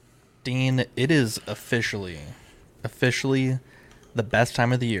Dean, it is officially the best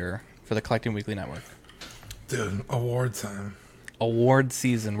time of the year for the Collecting Weekly Network. Dude, award time. Award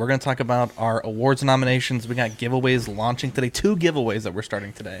season. We're going to talk about our awards nominations. We got giveaways launching today. 2 giveaways that we're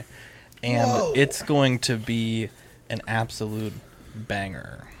starting today. And It's going to be an absolute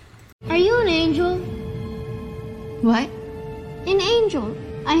banger. Are you an angel? What? An angel.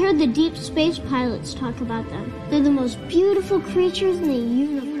 I heard the deep space pilots talk about them. They're the most beautiful creatures in the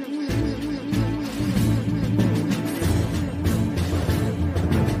universe.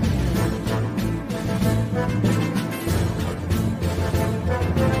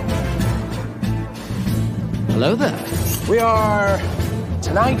 Hello there. We are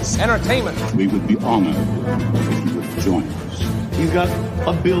tonight's entertainment. We would be honored if you would join us. He's got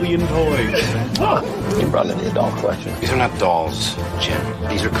a billion toys. You brought in the doll collection. These are not dolls, Jim.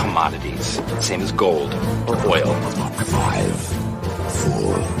 These are commodities. Same as gold or oil. 5,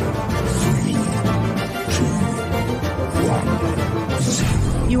 4, 3, 2, 1,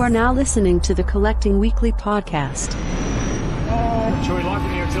 0. You are now listening to the Collecting Weekly podcast. Shall we lock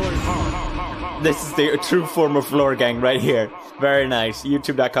in the auxiliary power? This is the true form of floor gang right here. Very nice.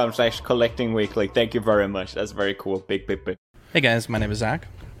 YouTube.com/collectingweekly. Thank you very much. That's very cool. Big. Hey guys, my name is Zach.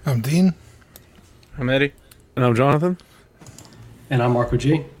 I'm Dean. I'm Eddie. And I'm Jonathan. And I'm Marco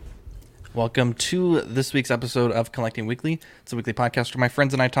G. Welcome to this week's episode of Collecting Weekly. It's a weekly podcast where my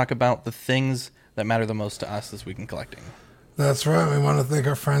friends and I talk about the things that matter the most to us this week in collecting. That's right. We want to thank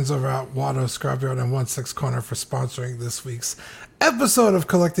our friends over at Watto Scrapyard and 1/6 Corner for sponsoring this week's episode of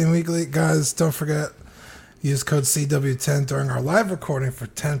Collecting Weekly. Guys, don't forget, use code CW10 during our live recording for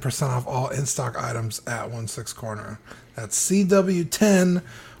 10% off all in-stock items at 1/6 Corner. That's CW10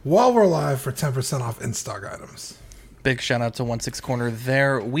 while we're live for 10% off in-stock items. Big shout out to 1/6 Corner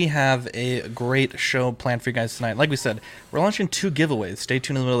there. We have a great show planned for you guys tonight. Like we said, we're launching 2 giveaways. Stay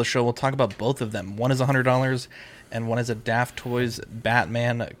tuned in the middle of the show. We'll talk about both of them. One is $100 and one is a Daft Toys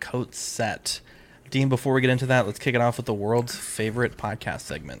Batman coat set. Dean, before we get into that, let's kick it off with the world's favorite podcast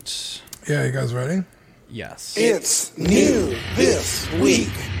segment. Yeah, you guys ready? Yes. It's new this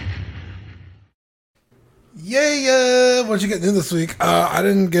week. Yeah. What'd you get new this week? I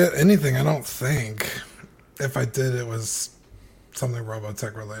didn't get anything, I don't think. If I did, it was something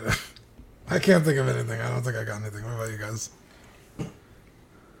Robotech related. I can't think of anything. I don't think I got anything. What about you guys?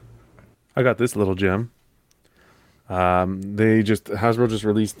 I got this little gem. Hasbro just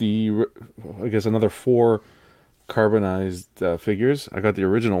released another 4 carbonized figures. I got the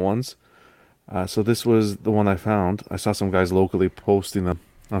original ones. So this was the one I found. I saw some guys locally posting them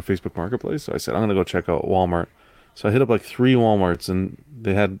on Facebook Marketplace. So I said, I'm going to go check out Walmart. So I hit up like 3 Walmarts and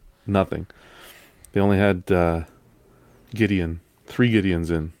they had nothing. They only had Gideon. 3 Gideons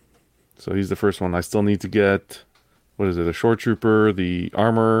in. So he's the first one. I still need to get, a Shore Trooper, the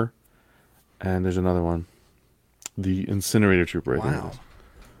Armorer, and there's another one. The Incinerator Trooper, I think.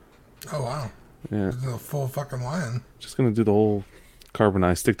 Oh, wow. Yeah. It's a full fucking line. Just going to do the whole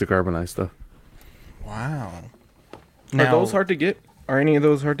stick to carbonized stuff. Wow. Are those hard to get? Are any of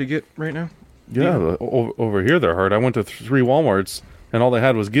those hard to get right now? Yeah, over here they're hard. I went to 3 Walmarts, and all they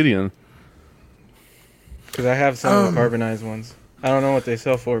had was Gideon. Because I have some of the carbonized ones. I don't know what they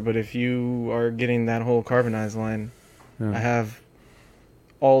sell for, but if you are getting that whole carbonized line, I have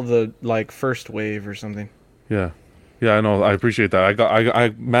all the, first wave or something. Yeah. Yeah, I know. I appreciate that.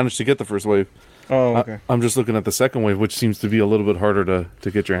 I managed to get the first wave. Oh, okay. I'm just looking at the second wave, which seems to be a little bit harder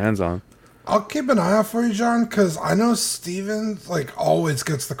to get your hands on. I'll keep an eye out for you, John, because I know Steven always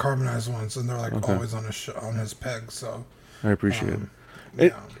gets the carbonized ones, and they're always on his peg. So I appreciate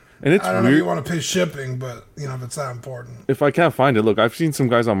it. And it's I don't know weird. if you want to pay shipping, but if it's that important. If I can't find it, look, I've seen some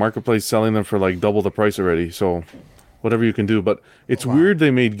guys on Marketplace selling them for double the price already. So whatever you can do, but it's weird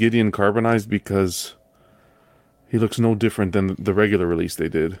they made Gideon carbonized because he looks no different than the regular release they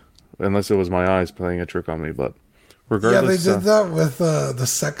did, unless it was my eyes playing a trick on me. But regardless, they did that with the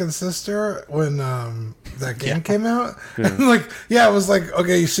second sister when that game came out. Yeah. And it was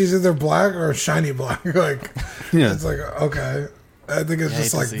okay, she's either black or shiny black. It's okay. I think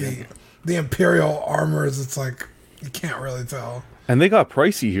it's just the Imperial armors. It's you can't really tell. And they got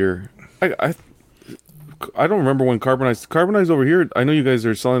pricey here. I don't remember when carbonized over here. I know you guys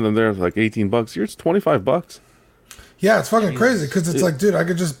are selling them there for $18. Here it's $25. Yeah, it's fucking crazy because it's dude, I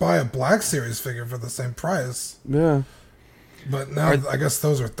could just buy a Black Series figure for the same price. Yeah. But now I guess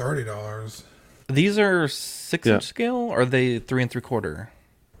those are $30. These are 6-inch scale, or are they 3 3/4?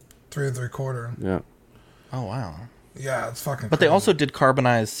 3 3/4. Yeah. Oh wow. Yeah, it's fucking. But crazy. they also did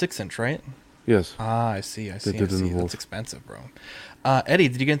carbonized 6-inch, right? Yes. Ah, I see. They did in That's expensive, bro. Eddie,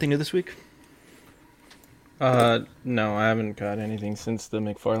 did you get anything new this week? No, I haven't got anything since the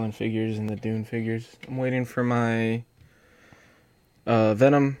McFarlane figures and the Dune figures. I'm waiting for my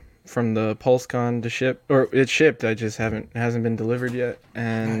Venom from the PulseCon to ship, or it shipped. I just it hasn't been delivered yet,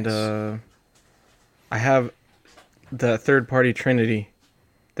 and nice. I have the third-party Trinity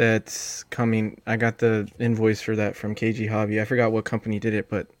that's coming. I got the invoice for that from KG Hobby. I forgot what company did it,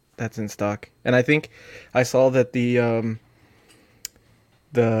 but that's in stock. And I think I saw that the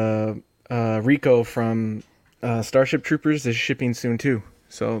Rico from Starship Troopers is shipping soon too.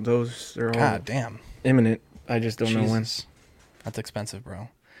 So those are all imminent. I just don't know when. That's expensive, bro.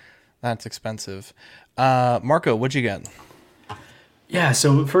 That's expensive. Marco, what'd you get? Yeah,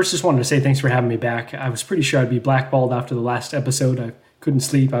 so first just wanted to say thanks for having me back. I was pretty sure I'd be blackballed after the last episode. I couldn't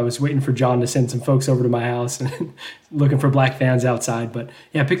sleep. I was waiting for John to send some folks over to my house and looking for black fans outside. But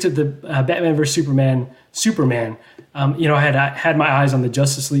yeah, I picked up the Batman vs. Superman. I had my eyes on the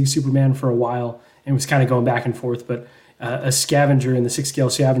Justice League Superman for a while and was kind of going back and forth. But a scavenger in the 6-scale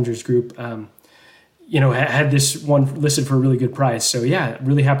Scavengers group, had this one listed for a really good price. So yeah,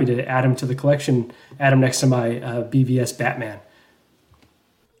 really happy to add him to the collection, add him next to my BVS Batman.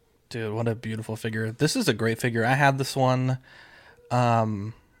 Dude, what a beautiful figure. This is a great figure. I had this one.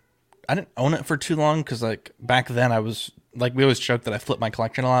 I didn't own it for too long because like back then I was like, we always joke that I flip my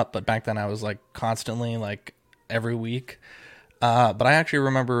collection a lot, but back then I was like constantly like every week. But I actually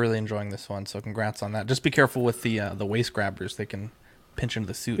remember really enjoying this one. So congrats on that. Just be careful with the waist grabbers. They can pinch into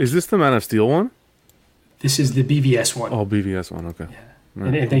the suit. Is this the Man of Steel one? This is the BVS one. Oh, BVS one. Okay. Yeah.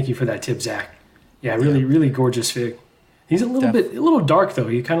 And thank you for that tip, Zach. Yeah, really gorgeous fig. He's a little dark though.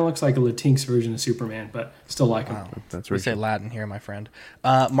 He kind of looks like a Latinx version of Superman, but still like him. Wow. That's right. We say Latin here, my friend.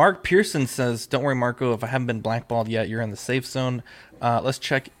 Mark Pearson says, "Don't worry, Marco. If I haven't been blackballed yet, you're in the safe zone." Let's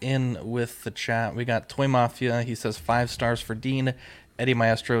check in with the chat. We got Toy Mafia. He says 5 stars for Dean. Eddie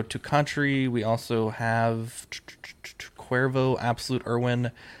Maestro to Country. We also have Cuervo, Absolute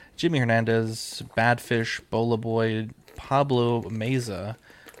Irwin, Jimmy Hernandez, Badfish, Bola Boy, Pablo Meza,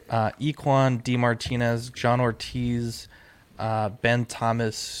 Equan, D. Martinez, John Ortiz, Ben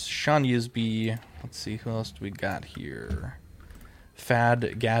Thomas, Sean Usby. Let's see, who else do we got here?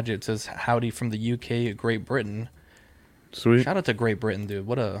 Fad Gadget says, howdy from the UK, Great Britain. Sweet. Shout out to Great Britain, dude.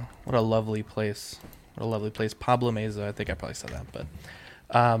 What a lovely place. What a lovely place. Pablo Meza, I think I probably said that, but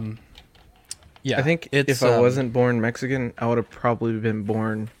yeah. I think if I wasn't born Mexican, I would have probably been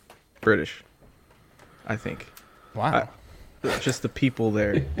born British. I think. Wow. Just the people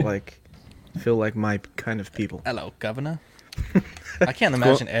there, like, feel like my kind of people. Hello, Governor. I can't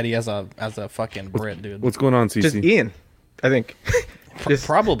imagine Eddie as a fucking Brit, dude. What's going on, CC? Just Ian, I think.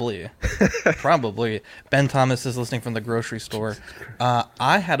 Probably. Ben Thomas is listening from the grocery store.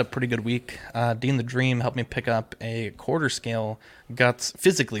 I had a pretty good week. Dean the Dream helped me pick up a quarter scale Guts,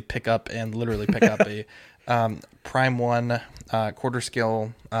 physically pick up and literally pick up a Prime 1 quarter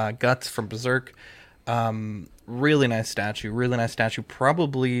scale Guts from Berserk. Really nice statue.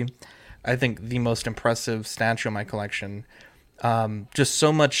 Probably, I think, the most impressive statue in my collection. Just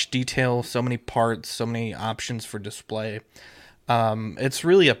so much detail, so many parts, so many options for display. It's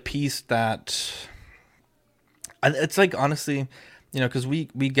really a piece that it's like, honestly, because we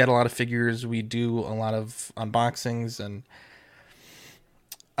get a lot of figures, we do a lot of unboxings, and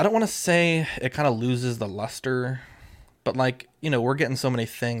I don't want to say it kind of loses the luster, but like, we're getting so many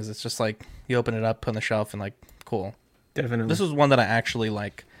things. It's just like you open it up, put on the shelf, and like, cool. Definitely. This was one that I actually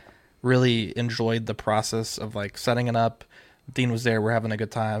like really enjoyed the process of like setting it up. Dean was there. We're having a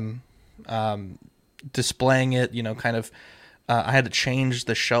good time. Displaying it, kind of. I had to change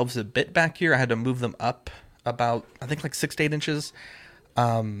the shelves a bit back here. I had to move them up about, I think, like 6 to 8 inches.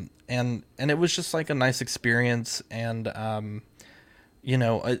 And it was just like a nice experience. And, again,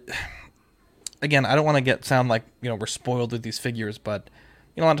 I don't want to sound like, we're spoiled with these figures, but,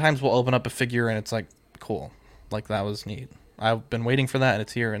 a lot of times we'll open up a figure and it's like, cool. Like, that was neat. I've been waiting for that and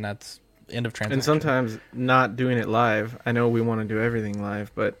it's here, and that's end of transaction. And sometimes not doing it live. I know we want to do everything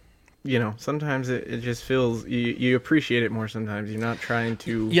live, but sometimes it just feels you appreciate it more. Sometimes you're not trying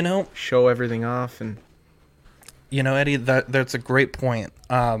to show everything off. And Eddie, that's a great point.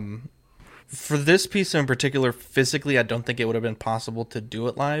 For this piece in particular, physically, I don't think it would have been possible to do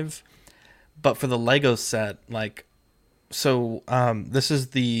it live. But for the Lego set, like, so this is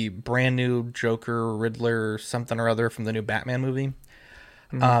the brand new Joker, Riddler, something or other from the new Batman movie.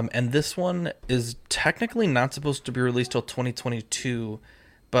 Mm-hmm. And this one is technically not supposed to be released till 2022.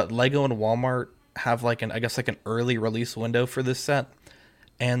 But Lego and Walmart have like an early release window for this set.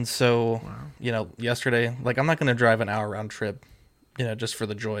 And so, yesterday, like, I'm not going to drive an hour round trip, just for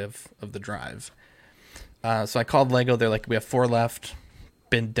the joy of the drive. So I called Lego. They're like, we have 4 left,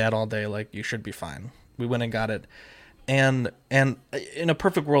 been dead all day. Like, you should be fine. we went and got it. And in a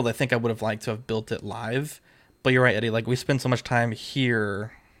perfect world, I think I would have liked to have built it live. But you're right, Eddie. Like, we spend so much time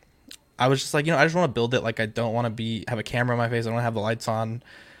here. I was just like, I just want to build it. Like, I don't want to have a camera in my face. I don't want to have the lights on.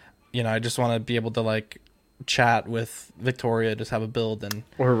 I just want to be able to, like, chat with Victoria, just have a build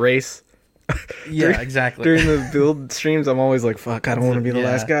or race. Yeah, exactly. During the build streams, I'm always like, fuck, I don't want to be the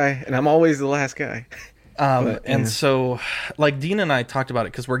last guy. And I'm always the last guy. So, like, Dean and I talked about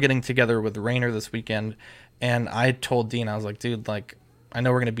it because we're getting together with Rainer this weekend. And I told Dean, I was like, dude, like, I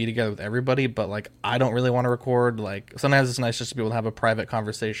know we're going to be together with everybody, but, like, I don't really want to record. Like, sometimes it's nice just to be able to have a private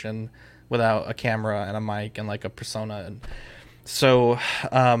conversation without a camera and a mic and, like, a persona. And so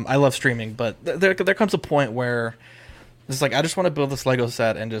I love streaming, but there comes a point where it's like, I just want to build this Lego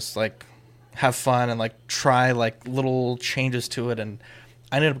set and just, like, have fun and, like, try, like, little changes to it. And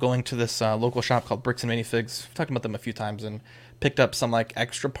I ended up going to this local shop called Bricks and Minifigs. I've talked about them a few times, and picked up some, like,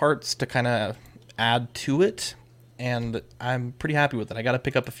 extra parts to kind of add to it, and I'm pretty happy with it. I got to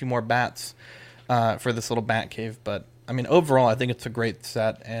pick up a few more bats for this little bat cave, but I mean, overall, I think it's a great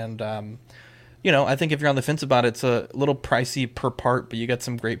set, and I think if you're on the fence about it, it's a little pricey per part, but you get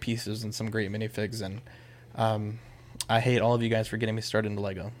some great pieces and some great minifigs, and I hate all of you guys for getting me started into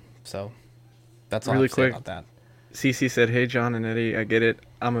Lego. So that's all really I have to quick say about that. CC said, "Hey John and Eddie, I get it.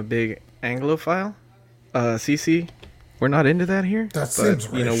 I'm a big Anglophile." CC, we're not into that here. That seems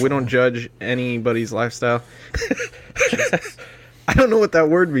racial. We don't judge anybody's lifestyle. I don't know what that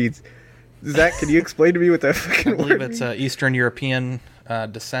word means. Zach, can you explain to me what that fucking word means? I believe it's Eastern European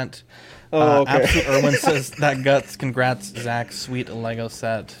descent. Oh, okay. Absolute Irwin says, that guts. Congrats, Zach. Sweet Lego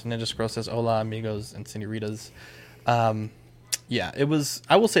set. Ninja Scroll says, hola, amigos and senoritas. Yeah, it was.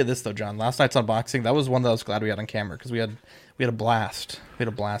 I will say this, though, John. Last night's unboxing, that was one that I was glad we had on camera, because we had a blast. We had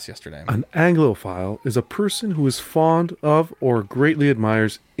a blast yesterday. An Anglophile is a person who is fond of or greatly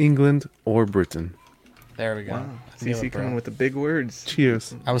admires England or Britain. There we go. Wow. CC coming with the big words.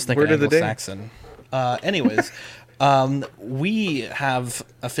 Cheers. I was thinking Anglo-Saxon. Anyways, we have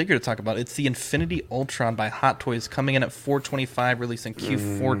a figure to talk about. It's the Infinity Ultron by Hot Toys, coming in at $425, releasing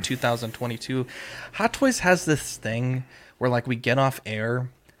Q4 2022. Hot Toys has this thing where, like, we get off air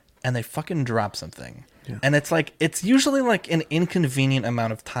and they fucking drop something. Yeah. And it's like, it's usually like an inconvenient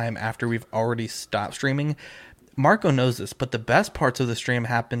amount of time after we've already stopped streaming. Marco knows this, but the best parts of the stream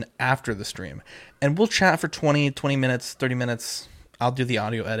happen after the stream. And we'll chat for 20 minutes, 30 minutes. I'll do the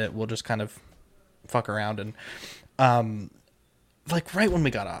audio edit. We'll just kind of fuck around. And like right when we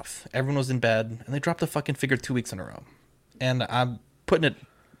got off, everyone was in bed, and they dropped the fucking figure 2 weeks in a row. And I'm putting it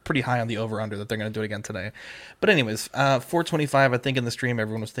pretty high on the over-under that they're going to do it again today. But anyways, $425, I think in the stream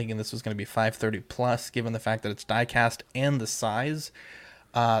everyone was thinking this was going to be $530 plus, given the fact that it's die-cast and the size.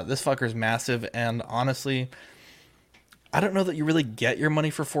 This fucker's massive, and honestly, I don't know that you really get your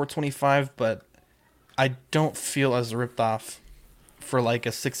money for $425, but I don't feel as ripped off for like a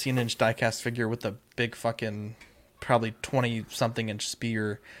 16-inch die-cast figure with a big fucking probably 20-something inch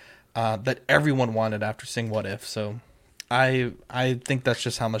spear that everyone wanted after seeing What If. So I think that's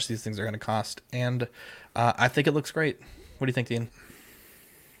just how much these things are going to cost, and I think it looks great. What do you think, Dean?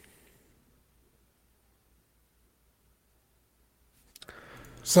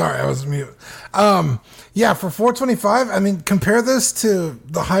 Sorry, I was mute. Yeah, for $425, I mean, compare this to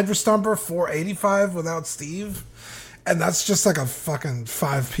the Hydra Stomper $485 without Steve, and that's just like a fucking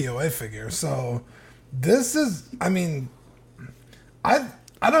 5 POA figure. So this is, I mean, I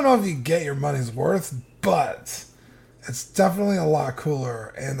don't know if you get your money's worth, but it's definitely a lot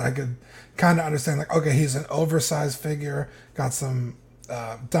cooler, and I could kind of understand, like, okay, he's an oversized figure, got some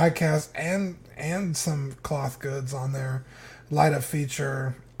die-cast and some cloth goods on there, light-up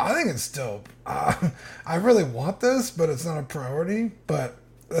feature. I think it's dope. I really want this, but it's not a priority, but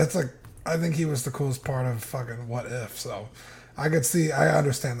that's like, I think he was the coolest part of fucking What If, so I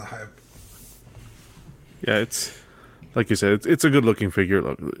understand the hype. Yeah, it's, like you said, it's a good-looking figure.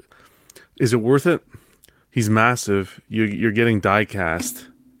 Look, is it worth it? He's massive. You're getting die-cast.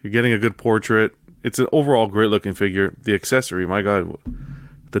 You're getting a good portrait. It's an overall great-looking figure. The accessory, my God,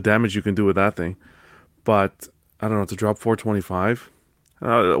 the damage you can do with that thing. But, I don't know, to drop $425?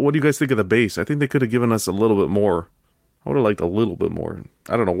 What do you guys think of the base? I think they could have given us a little bit more. I would have liked a little bit more.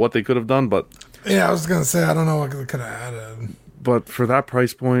 I don't know what they could have done, but... Yeah, I was going to say, I don't know what they could have added. But for that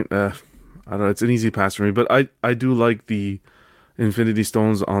price point, I don't know, it's an easy pass for me. But I do like the Infinity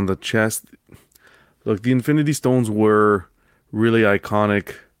Stones on the chest. Look, the Infinity Stones were really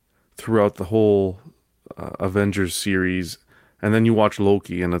iconic throughout the whole Avengers series. And then you watch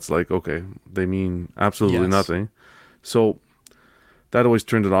Loki, and it's like, okay, they mean absolutely nothing. So that always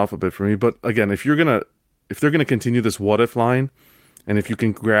turned it off a bit for me. But again, if they're gonna continue this What If line, and if you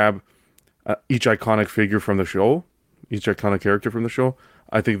can grab each iconic figure from the show, each iconic character from the show,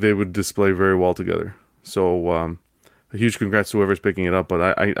 I think they would display very well together. So a huge congrats to whoever's picking it up,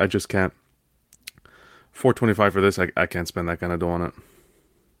 but I just can't. $425 for this, I can't spend that kind of dough on it.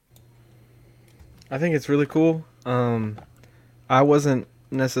 I think it's really cool. I wasn't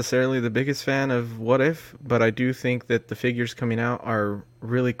necessarily the biggest fan of What If, but I do think that the figures coming out are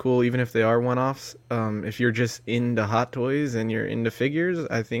really cool, even if they are one-offs. If you're just into Hot Toys and you're into figures,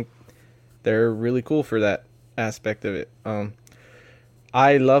 I think they're really cool for that aspect of it.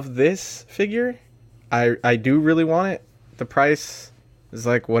 I love this figure. I do really want it. The price is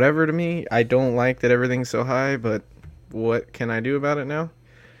like whatever to me. I don't like that everything's so high, but what can I do about it now?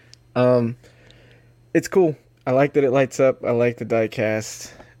 It's cool. I like that it lights up. I like the die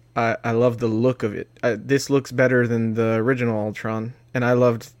cast. I love the look of it. This looks better than the original Ultron, and I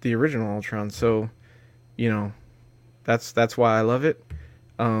loved the original Ultron. So, that's why I love it.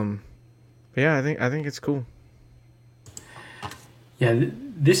 But yeah, I think it's cool. Yeah,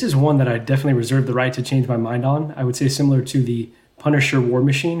 this is one that I definitely reserve the right to change my mind on. I would say similar to the Punisher War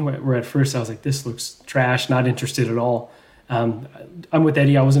Machine, where at first I was like, this looks trash, not interested at all. I'm with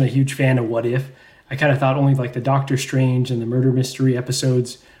Eddie. I wasn't a huge fan of What If. I kind of thought only like the Doctor Strange and the Murder Mystery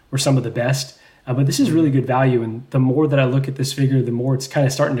episodes were some of the best. But this is really good value, and the more that I look at this figure, the more it's kind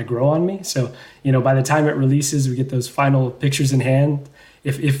of starting to grow on me. So, by the time it releases, we get those final pictures in hand.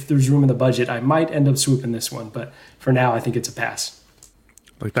 If there's room in the budget, I might end up swooping this one. But for now, I think it's a pass.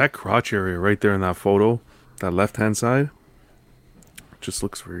 Like that crotch area right there in that photo, that left-hand side, just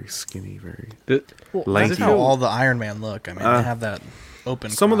looks very skinny, very lanky. That's how all the Iron Man look. I mean, they have that open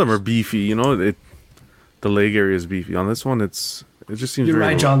Some crotch. of them are beefy, the leg area is beefy. On this one, it just seems You're very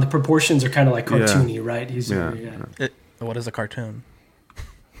right, low. John. The proportions are kind of like cartoony, Yeah. right? What is a cartoon?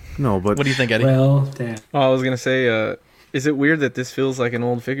 No, but... What do you think, Eddie? Well, damn. Oh, I was going to say, is it weird that this feels like an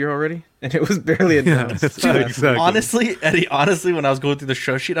old figure already? And it was barely announced. Exactly. Honestly, Eddie, when I was going through the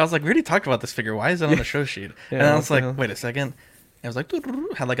show sheet, I was like, we already talked about this figure. Why is it on the show sheet? And I was like, wait a second. And I was like,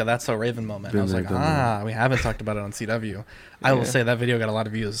 had like a That's So Raven moment. And I was like, we haven't talked about it on CW. I will say that video got a lot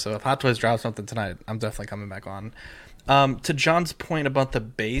of views. So if Hot Toys drops something tonight, I'm definitely coming back on. To John's point about the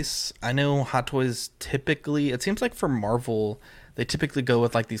base, I know Hot Toys typically, it seems like for Marvel, they typically go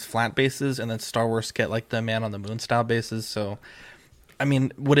with like these flat bases, and then Star Wars get like the Man on the Moon style bases. So, I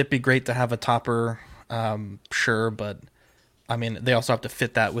mean, would it be great to have a topper? Sure, but I mean, they also have to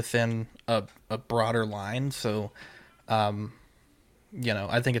fit that within a broader line. So, I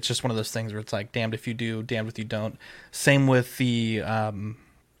think it's just one of those things where it's like, damned if you do, damned if you don't. Same with the,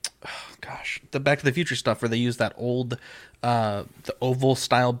 the Back to the Future stuff where they use that old, the oval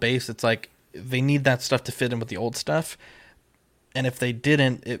style base. It's like they need that stuff to fit in with the old stuff. And if they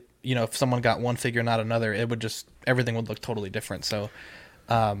didn't, if someone got one figure, not another, it would everything would look totally different. So,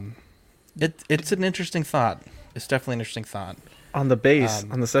 it's an interesting thought. It's definitely an interesting thought. On the base,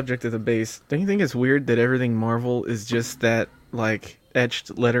 on the subject of the base, don't you think it's weird that everything Marvel is just that, like,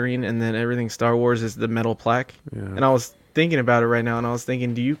 etched lettering, and then everything Star Wars is the metal plaque? Yeah. And I was thinking about it right now, and I was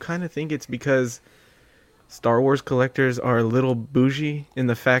thinking, do you kind of think it's because Star Wars collectors are a little bougie in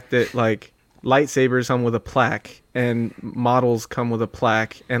the fact that, like, lightsabers come with a plaque, and models come with a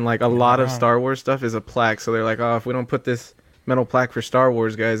plaque, and, like, a lot of Star Wars stuff is a plaque, so they're like, oh, if we don't put this metal plaque for Star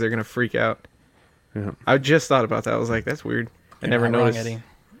Wars guys, they're going to freak out. Yeah. I just thought about that. I was like, that's weird. I never noticed. Wrong,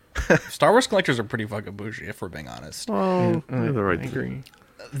 Eddie. Star Wars collectors are pretty fucking bougie, if we're being honest. Oh, I agree.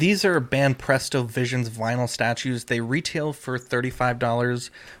 These are Banpresto Visions vinyl statues. They retail for $35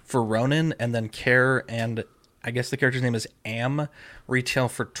 for Ronin, and then Care and I guess the character's name is Am retail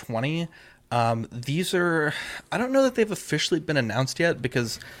for $20. These are, I don't know that they've officially been announced yet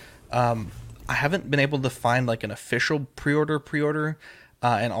because I haven't been able to find like an official pre-order.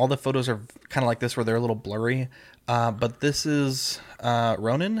 And all the photos are kind of like this where they're a little blurry. But this is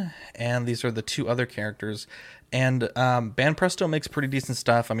Ronin, and these are the two other characters. And Banpresto makes pretty decent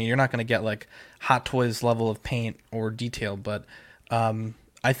stuff. I mean, you're not going to get like Hot Toys level of paint or detail, but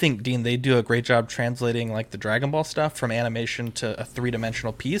I think, Dean, they do a great job translating like the Dragon Ball stuff from animation to a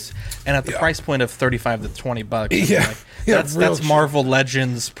three-dimensional piece. And at the price point of $35 to $20, that's Marvel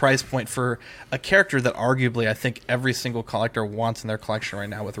Legends price point for a character that arguably I think every single collector wants in their collection right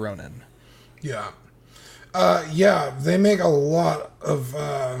now with Ronin. Yeah. They make a lot of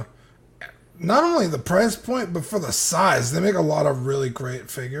not only the price point, but for the size. They make a lot of really great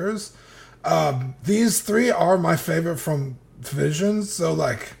figures. These three are my favorite from Visions, so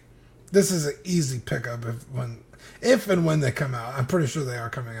like this is an easy pickup if and when they come out. I'm pretty sure they are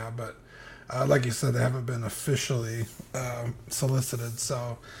coming out, but like you said, they haven't been officially solicited.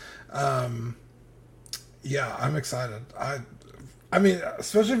 So I'm excited. I mean,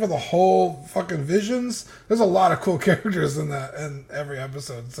 especially for the whole fucking Visions, there's a lot of cool characters in every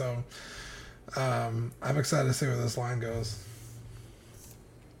episode. So I'm excited to see where this line goes.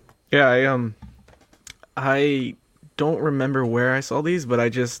 Yeah, I don't remember where I saw these, but I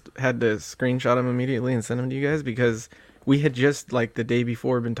just had to screenshot them immediately and send them to you guys because we had just like the day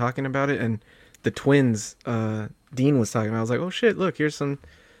before been talking about it, and the twins Dean was talking about. I was like, oh shit, look, here's some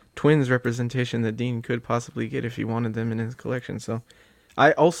twins representation that Dean could possibly get if he wanted them in his collection. So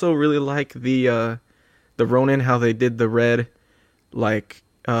I also really like the Ronin, how they did the red like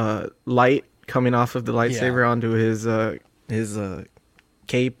light coming off of the lightsaber onto his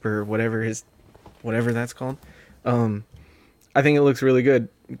cape or whatever that's called. I think it looks really good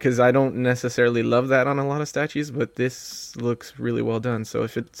because I don't necessarily love that on a lot of statues, but this looks really well done. So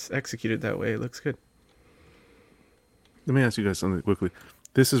if it's executed that way, it looks good. Let me ask you guys something quickly.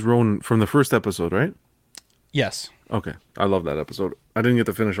 This is Ronin from the first episode, right? Yes. Okay. I love that episode. I didn't get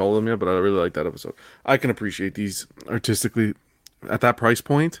to finish all of them yet, but I really like that episode. I can appreciate these artistically at that price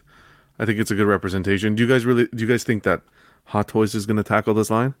point. I think it's a good representation. Do you guys think that Hot Toys is going to tackle this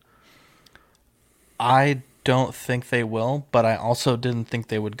line? I don't think they will, but I also didn't think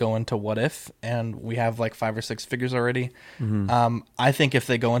they would go into What If, and we have like 5 or 6 figures already. Mm-hmm. I think if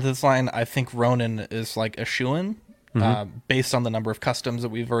they go into this line, I think Ronin is like a shoo-in. Based on the number of customs that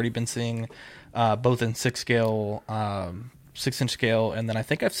we've already been seeing, both in 6 scale, 6-inch scale, and then I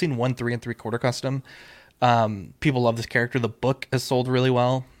think I've seen 1 3 3/4 custom. People love this character. The book has sold really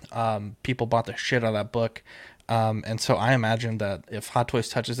well. People bought the shit out of that book. And so I imagine that if Hot Toys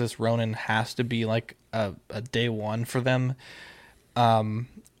touches this, Ronin has to be like a day one for them.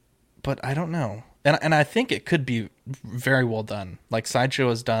 But I don't know. And I think it could be very well done. Like Sideshow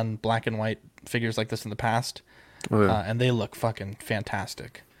has done black and white figures like this in the past. Oh, yeah. And they look fucking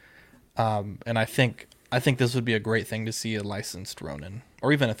fantastic. And I think this would be a great thing to see a licensed Ronin,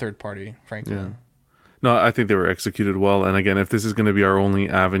 or even a third party, frankly. Yeah. No, I think they were executed well. And again, if this is going to be our only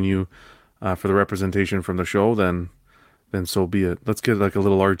avenue for the representation from the show, then so be it. Let's get like a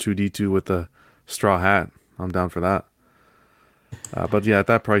little R2-D2 with the straw hat. I'm down for that. But yeah, at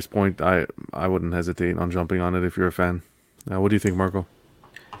that price point, I wouldn't hesitate on jumping on it if you're a fan. What do you think, Marco?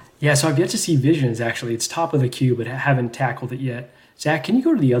 Yeah, so I've yet to see Visions, actually. It's top of the queue, but I haven't tackled it yet. Zach, can you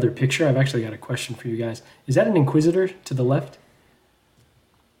go to the other picture? I've actually got a question for you guys. Is that an Inquisitor to the left?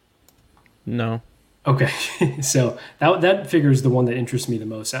 No. Okay, so that figure is the one that interests me the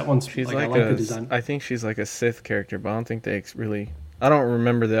most. That one's she's I like the design. I think she's like a Sith character, but I don't think they really... I don't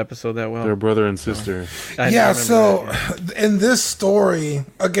remember the episode that well. They're brother and sister. Yeah, so in this story,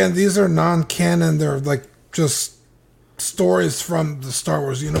 again, these are non-canon. They're like just stories from the Star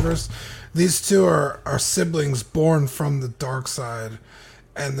Wars universe. These two are siblings born from the dark side,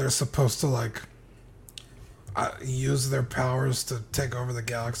 and they're supposed to like use their powers to take over the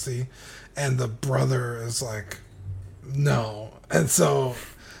galaxy. And the brother is like, no. And so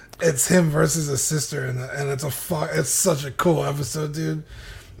it's him versus his sister, and it's such a cool episode, dude.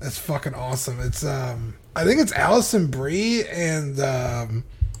 It's fucking awesome. It's I think it's Alison Brie and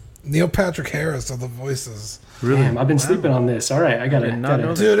Neil Patrick Harris are the voices. Really? Damn, I've been sleeping on this. All right, I gotta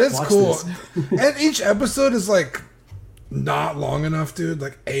dude, it's cool. And each episode is like not long enough, dude.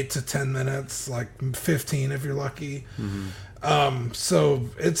 Like 8 to 10 minutes, like 15 if you're lucky. Mm-hmm. So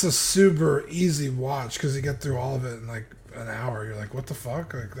it's a super easy watch because you get through all of it in like an hour. You're like, what the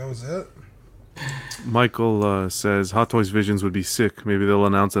fuck? Like that was it. Michael says Hot Toys Visions would be sick. Maybe they'll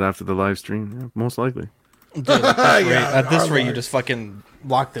announce it after the live stream. Yeah, most likely. Dude, at this rate, you just fucking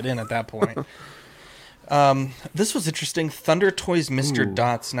locked it in at that point. This was interesting. Thunder Toys Mr.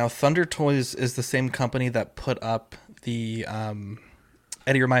 Dots. Now, Thunder Toys is the same company that put up the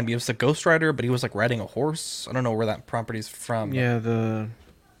Eddie, remind me, it was the Ghost Rider, but he was like riding a horse. I don't know where that property's from. Yeah,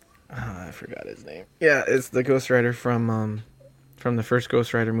 I forgot his name. Yeah, it's the Ghost Rider from the first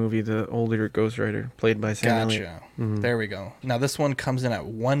Ghost Rider movie, the older Ghost Rider, played by Sam Elliott. Gotcha. Mm-hmm. There we go. Now this one comes in at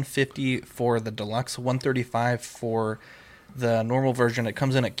 $150 for the deluxe, $135 for the normal version. It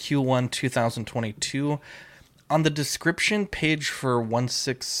comes in at Q1 2022. On the description page for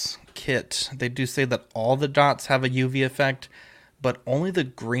 1/6 kit, they do say that all the dots have a UV effect, but only the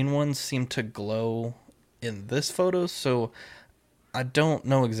green ones seem to glow in this photo, so I don't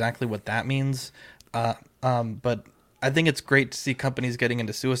know exactly what that means. But I think it's great to see companies getting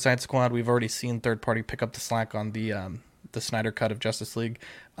into Suicide Squad. We've already seen third party pick up the slack on the Snyder cut of Justice League.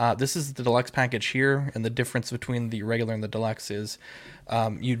 This is the deluxe package here, and the difference between the regular and the deluxe is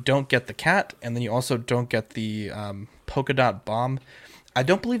you don't get the cat, and then you also don't get the polka dot bomb. I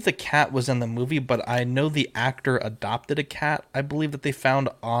don't believe the cat was in the movie, but I know the actor adopted a cat, I believe, that they found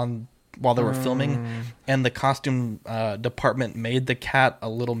on while they were filming, and the costume department made the cat a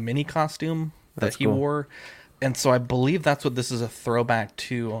little mini costume that he wore, and so I believe that's what this is a throwback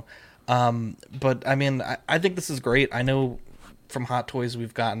to. But I mean, I think this is great. I know from Hot Toys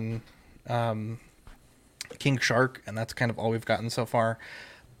we've gotten King Shark, and that's kind of all we've gotten so far.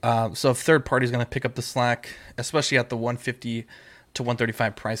 So if third party is going to pick up the slack, especially at the $150 to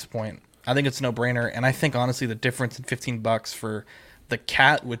 $135 price point, I think it's a no-brainer. And I think honestly the difference in $15 for the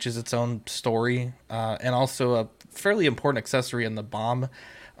cat, which is its own story, and also a fairly important accessory in the bomb,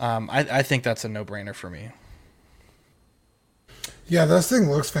 I think that's a no-brainer for me. Yeah, this thing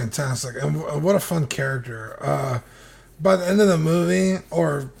looks fantastic, and what a fun character. By the end of the movie,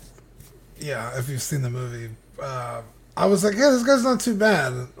 or yeah, if you've seen the movie, I was like, yeah, this guy's not too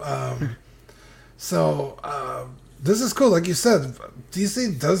bad. This is cool. Like you said,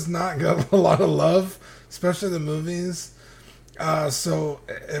 DC does not get a lot of love, especially the movies.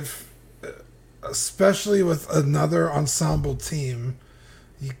 Especially with another ensemble team,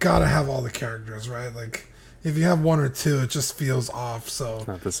 you gotta have all the characters, right? Like, if you have one or two, it just feels off. So it's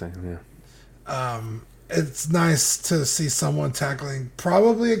not the same, yeah. It's nice to see someone tackling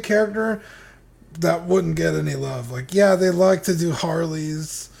probably a character that wouldn't get any love. Like, yeah, they like to do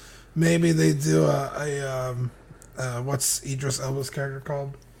Harleys. Maybe they do what's Idris Elba's character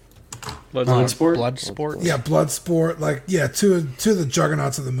called? Bloodsport. Bloodsport. Yeah, Bloodsport. Like, yeah, two of the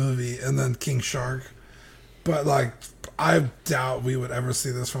juggernauts of the movie, and then King Shark. But like, I doubt we would ever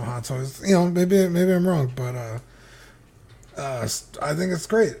see this from Hot Toys. You know, maybe I'm wrong, but I think it's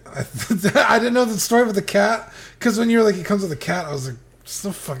great. I didn't know the story with the cat, because when you're like, he comes with a cat, I was like, there's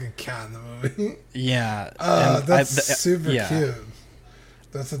no fucking cat in the movie. Yeah. That's super cute.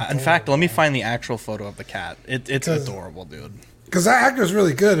 That's adorable. In fact, let me find the actual photo of the cat. It's adorable, dude. Because that actor's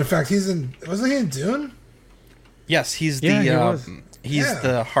really good. In fact, wasn't he in Dune? Yes, he's the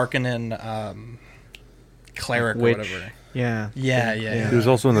Harkonnen cleric or whatever. Yeah. He was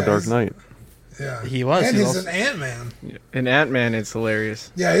also in The Dark Knight. Yeah, he was. And he's an Ant-Man. In Ant-Man, it's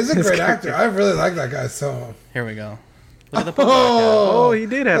hilarious. Yeah, he's a great actor. I really like that guy. So here we go. Look at the oh, he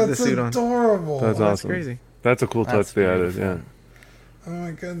did have the suit on. That's adorable. That's awesome. Crazy. That's a cool touch they added. Yeah. Oh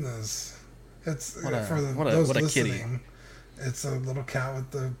my goodness! It's what a listening, kitty. It's a little cat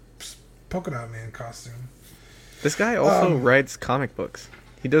with the polka dot man costume. This guy also writes comic books.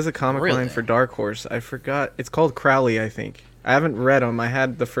 He does a comic line for Dark Horse. I forgot. It's called Crowley, I think. I haven't read them. I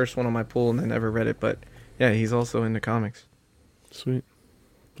had the first one on my pool and I never read it. But yeah, he's also into comics. Sweet.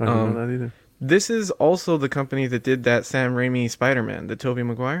 I don't know that either. This is also the company that did that Sam Raimi Spider-Man, the Tobey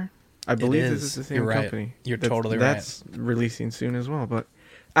Maguire. I believe this is the same company. You're totally right. That's releasing soon as well. But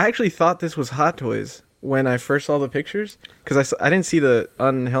I actually thought this was Hot Toys when I first saw the pictures, because I didn't see the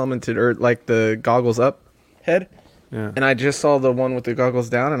unhelmeted or like the goggles up head. Yeah. And I just saw the one with the goggles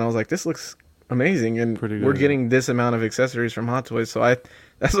down, and I was like, this looks amazing. And we're getting this amount of accessories from Hot Toys. So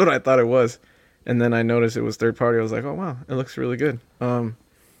that's what I thought it was. And then I noticed it was third party. I was like, oh, wow, it looks really good.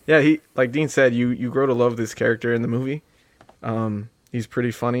 Yeah, he, like Dean said, you grow to love this character in the movie. He's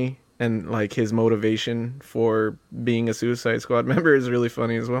pretty funny, and like his motivation for being a Suicide Squad member is really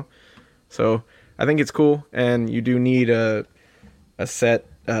funny as well. So I think it's cool, and you do need a set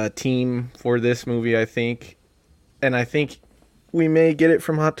team for this movie, I think. And I think we may get it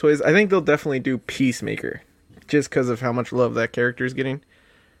from Hot Toys. I think they'll definitely do Peacemaker, just because of how much love that character is getting.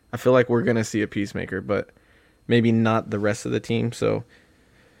 I feel like we're going to see a Peacemaker, but maybe not the rest of the team. So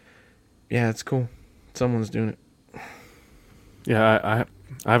yeah, it's cool. Someone's doing it. Yeah,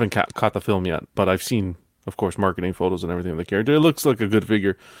 I haven't caught the film yet, but I've seen, of course, marketing photos and everything of the character. It looks like a good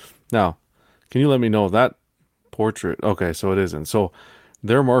figure. Now, can you let me know that portrait? Okay, so it isn't. So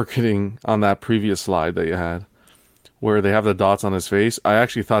their marketing on that previous slide that you had, where they have the dots on his face, I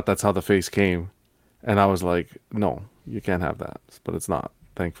actually thought that's how the face came. And I was like, no, you can't have that. But it's not,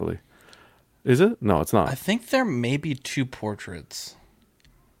 thankfully. Is it? No, it's not. I think there may be two portraits.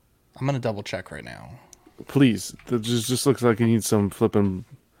 I'm going to double check right now. Please. It just looks like he needs some flipping...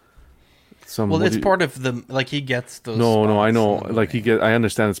 Well, it's part of the... Like, he gets those... No, I know. Like, I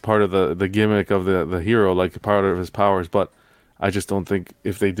understand it's part of the gimmick of the hero, like part of his powers, but I just don't think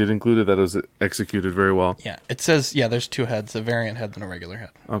if they did include it, that it was executed very well. Yeah, it says, there's two heads, a variant head and a regular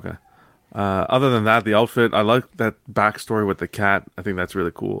head. Okay. Other than that, the outfit, I like that backstory with the cat. I think that's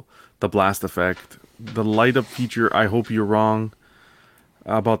really cool. The blast effect. The light up feature, I hope you're wrong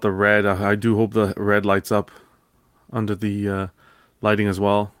about the red. I do hope the red lights up under the lighting as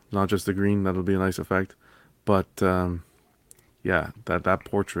well, not just the green. That'll be a nice effect. But yeah, that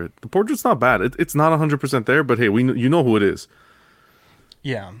portrait. The portrait's not bad. It's not 100% there, but hey, you know who it is.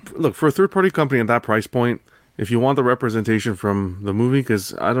 Yeah. Look, for a third-party company at that price point, if you want the representation from the movie,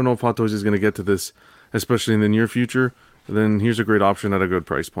 because I don't know if Hot Toys is going to get to this, especially in the near future, then here's a great option at a good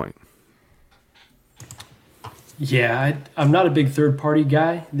price point. Yeah, I'm not a big third-party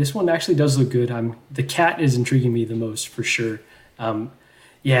guy. This one actually does look good. The cat is intriguing me the most, for sure. I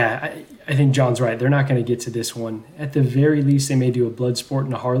think John's right. They're not going to get to this one. At the very least, they may do a Bloodsport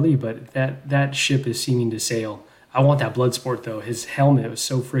and a Harley, but that ship is seeming to sail. I want that Bloodsport, though. His helmet was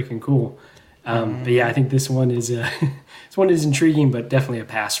so freaking cool. But yeah, I think this one is intriguing, but definitely a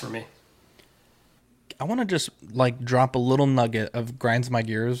pass for me. I want to just drop a little nugget of grinds my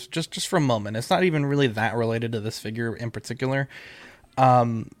gears just for a moment. It's not even really that related to this figure in particular.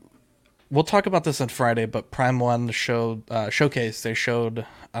 We'll talk about this on Friday, but Prime One showcase. They showed,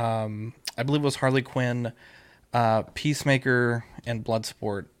 I believe it was Harley Quinn, Peacemaker, and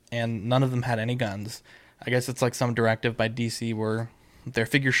Bloodsport, and none of them had any guns. I guess it's like some directive by DC where their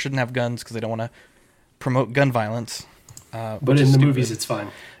figures shouldn't have guns because they don't want to promote gun violence. But in the movies, it's fine.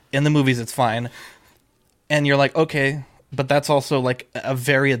 In the movies, it's fine. And you're like, okay, but that's also like a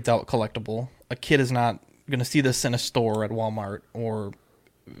very adult collectible. A kid is not going to see this in a store at Walmart or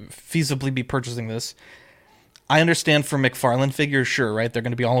feasibly be purchasing this. I understand for McFarlane figures, sure, right? They're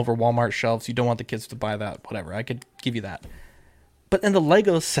going to be all over Walmart shelves. You don't want the kids to buy that, whatever. I could give you that. But in the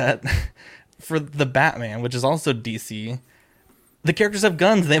Lego set for the Batman, which is also DC, the characters have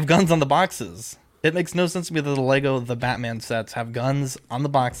guns. They have guns on the boxes. It makes no sense to me that the Batman sets have guns on the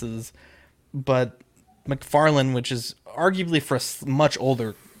boxes, but McFarlane, which is arguably for a much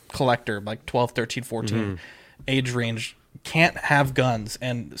older collector, like 12, 13, 14 age range, can't have guns.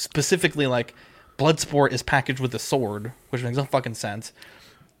 And specifically, like, Bloodsport is packaged with a sword, which makes no fucking sense.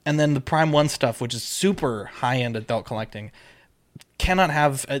 And then the Prime 1 stuff, which is super high-end adult collecting, cannot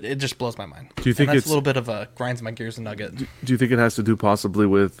have... It just blows my mind. Do you think that's a little bit of a grinds my gears nugget. Do you think it has to do possibly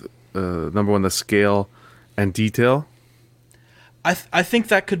with, number one, the scale and detail? I think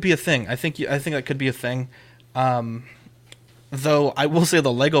that could be a thing. I think that could be a thing. Though I will say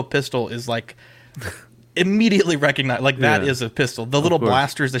the Lego pistol is like immediately recognized. Like that is a pistol. The little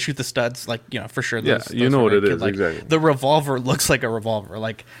blasters that shoot the studs, like, for sure. Those know what it is. Like, exactly. The revolver looks like a revolver.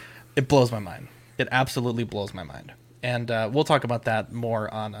 Like, it blows my mind. It absolutely blows my mind. And we'll talk about that more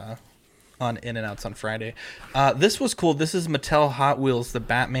on In and Outs on Friday. This was cool. This is Mattel Hot Wheels, the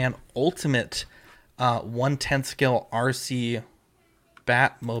Batman Ultimate 1/10 scale RC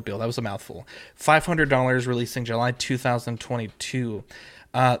Batmobile. That was a mouthful. $500, releasing July 2022.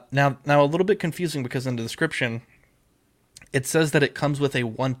 Now a little bit confusing because in the description it says that it comes with a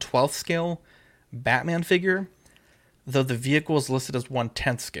 1/12 scale Batman figure, though the vehicle is listed as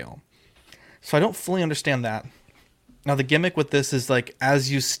 1/10 scale. So I don't fully understand that. Now the gimmick with this is like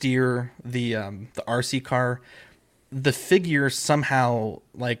as you steer the RC car, the figure somehow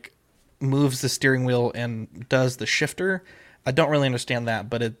like moves the steering wheel and does the shifter. I don't really understand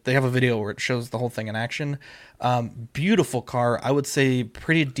that, but they have a video where it shows the whole thing in action. Beautiful car. I would say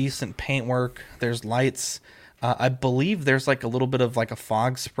pretty decent paintwork. There's lights. I believe there's like a little bit of like a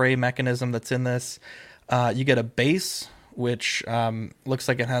fog spray mechanism that's in this. You get a base, which looks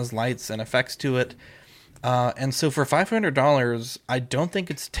like it has lights and effects to it. And so for $500, I don't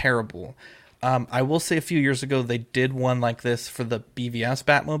think it's terrible. I will say a few years ago, they did one like this for the BVS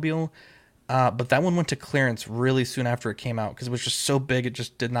Batmobile. But that one went to clearance really soon after it came out because it was just so big it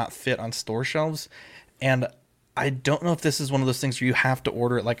just did not fit on store shelves. And I don't know if this is one of those things where you have to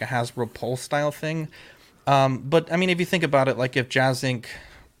order it like a Hasbro Pulse style thing. But I mean, if you think about it, like if Jazz Inc.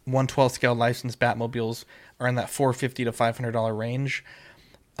 1/12 scale licensed Batmobiles are in that $450 to $500 range,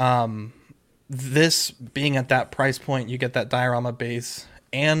 this being at that price point, you get that diorama base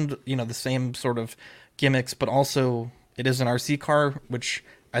and the same sort of gimmicks, but also it is an RC car, which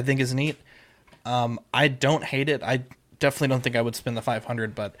I think is neat. I don't hate it. I definitely don't think I would spend the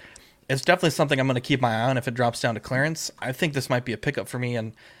 $500, but it's definitely something I'm going to keep my eye on if it drops down to clearance. I think this might be a pickup for me,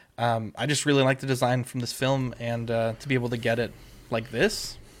 and I just really like the design from this film, and to be able to get it like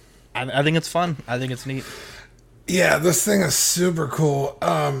this, I think it's fun. I think it's neat. Yeah, this thing is super cool.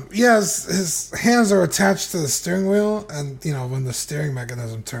 His hands are attached to the steering wheel, and when the steering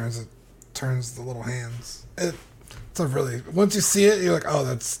mechanism turns, it turns the little hands. It's a really, once you see it, you're like, oh,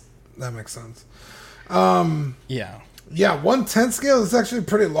 that makes sense. Yeah, 1/10 scale is actually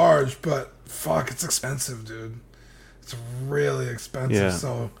pretty large, but fuck, it's expensive, dude. It's really expensive. Yeah.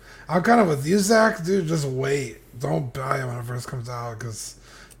 So I'm kind of with you, Zach, dude. Just wait. Don't buy it when it first comes out because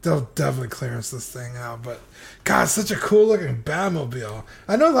they'll definitely clearance this thing out. But God, it's such a cool looking Batmobile.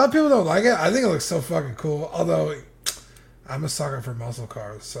 I know a lot of people don't like it. I think it looks so fucking cool. Although I'm a sucker for muscle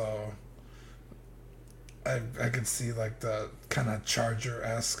cars, so I could see like the kind of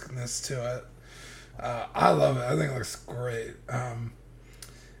Charger-esque-ness to it. I love it. I think it looks great.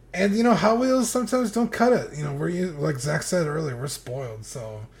 And you know, Hot Wheels sometimes don't cut it. You know, like Zach said earlier, we're spoiled.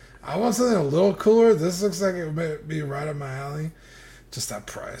 So I want something a little cooler. This looks like it may be right up my alley. Just that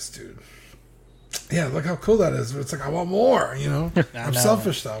price, dude. Yeah, look how cool that is. It's like I want more. You know, I'm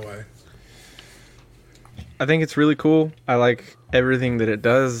selfish that way. I think it's really cool. I like everything that it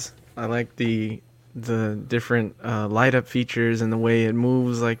does. I like the different light up features and the way it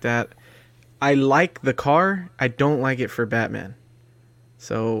moves like that. I like the car. I don't like it for Batman.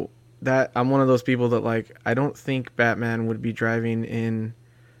 So that I'm one of those people that like, I don't think Batman would be driving in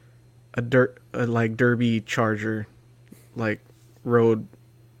a like derby Charger, like road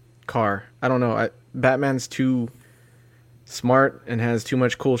car. I don't know. Batman's too smart and has too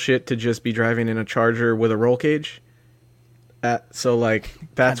much cool shit to just be driving in a Charger with a roll cage. So like,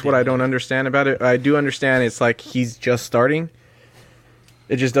 that's what I don't understand about it. I do understand it's like he's just starting.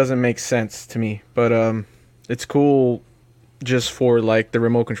 It just doesn't make sense to me. But it's cool just for like the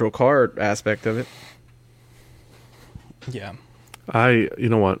remote control car aspect of it. Yeah. You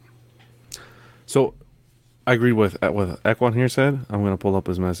know what? So I agree with what Ekwan here said. I'm going to pull up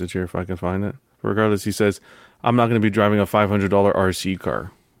his message here if I can find it. Regardless, he says, I'm not going to be driving a $500 RC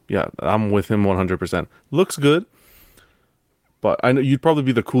car. Yeah, I'm with him 100%. Looks good. But I know you'd probably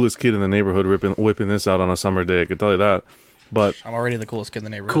be the coolest kid in the neighborhood whipping this out on a summer day. I could tell you that. But I'm already the coolest kid in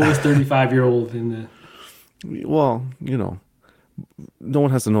the neighborhood. Coolest 35-year-old in the... Well, you know, no one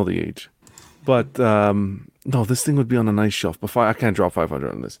has to know the age. But, no, this thing would be on a nice shelf. But I can't drop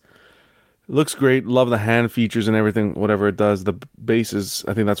 500 on this. It looks great. Love the hand features and everything, whatever it does. The base is,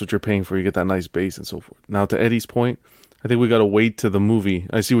 I think that's what you're paying for. You get that nice base and so forth. Now, to Eddie's point, I think we got to wait to the movie.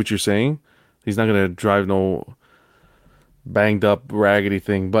 I see what you're saying. He's not going to drive no banged up, raggedy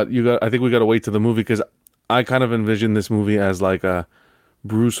thing. But I think we got to wait to the movie because I kind of envision this movie as like a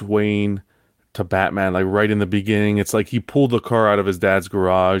Bruce Wayne to Batman, like right in the beginning. It's like he pulled the car out of his dad's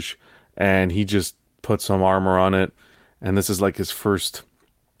garage and he just put some armor on it. And this is like his first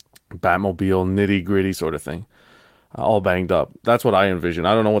Batmobile, nitty gritty sort of thing, all banged up. That's what I envision.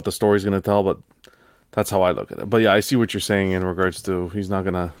 I don't know what the story's going to tell, but that's how I look at it. But yeah, I see what you're saying in regards to he's not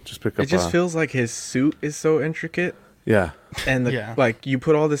going to just pick up. It just feels like his suit is so intricate. Yeah. And like you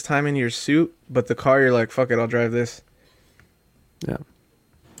put all this time into your suit, but the car, you're like, fuck it, I'll drive this. Yeah.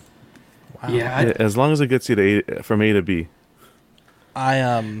 Wow. Yeah, as long as it gets you to from A to B.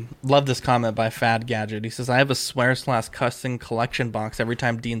 I love this comment by Fad Gadget. He says, I have a swear/cussing collection box every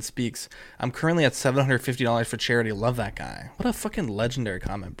time Dean speaks. I'm currently at $750 for charity. Love that guy. What a fucking legendary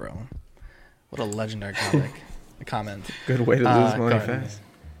comment, bro. What a legendary comment. Good way to lose money fast.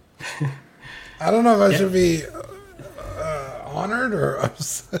 I don't know if I should be honored or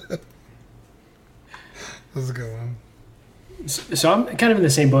upset. That's a good one. So I'm kind of in the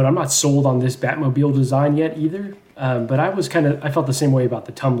same boat. I'm not sold on this Batmobile design yet either. But I felt the same way about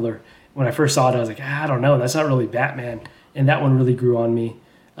the Tumbler. When I first saw it, I was like, I don't know, that's not really Batman. And that one really grew on me.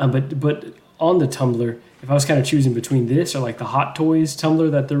 But on the Tumbler, if I was kind of choosing between this or like the Hot Toys Tumbler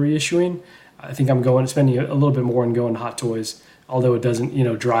that they're reissuing, I think I'm spending a little bit more on going Hot Toys, although it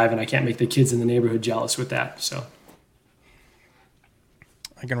doesn't, drive, and I can't make the kids in the neighborhood jealous with that. So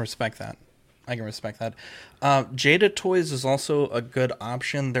I can respect that. Jada Toys is also a good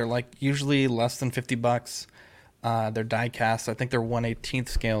option. They're like usually less than $50. They're die cast. I think they're 1/18th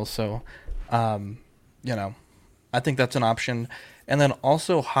scale. So, I think that's an option. And then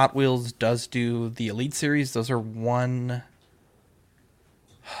also Hot Wheels does do the Elite series. Those are I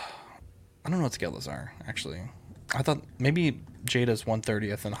don't know what scale those are, actually. I thought maybe Jada's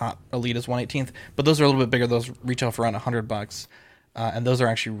 1/30th and Hot Elite is 1/18th, but those are a little bit bigger. Those retail for around $100. And those are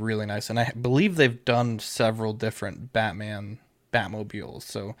actually really nice. And I believe they've done several different Batmobiles.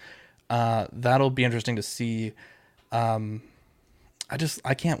 So that'll be interesting to see. I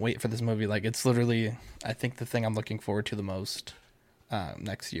can't wait for this movie. Like, it's literally, I think, the thing I'm looking forward to the most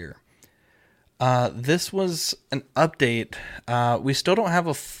next year. This was an update. We still don't have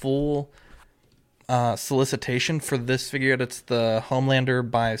a full solicitation for this figure yet. It's the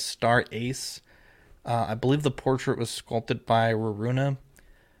Homelander by Star Ace. I believe the portrait was sculpted by Raruna.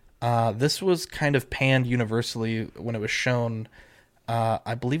 This was kind of panned universally when it was shown.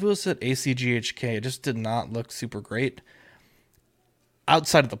 I believe it was at ACGHK. It just did not look super great.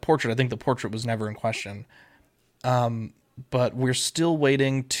 Outside of the portrait, I think the portrait was never in question. But we're still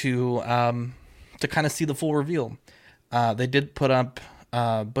waiting to kind of see the full reveal. They did put up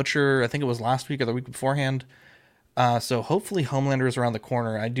Butcher, I think it was last week or the week beforehand. So hopefully Homelander is around the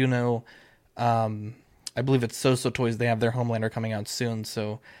corner. I do know... I believe it's So Toys. They have their Homelander coming out soon.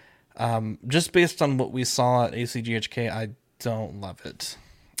 So just based on what we saw at ACGHK, I don't love it.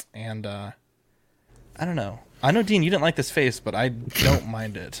 And I don't know. I know, Dean, you didn't like this face, but I don't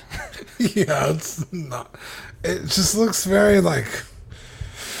mind it. Yeah, it's not. It just looks very like.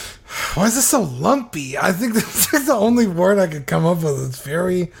 Why is it so lumpy? I think that's like the only word I could come up with. It's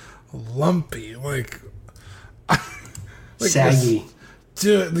very lumpy, like saggy. This,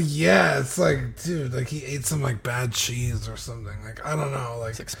 dude, yeah, it's like, dude, like he ate some like bad cheese or something. Like I don't know,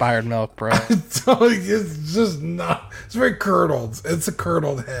 like it's expired milk, bro. It's just not. It's very curdled. It's a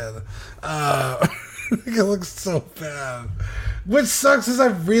curdled head. It looks so bad. Which sucks is I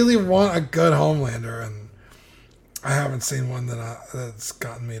really want a good Homelander, and I haven't seen one that's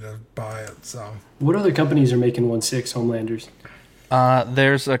gotten me to buy it. So, what other companies are making 1/6 Homelanders?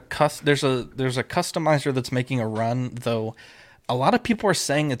 There's a customizer that's making a run, though. A lot of people are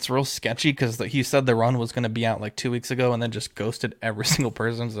saying it's real sketchy because he said the run was going to be out like 2 weeks ago and then just ghosted every single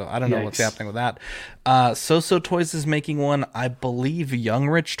person. So I don't know what's happening with that. So Toys is making one. I believe Young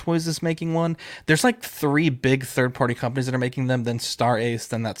Rich Toys is making one. There's like 3 big third-party companies that are making them, then Star Ace,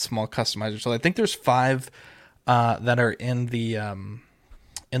 then that small customizer. So I think there's 5 that are in the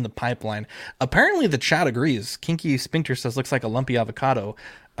pipeline. Apparently the chat agrees. Kinky Spinkter says looks like a lumpy avocado.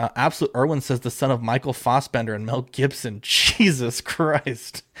 Absolute Irwin says the son of Michael Fassbender and Mel Gibson. Jesus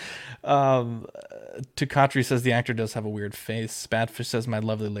Christ. Tukatri says the actor does have a weird face. Badfish says my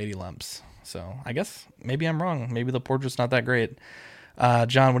lovely lady lumps. So I guess maybe I'm wrong. Maybe the portrait's not that great.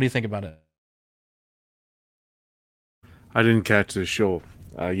 John, what do you think about it? I didn't catch this show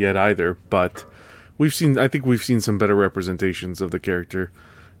yet either, but I think we've seen some better representations of the character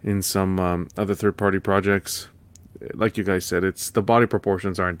in some other third-party projects. Like you guys said, it's the body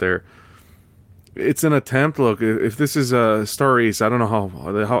proportions aren't there. It's an attempt. Look, if this is a Star Ace, I don't know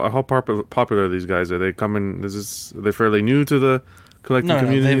how popular these guys are. They coming? Are they fairly new to the collecting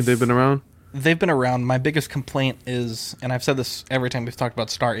community? They've been around. They've been around. My biggest complaint is, and I've said this every time we've talked about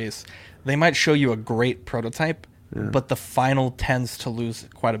Star Ace, they might show you a great prototype, but the final tends to lose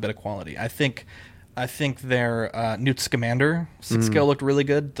quite a bit of quality. I think their Newt Scamander scale looked really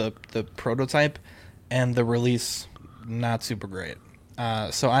good. The prototype and the release not super great.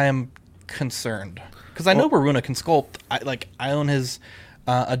 So I am concerned because I know Waruna can sculpt. I own his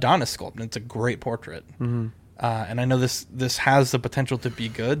Adonis sculpt, and it's a great portrait. And I know this has the potential to be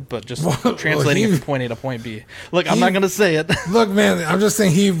good, but just translating it from point A to point B. Look, I'm not gonna say it. Look, man, I'm just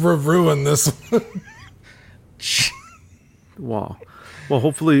saying he ruined this one. Wow. Well,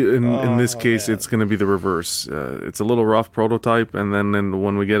 hopefully in this case, it's going to be the reverse. It's a little rough prototype, and then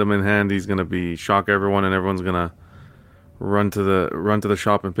when we get him in hand, he's going to shock everyone, and everyone's going to run to the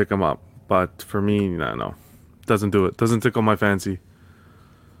shop and pick him up. But for me, no, doesn't do it. Doesn't tickle my fancy.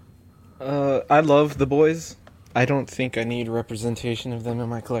 I love the boys. I don't think I need representation of them in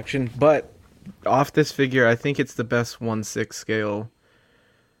my collection, but off this figure, I think it's the best 1/6 scale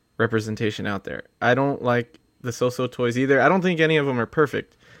representation out there. I don't like the So Toys either. I don't think any of them are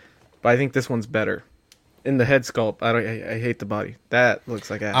perfect, but I think this one's better. In the head sculpt, I hate the body. That looks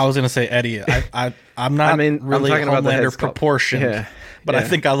like ass. I was gonna say Eddie. I'm not really Homelander proportioned, but I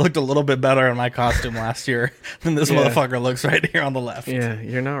think I looked a little bit better in my costume last year than this motherfucker looks right here on the left. Yeah,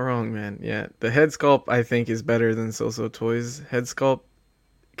 you're not wrong, man. Yeah, the head sculpt I think is better than So Toys head sculpt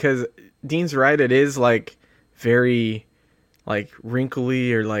because Dean's right. It is like very like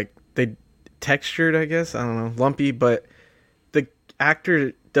wrinkly or like they textured, I guess. I don't know, lumpy, but the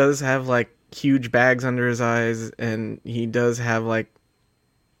actor does have like huge bags under his eyes, and he does have like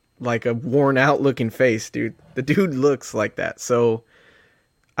a worn out looking face, dude. The dude looks like that, so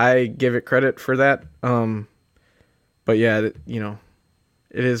I give it credit for that. But yeah, you know,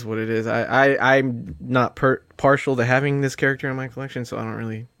 it is what it is. I'm not partial to having this character in my collection, so I don't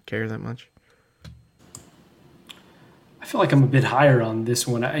really care that much. I feel like I'm a bit higher on this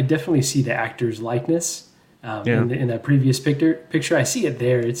one. I definitely see the actor's likeness in that previous picture. I see it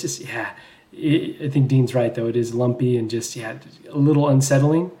there. It's just, I think Dean's right, though. It is lumpy and just, a little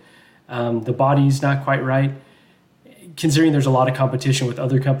unsettling. The body's not quite right. Considering there's a lot of competition with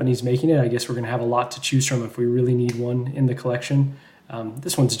other companies making it, I guess we're going to have a lot to choose from if we really need one in the collection.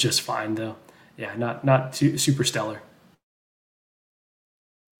 This one's just fine, though. Yeah, not too super stellar.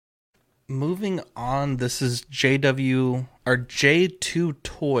 Moving on, this is J2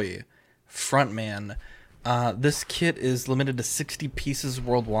 Toy Frontman. This kit is limited to 60 pieces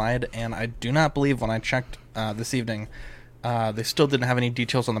worldwide, and I do not believe when I checked this evening, they still didn't have any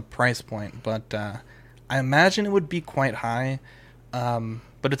details on the price point, but I imagine it would be quite high,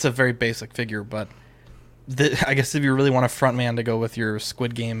 but it's a very basic figure. But I guess if you really want a Frontman to go with your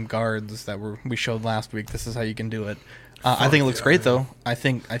Squid Game guards that we showed last week, this is how you can do it. I think it looks great, though. I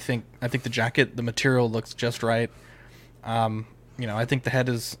think the jacket, the material looks just right. I think the head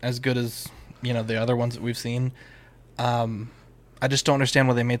is as good as the other ones that we've seen. I just don't understand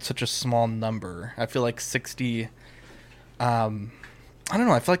why they made such a small number. I feel like 60. I don't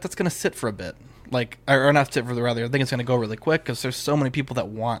know. I feel like that's going to sit for a bit. Or not sit for the rather. I think it's going to go really quick because there's so many people that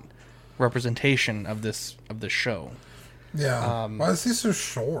want representation of this show. Yeah. Why is he so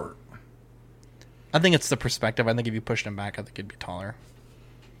short? I think it's the perspective. I think if you pushed him back, I think he'd be taller.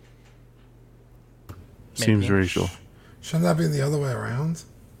 Seems racial. Shouldn't that be the other way around?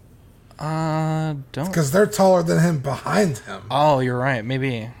 Don't. Because they're taller than him behind him. Oh, you're right.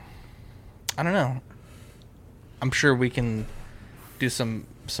 Maybe. I don't know. I'm sure we can do some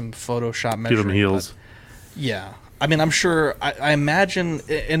Photoshop measuring. Give him heels. Yeah. I mean, I'm sure. I imagine,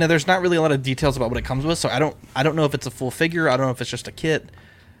 and there's not really a lot of details about what it comes with, so I don't know if it's a full figure. I don't know if it's just a kit.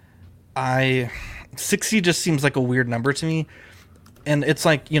 60 just seems like a weird number to me, and it's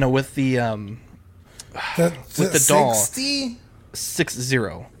like with the with the doll 60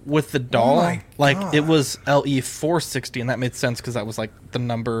 with the doll, it was LE 460, and that made sense because that was like the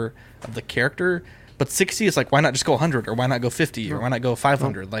number of the character. But 60 is like, why not just go 100, or why not go 50, or why not go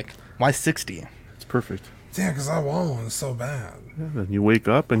 500? Like, why 60? It's perfect. Yeah, because I want one so bad. Yeah, then you wake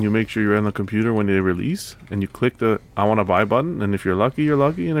up and you make sure you're on the computer when they release, and you click the I want to buy button, and if you're lucky, you're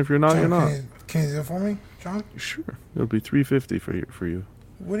lucky, and if you're not, John, you're not. Can you do it for me, John? Sure. It'll be $350 for you.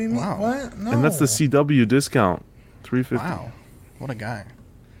 What do you mean? Wow. What? No. And that's the CW discount. $350. Wow. What a guy.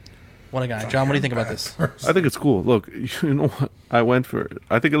 John, what do you think about this? I think it's cool. Look, you know what? I went for it.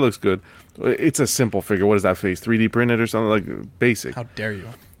 I think it looks good. It's a simple figure. What is that face? 3D printed or something? Like basic. How dare you?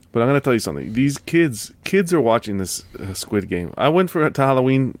 But I'm going to tell you something. These kids are watching this Squid Game. I went to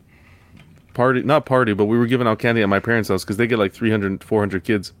Halloween party, not party, but we were giving out candy at my parents' house because they get like 300, 400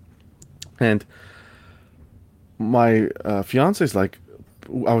 kids. And my fiance's like,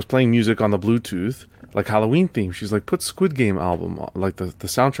 I was playing music on the Bluetooth, like Halloween theme. She's like, put Squid Game album, like the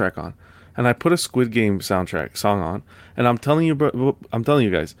soundtrack on. And I put a Squid Game soundtrack song on. And I'm telling you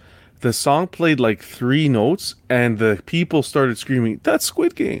guys, the song played like 3 notes, and the people started screaming, "That's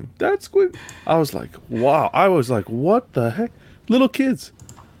Squid Game! That's Squid!" I was like, wow. I was like, what the heck? Little kids.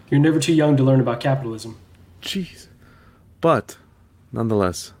 You're never too young to learn about capitalism. Jeez. But,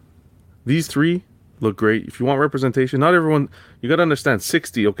 nonetheless, these 3 look great. If you want representation, not everyone, you got to understand,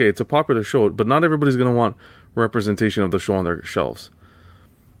 60, okay, it's a popular show, but not everybody's going to want representation of the show on their shelves.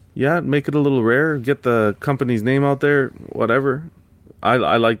 Yeah, make it a little rare, get the company's name out there, whatever.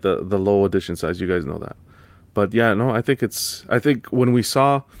 I like the low edition size. You guys know that. But yeah, no, I think when we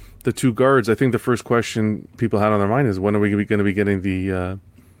saw the 2 guards, I think the first question people had on their mind is, when are we going to be getting the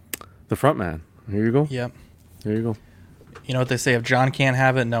front man? Here you go. Yep. Here you go. You know what they say, if John can't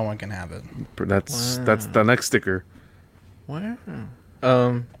have it, no one can have it. That's the next sticker. Wow.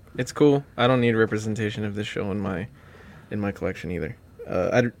 It's cool. I don't need representation of this show in my collection either.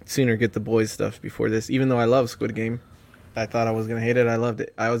 I'd sooner get the boys stuff before this, even though I love Squid Game. I thought I was going to hate it. I loved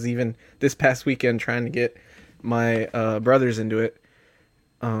it. I was even this past weekend trying to get my brothers into it.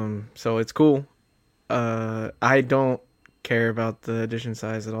 So it's cool. I don't care about the edition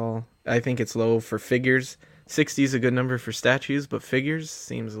size at all. I think it's low for figures. 60 is a good number for statues, but figures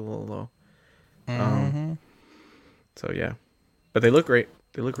seems a little low. So yeah. But they look great.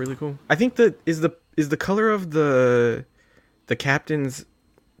 They look really cool. I think is the color of the captain's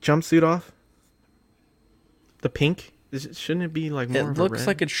jumpsuit off? The pink? Shouldn't it be like more of a red? It looks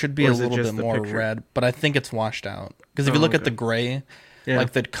like it should be a little bit more red, but I think it's washed out. Because if you look at the gray,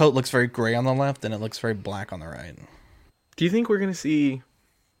 like the coat looks very gray on the left and it looks very black on the right. Do you think we're going to see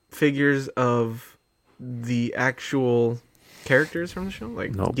figures of the actual characters from the show?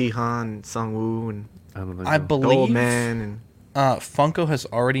 Like Gi-Han, Sung-woo, and I don't think I so. believe the old man. And Funko has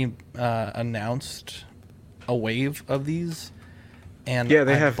already announced a wave of these. And yeah,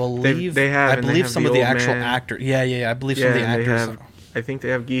 they have. I believe some of the actual actors. Yeah. I believe some of the actors. I think they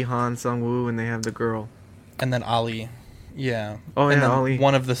have Gi-Han, Sung-woo, and they have the girl. And then Ali. Yeah. Oh, and yeah, then Ali.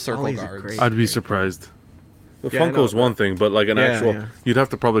 One of the circle Ali's guards. I'd be surprised. The Funko's one thing, but like an actual, you'd have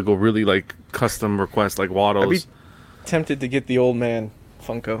to probably go really like custom request, like Watto's. I'd be tempted to get the old man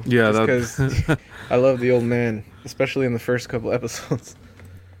Funko. Yeah, because I love the old man, especially in the first couple episodes.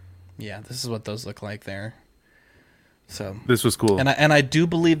 Yeah, this is what those look like there. So this was cool, and I do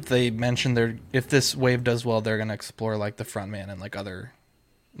believe they mentioned if this wave does well, they're gonna explore like the front man and like other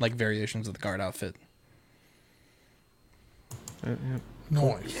like variations of the guard outfit.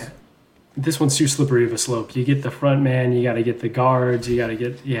 Noise. Yeah. This one's too slippery of a slope. You get the front man, you got to get the guards, you got to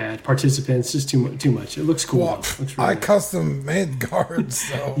get participants. Just too much. It looks cool. Well, it looks really custom made guards,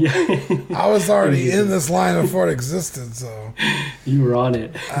 so I was already in this line before it existed. So you were on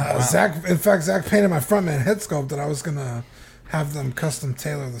it. Zach painted my front man head sculpt that I was gonna have them custom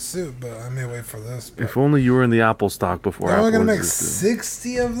tailor the suit, but I may wait for this. But If only you were in the Apple stock before. they're only Apple gonna make existed.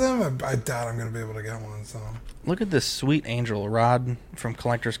 60 of them. I doubt I'm gonna be able to get one. So Look at this sweet angel, Rod from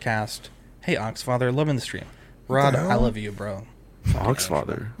Collector's Cast. Hey, Oxfather, loving the stream. Rod, hell? I love you, bro.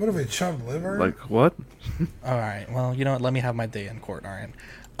 Oxfather. what have we chopped liver? Like what? All right, well, you know what? Let me have my day in court. All right.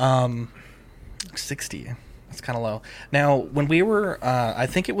 60. That's kind of low. Now, when we were, I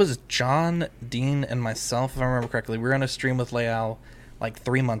think it was John, Dean, and myself, if I remember correctly, we were on a stream with Leal like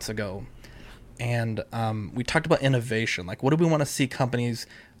 3 months ago. And we talked about innovation. Like, what do we want to see companies,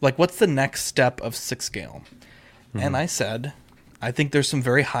 like, what's the next step of 6 scale? And I said, I think there's some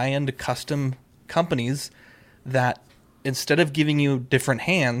very high-end custom companies that instead of giving you different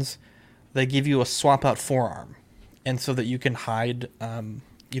hands, they give you a swap-out forearm. And so that you can hide,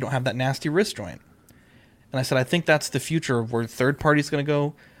 you don't have that nasty wrist joint. And I said, I think that's the future of where third party's going to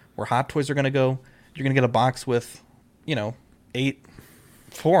go, where Hot Toys are going to go. You're going to get a box with, 8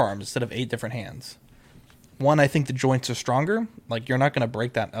 forearms instead of 8 different hands. One, I think the joints are stronger. Like, you're not going to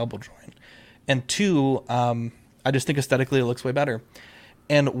break that elbow joint. And 2, I just think aesthetically it looks way better.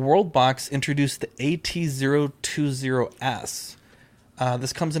 And Worldbox introduced the AT020S.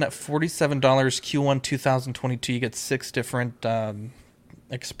 This comes in at $47 Q1 2022. You get 6 different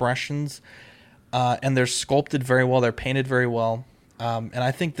expressions. And they're sculpted very well. They're painted very well. And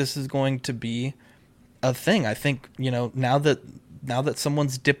I think this is going to be a thing. I think, now that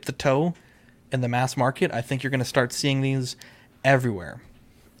someone's dipped the toe in the mass market, I think you're going to start seeing these everywhere.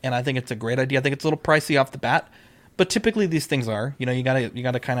 And I think it's a great idea. I think it's a little pricey off the bat, but typically these things are. You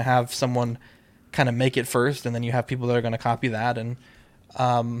gotta kind of have someone kind of make it first, and then you have people that are going to copy that. And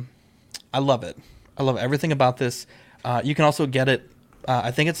I love it. I love everything about this. You can also get it.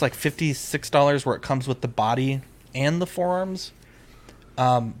 I think it's like $56 where it comes with the body and the forearms.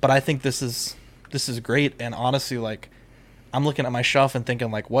 But I think this is great. And honestly, like, I'm looking at my shelf and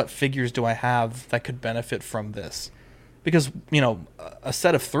thinking, like, what figures do I have that could benefit from this? Because, a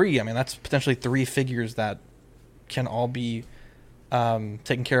set of 3, I mean, that's potentially 3 figures that can all be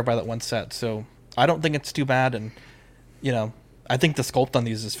taken care of by that one set. So I don't think it's too bad. And, I think the sculpt on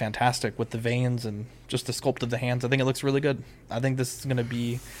these is fantastic with the veins and just the sculpt of the hands. I think it looks really good. I think this is going to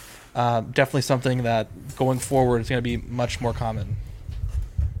be definitely something that going forward is going to be much more common.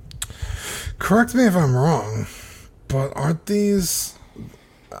 Correct me if I'm wrong, but aren't these...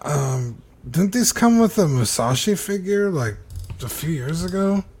 didn't these come with a Musashi figure like a few years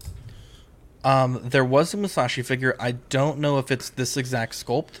ago? There was a Musashi figure. I don't know if it's this exact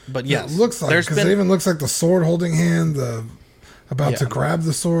sculpt, but yes. It looks like, because it even looks like the sword holding hand, to grab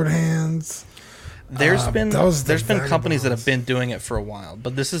the sword hands. There's been companies that have been doing it for a while,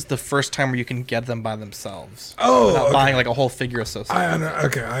 but this is the first time where you can get them by themselves. Oh, without buying like a whole figure associated. I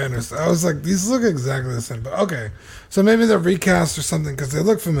understand. I was like, these look exactly the same, but okay. So maybe they're recast or something because they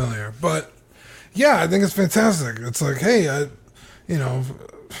look familiar. But yeah, I think it's fantastic. It's like, hey,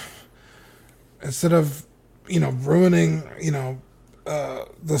 instead of ruining the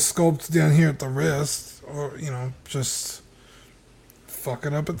sculpt down here at the wrist, or just fuck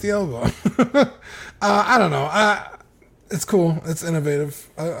it up at the elbow. I don't know. It's cool. It's innovative.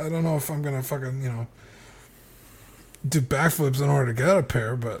 I don't know if I'm gonna fucking do backflips in order to get a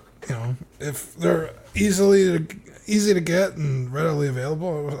pair, but if they're easy to get and readily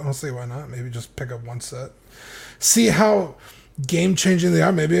available, I don't see why not. Maybe just pick up one set, see how game changing they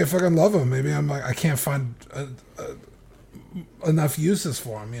are. Maybe I fucking love them. Maybe I'm like, I can't find enough uses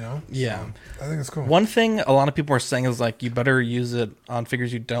for them, Yeah. So I think it's cool. One thing a lot of people are saying is like, you better use it on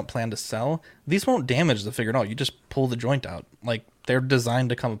figures you don't plan to sell. These won't damage the figure at all. You just pull the joint out. Like, they're designed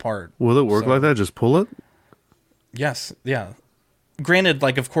to come apart. Will it work like that? Just pull it? Yes. Yeah. Granted,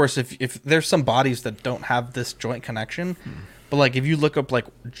 like, of course, if there's some bodies that don't have this joint connection, but like if you look up like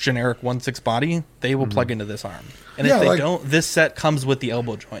generic 1/6 body, they will plug into this arm. And if they don't, this set comes with the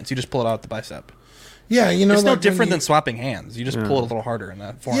elbow joints. You just pull it out the bicep. Yeah, it's no different than swapping hands. You just pull it a little harder in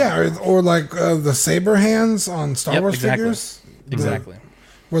that form. Yeah, or like the saber hands on Star Wars figures. Exactly.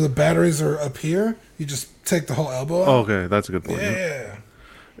 Where the batteries are up here, you just take the whole elbow out. Oh, okay, that's a good point.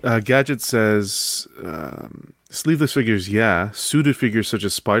 Yeah. Gadget says, sleeveless figures, yeah. Suited figures such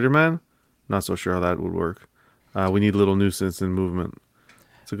as Spider-Man, not so sure how that would work. We need a little nuisance and movement.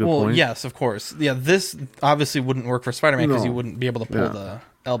 That's a good point. Well, yes, of course. Yeah, this obviously wouldn't work for Spider-Man because you wouldn't be able to pull the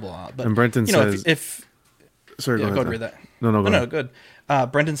elbow out. But, and Brenton says... Sorry, go ahead, read that. No, good.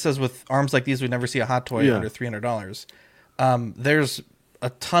 Brenton says with arms like these, we'd never see a Hot Toy under $300. There's a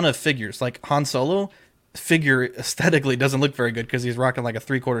ton of figures. Like Han Solo figure aesthetically doesn't look very good because he's rocking like a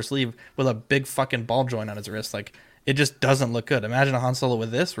 3/4 sleeve with a big fucking ball joint on his wrist. Like, it just doesn't look good. Imagine a Han Solo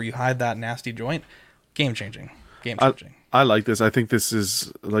with this where you hide that nasty joint. Game changing. game changing. I like this. I think this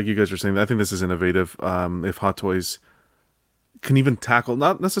is, like you guys were saying, I think this is innovative. If Hot Toys can even tackle,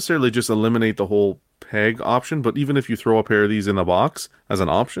 not necessarily just eliminate the whole peg option, but even if you throw a pair of these in the box as an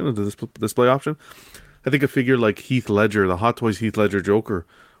option, a display option, I think a figure like Heath Ledger, the Hot Toys Heath Ledger Joker,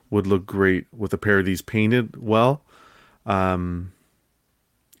 would look great with a pair of these painted well. I don't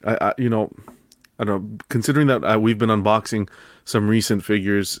know, considering that we've been unboxing some recent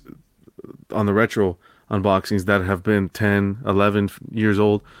figures on the retro unboxings that have been 10, 11 years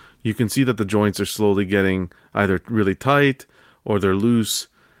old, you can see that the joints are slowly getting either really tight or they're loose.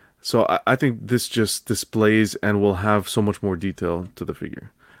 So I think this just displays and will have so much more detail to the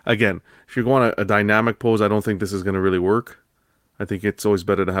figure. Again, if you're going a dynamic pose, I don't think this is going to really work. I think it's always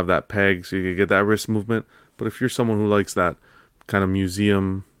better to have that peg so you can get that wrist movement. But if you're someone who likes that kind of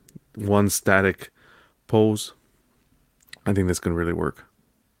museum, one static pose, I think this can really work.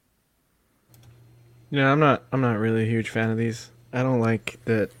 Yeah, I'm not really a huge fan of these. I don't like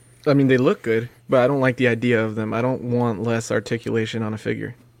that. I mean, they look good, but I don't like the idea of them. I don't want less articulation on a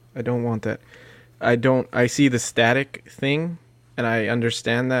figure. I don't want that. I see the static thing, and I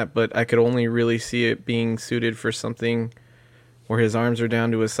understand that, but I could only really see it being suited for something where his arms are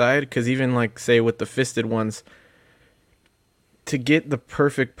down to his side. Because even, like, say, with the fisted ones, to get the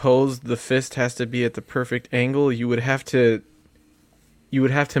perfect pose, the fist has to be at the perfect angle. You would have to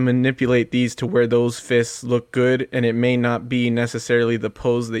manipulate these to where those fists look good, and it may not be necessarily the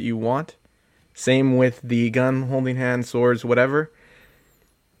pose that you want. Same with the gun, holding hand, swords, whatever.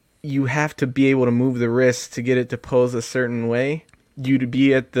 You have to be able to move the wrist to get it to pose a certain way. You'd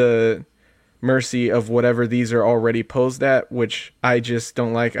be at the mercy of whatever these are already posed at, which I just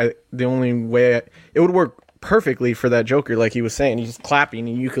don't like. The only way it would work perfectly for that Joker, like he was saying, he's just clapping,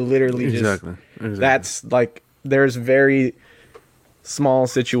 and you could literally exactly. That's like, there's very small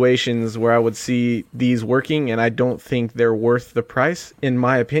situations where I would see these working, and I don't think they're worth the price, in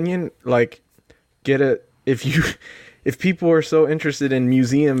my opinion. Like, if people are so interested in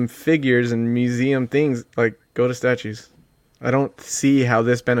museum figures and museum things, like, go to statues. I don't see how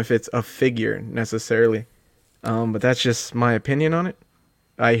this benefits a figure necessarily, but that's just my opinion on it.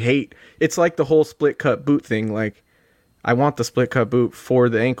 It's like the whole split cut boot thing. Like, I want the split cut boot for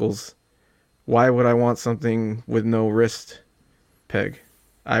the ankles. Why would I want something with no wrist peg?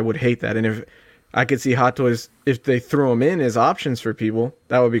 I would hate that. And if I could see Hot Toys, if they threw them in as options for people,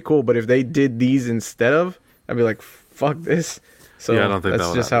 that would be cool. But if they did these instead of, I'd be like, fuck this. So yeah, I don't think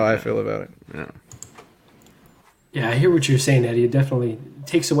that's just how I feel about it. Yeah, I hear what you're saying, Eddie. It definitely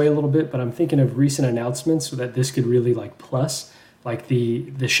takes away a little bit, but I'm thinking of recent announcements so that this could really like plus, like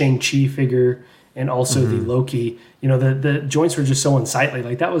the Shang-Chi figure and also the Loki. You know, the joints were just so unsightly.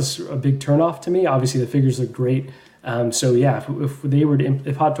 Like, that was a big turnoff to me. Obviously, the figures look great. So yeah,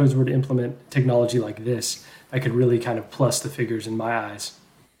 if Hot Toys were to implement technology like this, that could really kind of plus the figures in my eyes.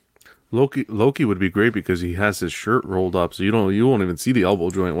 Loki would be great because he has his shirt rolled up, so you won't even see the elbow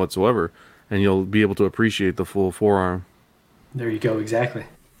joint whatsoever, and you'll be able to appreciate the full forearm. There you go, exactly.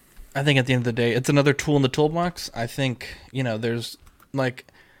 I think at the end of the day, it's another tool in the toolbox. I think, there's like,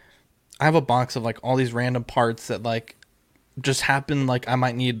 I have a box of like all these random parts that like just happen. Like, I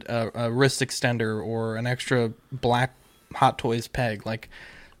might need a wrist extender or an extra black Hot Toys peg. Like,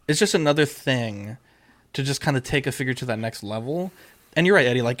 it's just another thing to just kind of take a figure to that next level. And you're right,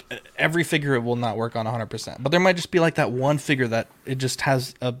 Eddie, like, every figure it will not work on 100%. But there might just be like that one figure that it just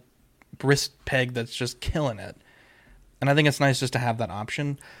has a wrist peg that's just killing it. And I think it's nice just to have that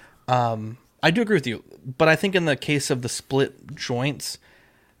option. I do agree with you. But I think in the case of the split joints,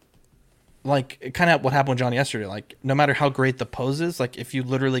 like, kind of what happened with John yesterday, like, no matter how great the pose is, like, if you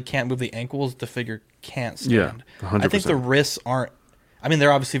literally can't move the ankles, the figure can't stand. Yeah, 100%. I think the wrists aren't, I mean,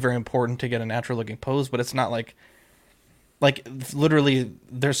 they're obviously very important to get a natural looking pose, but it's not like literally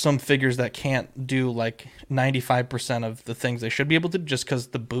there's some figures that can't do like 95% of the things they should be able to just because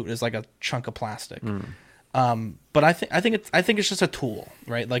the boot is like a chunk of plastic. But I think it's just a tool,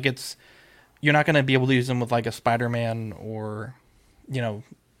 right? Like, you're not going to be able to use them with like a Spider-Man or,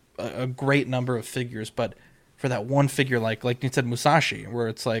 a great number of figures, but for that one figure, like you said, Musashi, where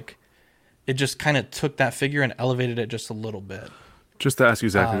it's like, it just kind of took that figure and elevated it just a little bit. Just to ask you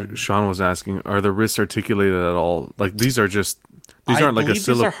exactly, Sean was asking, are the wrists articulated at all? Like, these aren't like a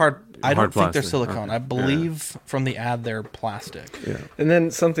silicone. These are hard. I don't think they're silicone. Okay. I believe from the ad they're plastic. Yeah. And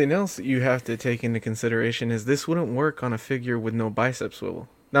then something else you have to take into consideration is this wouldn't work on a figure with no bicep swivel.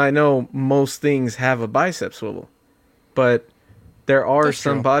 Now, I know most things have a bicep swivel, but there are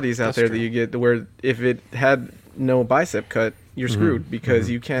some bodies out there that you get where if it had no bicep cut, you're screwed because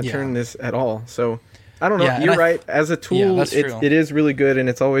you can't turn this at all. So I don't know. Yeah, you're right. As a tool, it is really good, and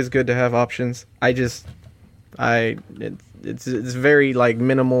it's always good to have options. I just It's very like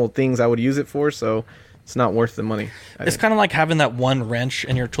minimal things I would use it for, so it's not worth the money. It's kind of like having that one wrench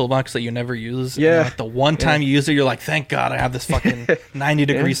in your toolbox that you never use. Yeah. And like the one time you use it, you're like, thank God I have this fucking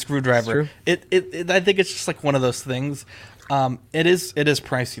 90-degree screwdriver. I think it's just like one of those things. It is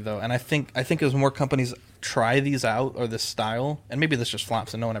pricey though, and I think as more companies try these out or this style, and maybe this just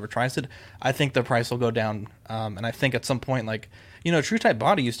flops and no one ever tries it, I think the price will go down. And I think at some point, like, True Type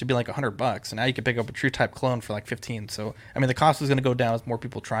body used to be like $100, and now you can pick up a True Type clone for like 15. So I mean, the cost is going to go down as more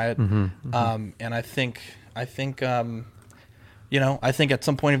people try it. And I think at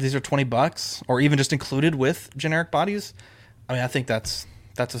some point, if these are $20 or even just included with generic bodies, I mean, I think that's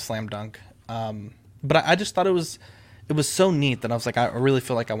a slam dunk. But I just thought it was so neat that I was like, I really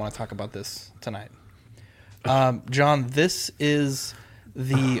feel like I want to talk about this tonight. John, this is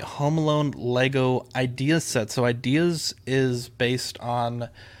the Home Alone Lego Ideas set. So Ideas is based on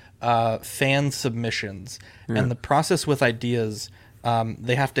fan submissions. And the process with Ideas,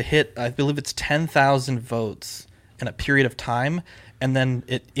 they have to hit, I believe it's 10,000 votes in a period of time. And then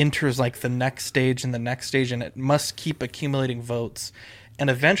it enters like the next stage and the next stage, and it must keep accumulating votes. And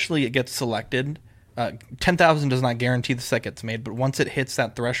eventually it gets selected. 10,000 does not guarantee the set gets made, but once it hits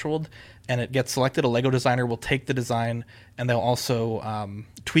that threshold and it gets selected, a Lego designer will take the design and they'll also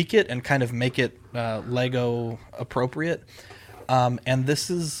tweak it and kind of make it Lego appropriate. And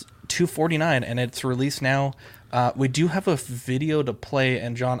this is $249 and it's released now. We do have a video to play,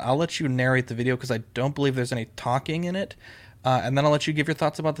 and John, I'll let you narrate the video because I don't believe there's any talking in it. And then I'll let you give your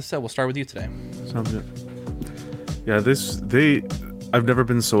thoughts about the set. We'll start with you today. Sounds good. Yeah, I've never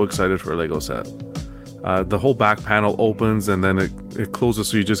been so excited for a Lego set. The whole back panel opens and then it closes,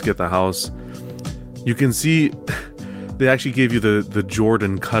 so you just get the house. You can see they actually gave you the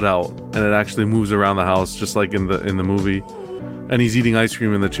Jordan cutout, and it actually moves around the house just like in the movie. And he's eating ice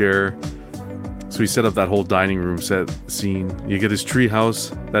cream in the chair. So he set up that whole dining room set scene. You get his tree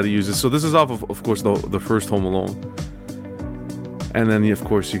house that he uses. So this is off of course, the first Home Alone. And then of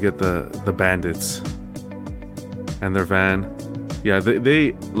course you get the bandits and their van. Yeah,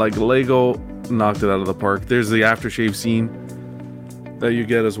 they like Lego knocked it out of the park. There's the aftershave scene that you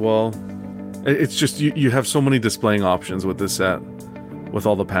get as well. It's just you have so many displaying options with this set, with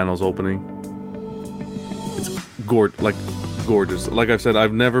all the panels opening. It's gorgeous. Like I've said,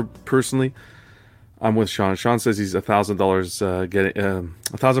 I've never personally. I'm with Sean. Sean says he's $1,000 getting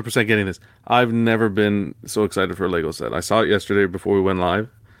 1,000% getting this. I've never been so excited for a Lego set. I saw it yesterday before we went live,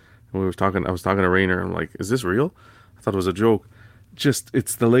 and I was talking to Rainer. I'm like, is this real? I thought it was a joke.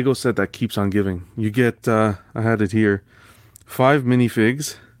 It's the Lego set that keeps on giving. You get, I had it here, 5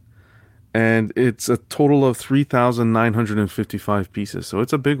 minifigs, and it's a total of 3,955 pieces. So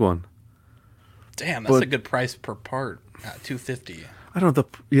it's a big one. Damn, that's a good price per part at $250. I don't know,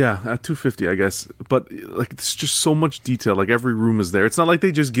 at $250, I guess. But like, it's just so much detail. Like every room is there. It's not like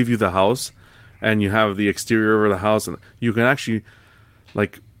they just give you the house and you have the exterior of the house, and you can actually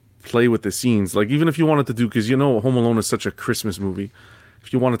like play with the scenes. Like even if you wanted to do, because Home Alone is such a Christmas movie,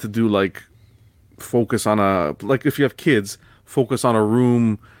 if you wanted to do like focus on like if you have kids, focus on a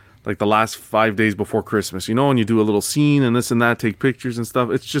room like the last 5 days before Christmas, and you do a little scene and this and that, take pictures and stuff.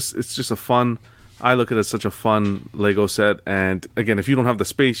 It's just a fun, I look at it as such a fun Lego set. And again, if you don't have the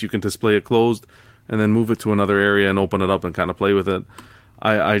space, you can display it closed and then move it to another area and open it up and kind of play with it.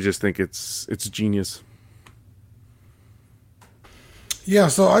 I just think it's genius. Yeah,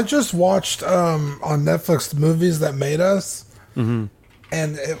 so I just watched on Netflix the Movies That Made Us, and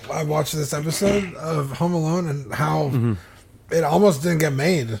I watched this episode of Home Alone and how it almost didn't get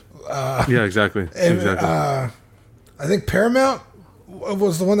made. Yeah, exactly. I think Paramount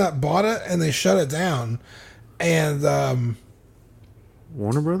was the one that bought it, and they shut it down. And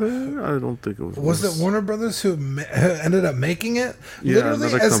Warner Brothers? I don't think it was. Was it Warner Brothers who ended up making it? Yeah, literally,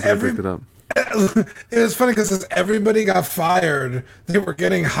 another company picked it up. It was funny because as everybody got fired, they were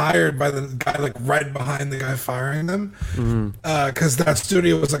getting hired by the guy like right behind the guy firing them, because that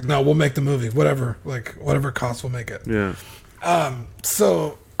studio was like, "No, we'll make the movie, whatever costs, we'll make it." Yeah.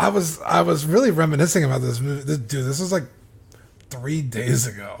 So I was really reminiscing about this movie. This was like 3 days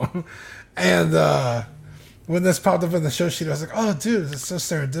ago, and when this popped up in the show sheet, I was like, "Oh, dude, it's so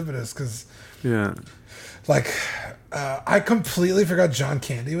serendipitous." Because I completely forgot John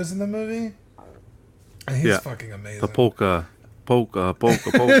Candy was in the movie. And he's fucking amazing. The polka.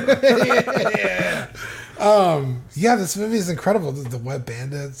 Yeah, this movie is incredible. The Wet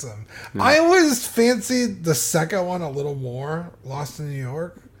Bandits. I always fancied the second one a little more, Lost in New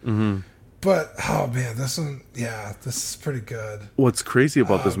York. But, oh man, this one, this is pretty good. What's crazy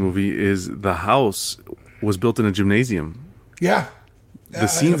about this movie is the house was built in a gymnasium. Yeah. the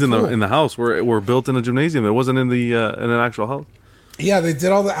scenes in the house were built in a gymnasium. It wasn't in the in an actual house. Yeah, they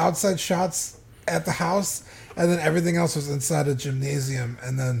did all the outside shots at the house, and then everything else was inside a gymnasium.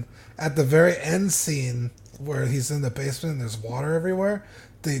 And then at the very end scene where he's in the basement and there's water everywhere,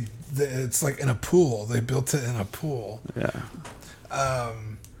 it's like in a pool. They built it in a pool. Yeah.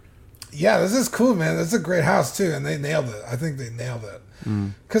 Yeah, this is cool, man. This is a great house too, and they nailed it. I think they nailed it.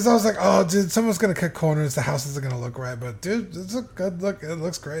 Because I was like, oh, dude, someone's gonna cut corners. The house isn't gonna look right, but dude, it's a good look. It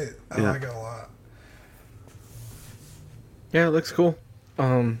looks great. I like it a lot. Yeah, it looks cool.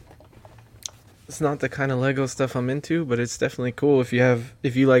 It's not the kind of Lego stuff I'm into, but it's definitely cool if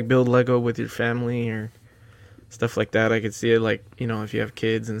you like build Lego with your family or stuff like that. I could see it, like, you know, if you have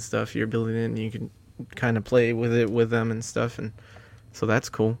kids and stuff, you're building it and you can kind of play with it with them and stuff, and so that's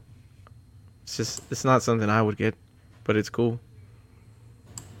cool. It's not something I would get, but it's cool.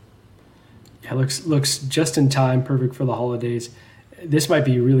 Yeah, looks just in time, perfect for the holidays. This might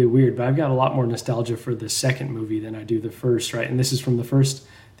be really weird, but I've got a lot more nostalgia for the second movie than I do the first, right? And this is from the first,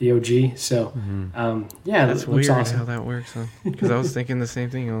 the OG. So, yeah, that's looks weird awesome. how that works, huh? Because I was thinking the same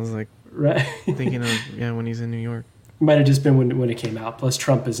thing. I was like, right, thinking of when he's in New York. Might have just been when it came out. Plus,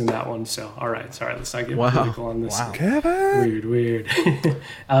 Trump is in that one. So, all right, sorry, let's not get political on this. Wow. Kevin! Weird.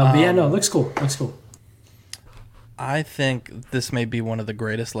 But yeah, no, it looks cool. Looks cool. I think this may be one of the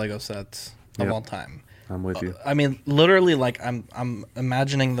greatest Lego sets of all time. I'm with you. I mean, literally, like I'm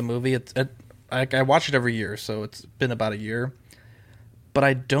imagining the movie. I watch it every year, so it's been about a year. But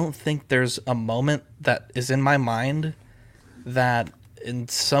I don't think there's a moment that is in my mind that in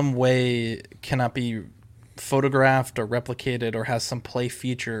some way cannot be photographed or replicated or has some play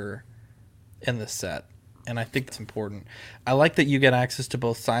feature in this set. And I think it's important. I like that you get access to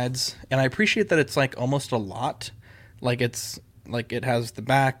both sides, and I appreciate that it's like almost a lot. Like it's like it has the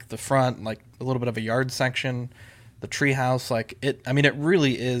back, the front, like a little bit of a yard section, the treehouse. Like it. I mean, it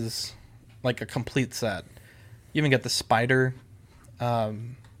really is like a complete set. You even get the spider. I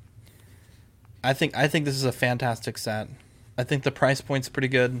think this is a fantastic set. I think the price point's pretty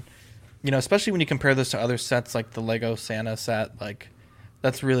good. You know, especially when you compare this to other sets like the Lego Santa set. Like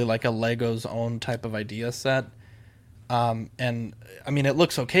that's really like a Lego's own type of idea set. And I mean, it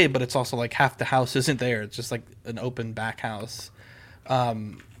looks okay, but it's also like half the house isn't there. It's just like an open back house.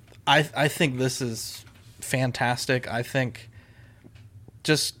 I think this is fantastic. I think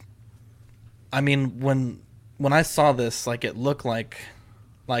I mean, when I saw this, like it looked like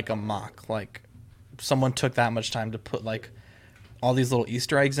a mock, like someone took that much time to put like all these little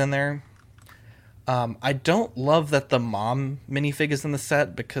Easter eggs in there. I don't love that the mom minifig is in the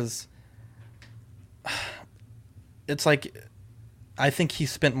set because it's like I think he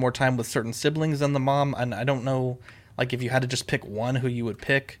spent more time with certain siblings than the mom, and I don't know like if you had to just pick one who you would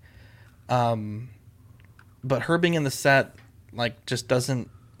pick. But her being in the set like just doesn't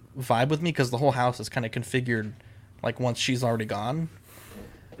vibe with me because the whole house is kind of configured like once she's already gone.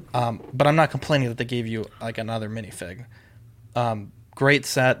 But I'm not complaining that they gave you like another minifig. Great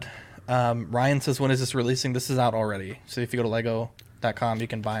set. Ryan says, when is this releasing? This is out already. So if you go to lego.com, you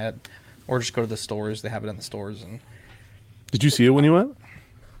can buy it, or just go to the stores. They have it in the stores. And did you see it when you went?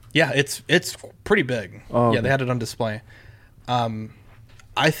 Yeah, it's pretty big. Yeah, they had it on display.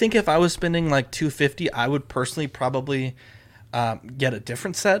 I think if I was spending like $250, I would personally probably get a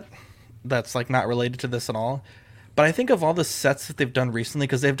different set that's like not related to this at all. But I think of all the sets that they've done recently,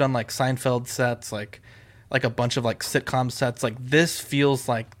 because they've done like Seinfeld sets, like a bunch of like sitcom sets, like this feels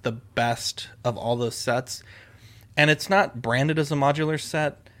like the best of all those sets. And it's not branded as a modular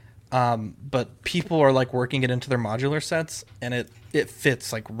set, but people are like working it into their modular sets, and it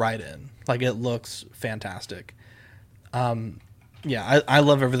fits like right in. Like it looks fantastic. Yeah, I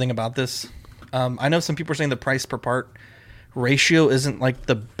love everything about this. I know some people are saying the price per part ratio isn't like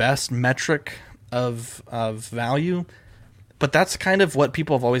the best metric of value, but that's kind of what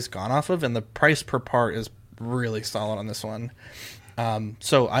people have always gone off of, and the price per part is really solid on this one.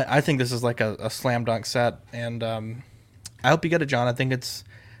 So I think this is like a slam dunk set, and I hope you get it, John. I think it's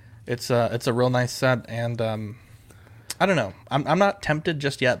a real nice set, and I don't know. I'm not tempted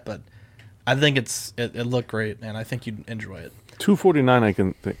just yet, but I think it looked great, and I think you'd enjoy it. $249, I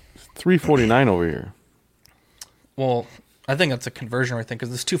can think. $349 over here. Well, I think that's a conversion rate thing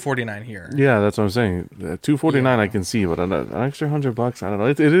because it's $249 here. Yeah, that's what I'm saying. $249 I can see, but an extra $100, I don't know.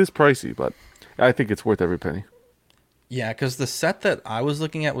 It is pricey, but I think it's worth every penny. Yeah, because the set that I was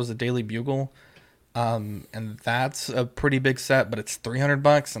looking at was the Daily Bugle, and that's a pretty big set, but it's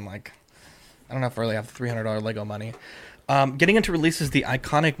 $300. And like, I don't know if I really have $300 Lego money. Getting into releases, the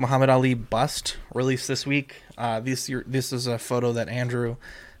iconic Muhammad Ali bust released this week. This is a photo that Andrew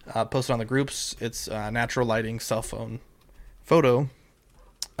posted on the groups. It's natural lighting cell phone photo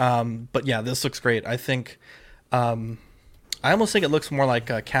But yeah, this looks great. I think, I almost think it looks more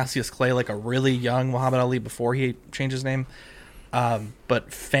like Cassius Clay, like a really young Muhammad Ali before he changed his name.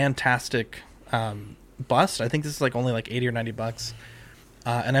 But fantastic bust. I think this is like only like $80 or $90.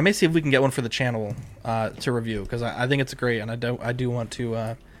 And I may see if we can get one for the channel to review, because I think it's great, and I do want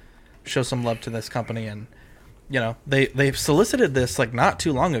to show some love to this company. And you know, they solicited this like not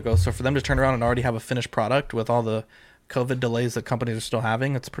too long ago, so for them to turn around and already have a finished product with all the COVID delays that companies are still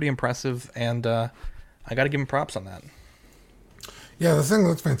having, it's pretty impressive, and I got to give them props on that. Yeah, the thing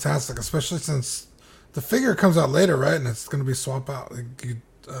looks fantastic, especially since the figure comes out later, right? And it's going to be swap out. Like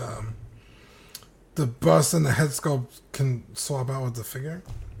the bust and the head sculpt can swap out with the figure,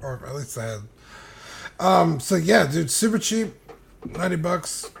 or at least the head. So yeah, dude, super cheap,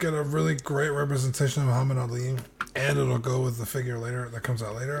 $90. Get a really great representation of Muhammad Ali, and it'll go with the figure later that comes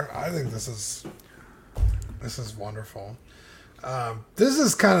out later. I think this is wonderful. This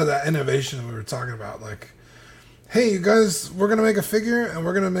is kind of that innovation we were talking about. Like, hey, you guys, we're gonna make a figure, and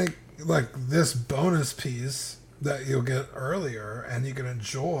we're gonna make like this bonus piece that you'll get earlier and you can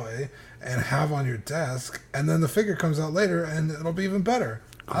enjoy and have on your desk, and then the figure comes out later and it'll be even better.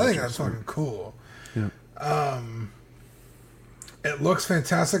 I think that's fucking cool. Yeah. It looks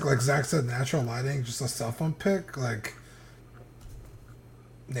fantastic. Like Zach said, natural lighting, just a cell phone pic, like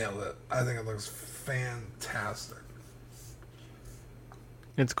nailed it. I think it looks fantastic.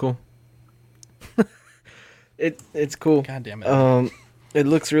 It's cool. It's cool. God damn it. It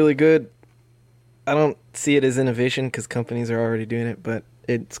looks really good. I don't see it as innovation because companies are already doing it, but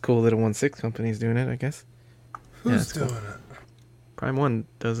it's cool that a 1/6 company is doing it, I guess. Who's doing it? Prime One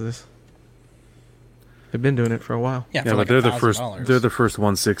does this. They've been doing it for a while. Yeah, but like they're the first. $1,000. They're the first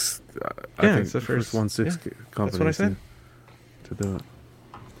 1/6. I think it's the first 1/6 company. That's what I said. To do it.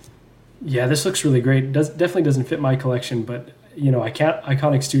 Yeah, this looks really great. Definitely doesn't fit my collection, but you know,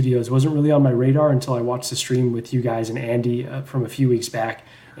 Iconic Studios wasn't really on my radar until I watched the stream with you guys and Andy from a few weeks back.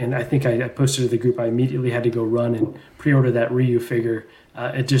 And I think I posted to the group. I immediately had to go run and pre-order that Ryu figure,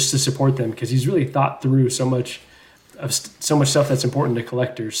 just to support them, because he's really thought through so much stuff that's important to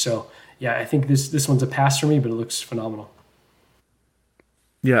collectors. So yeah, I think this one's a pass for me, but it looks phenomenal.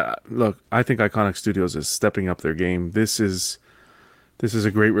 Yeah, look, I think Iconic Studios is stepping up their game. This is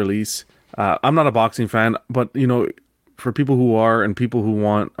a great release. I'm not a boxing fan, but you know, for people who are and people who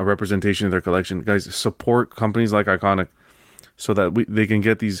want a representation of their collection, guys, support companies like Iconic so that they can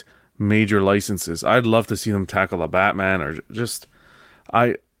get these major licenses. I'd love to see them tackle a Batman or just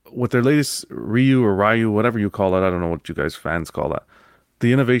with their latest Ryu or Ryu, whatever you call it. I don't know what you guys fans call that.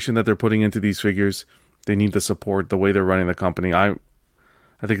 The innovation that they're putting into these figures, they need the support. The way they're running the company, I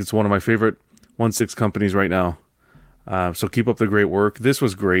think it's one of my favorite 1/6 companies right now. So keep up the great work. This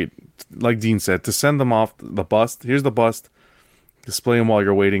was great. Like Dean said, to send them off the bust. Here's the bust. Display them while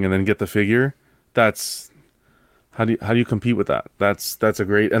you're waiting, and then get the figure. That's how do you compete with that? That's a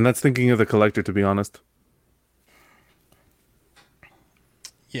great, and that's thinking of the collector, to be honest.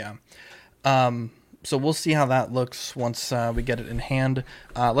 Yeah. So we'll see how that looks once we get it in hand.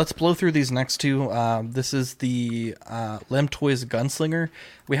 Let's blow through these next two. This is the Lem Toys Gunslinger.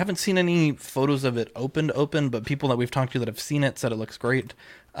 We haven't seen any photos of it open, but people that we've talked to that have seen it said it looks great.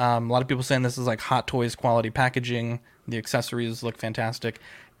 A lot of people saying this is like Hot Toys quality packaging. The accessories look fantastic.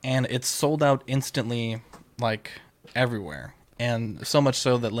 And it's sold out instantly, like everywhere. And so much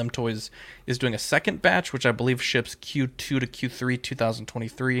so that Lem Toys is doing a second batch, which I believe ships Q2 to Q3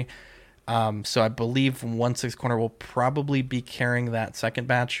 2023. So I believe 1/6 Corner will probably be carrying that second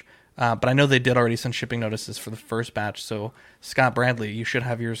batch. But I know they did already send shipping notices for the first batch. So Scott Bradley, you should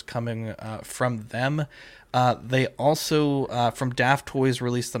have yours coming from them. They also, from Daft Toys,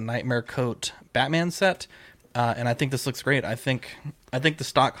 released the Nightmare Coat Batman set. And I think this looks great. I think the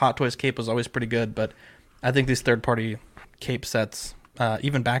stock Hot Toys cape was always pretty good, but I think these third-party cape sets,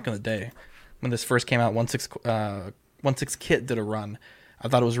 even back in the day when this first came out, 1/6 Kit did a run. I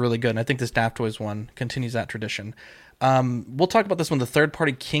thought it was really good, and I think this Daft Toys one continues that tradition. We'll talk about this one. The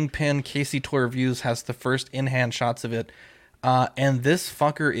third-party Kingpin KC Toy Reviews has the first in-hand shots of it, and this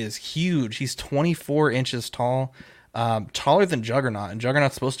fucker is huge. He's 24 inches tall, taller than Juggernaut, and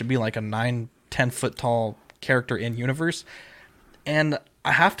Juggernaut's supposed to be like a 9-10 foot tall character in universe. And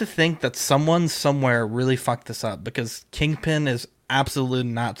I have to think that someone somewhere really fucked this up, because Kingpin is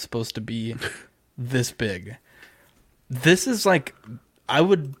absolutely not supposed to be this big. This is like,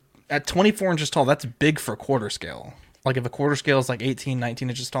 at 24 inches tall, that's big for quarter scale. Like if a quarter scale is like 18, 19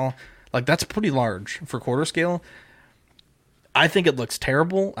 inches tall, like that's pretty large for quarter scale. I think it looks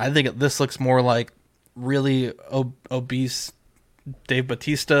terrible. I think this looks more like really obese Dave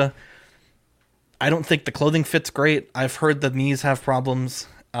Bautista. I don't think the clothing fits great. I've heard the knees have problems.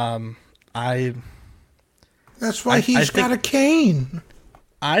 That's why he's got a cane.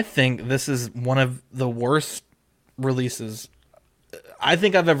 I think this is one of the worst releases I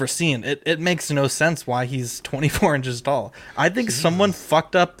think I've ever seen. It makes no sense why he's 24 inches tall. I think someone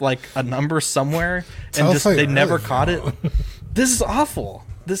fucked up like a number somewhere and they never caught it. This is awful.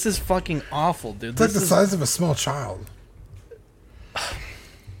 This is fucking awful, dude. It's like the size of a small child.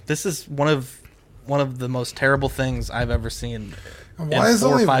 This is one of the most terrible things I've ever seen. Why is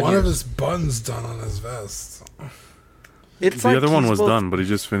only one of his buns done on his vest? It's the other one was done, but he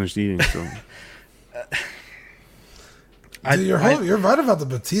just finished eating. So, dude, you're right about the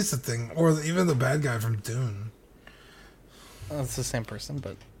Batista thing, or even the bad guy from Dune. It's the same person,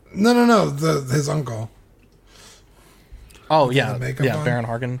 but no, his uncle. Oh yeah, Baron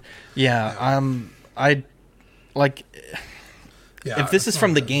Harkonnen. Yeah, I like. Yeah, if this is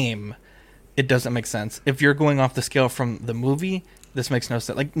from the game, it doesn't make sense. If you're going off the scale from the movie, this makes no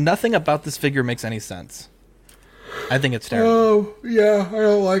sense. Like nothing about this figure makes any sense. I think it's terrible. Oh yeah, I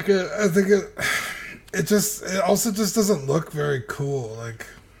don't like it. I think it also just doesn't look very cool. Like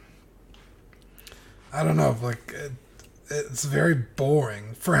I don't know, like it's very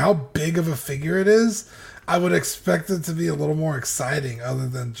boring for how big of a figure it is. I would expect it to be a little more exciting, other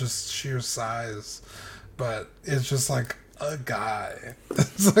than just sheer size. But it's just like a guy.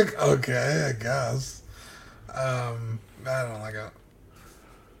 It's like okay, I guess. I don't like it.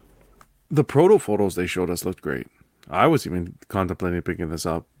 The proto photos they showed us looked great. I was even contemplating picking this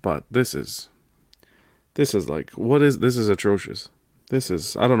up, but this is like, this is atrocious. This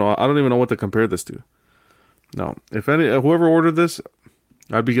is, I don't know. I don't even know what to compare this to. No, whoever ordered this,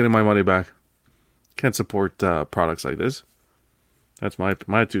 I'd be getting my money back. Can't support products like this. That's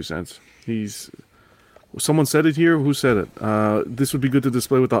my 2 cents. Someone said it here. Who said it? This would be good to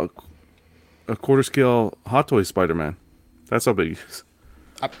display with a quarter scale Hot Toys Spider-Man. That's how big it is.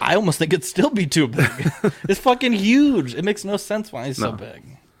 I almost think it'd still be too big. It's fucking huge. It makes no sense why he's so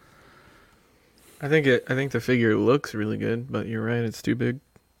big. I think the figure looks really good, but you're right, it's too big.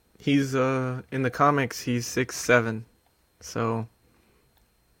 He's in the comics he's 6'7", so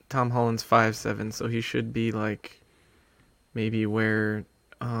Tom Holland's 5'7", so he should be like maybe where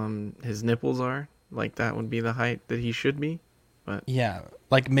his nipples are. Like that would be the height that he should be. But yeah,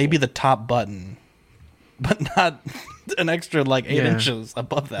 like maybe the top button, but not an extra like 8 inches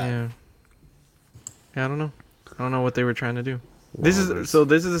above that. Yeah, I don't know. I don't know what they were trying to do. This is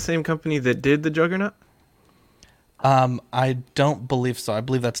the same company that did the Juggernaut? I don't believe so. I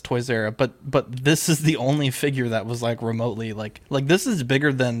believe that's Toys Era, but this is the only figure that was like remotely like this is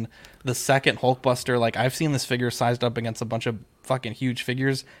bigger than the second Hulkbuster. Like I've seen this figure sized up against a bunch of fucking huge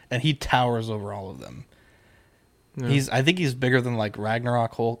figures, and he towers over all of them. Yeah. I think he's bigger than like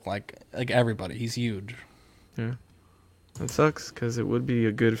Ragnarok Hulk, like everybody. He's huge. Yeah, that sucks because it would be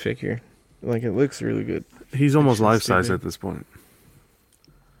a good figure. Like it looks really good. He's almost life size at this point.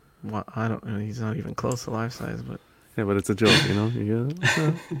 Well, I don't know. He's not even close to life size, but yeah, but it's a joke, you know. You get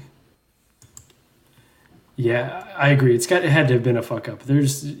it? Yeah, I agree. It had to have been a fuck up.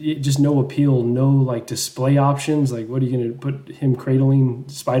 There's just no appeal, no like display options. Like, what are you going to put him cradling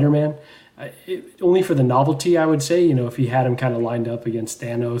Spider-Man? Only for the novelty, I would say. You know, if he had him kind of lined up against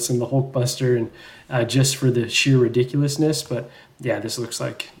Thanos and the Hulkbuster, and just for the sheer ridiculousness. But yeah, this looks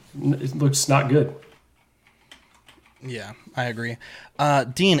not good. Yeah, I agree.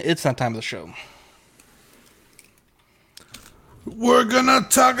 Dean, it's that time of the show. We're gonna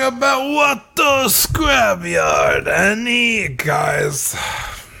talk about what the scrapyard and eat, guys.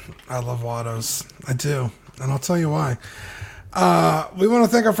 I love Watto's. I do, and I'll tell you why. We want to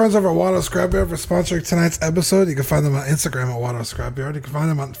thank our friends over at Watto Scrapyard for sponsoring tonight's episode. You can find them on Instagram at Watto Scrapyard. You can find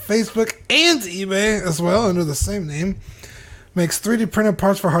them on Facebook and eBay as well under the same name. Makes 3D printed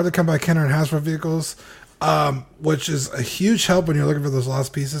parts for hard to come by Kenner and Hasbro vehicles, which is a huge help when you're looking for those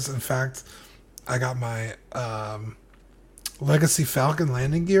lost pieces. In fact, I got my Legacy Falcon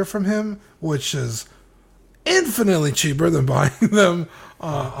landing gear from him, which is infinitely cheaper than buying them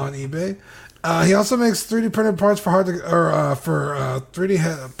on eBay. He also makes 3D printed parts for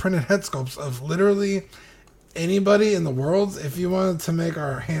 3D printed head sculpts of literally anybody in the world. If you wanted to make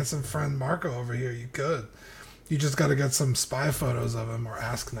our handsome friend Marco over here, you could. You just got to get some spy photos of him or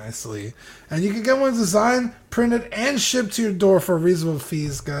ask nicely. And you can get one designed, printed, and shipped to your door for reasonable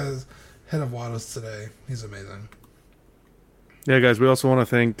fees, guys. Head of Watto's today. He's amazing. Yeah, guys, we also want to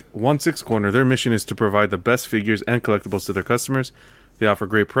thank 16 Corner. Their mission is to provide the best figures and collectibles to their customers. They offer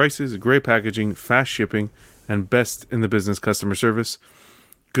great prices, great packaging, fast shipping, and best in the business customer service.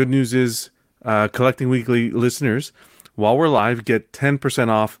 Good news is, Collecting Weekly listeners, while we're live, get 10%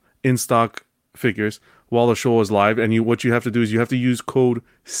 off in-stock figures while the show is live. And what you have to do is you have to use code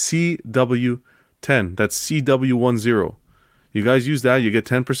CW10. That's CW10. You guys use that, you get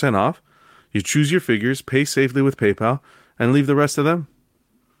 10% off. You choose your figures, pay safely with PayPal, and leave the rest to them.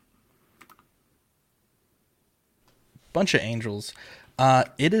 Bunch of angels.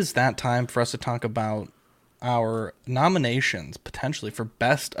 It is that time for us to talk about our nominations potentially for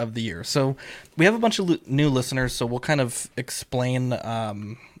best of the year. So we have a bunch of new listeners, so we'll kind of explain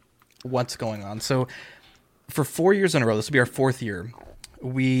what's going on. So for 4 years in a row, this will be our 4th year,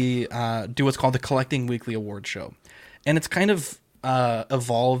 we do what's called the Collecting Weekly Award Show. And it's kind of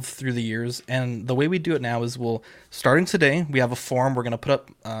evolved through the years. And the way we do it now is starting today, we have a form we're going to put up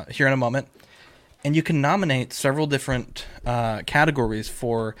here in a moment. And you can nominate several different categories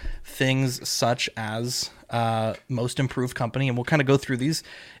for things such as most improved company. And we'll kind of go through these.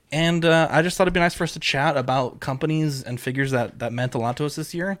 And I just thought it'd be nice for us to chat about companies and figures that meant a lot to us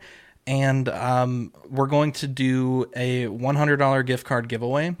this year. And we're going to do a $100 gift card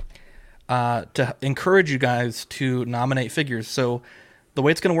giveaway to encourage you guys to nominate figures. So the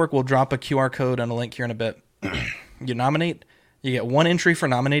way it's going to work, we'll drop a QR code and a link here in a bit. You nominate. You get 1 entry for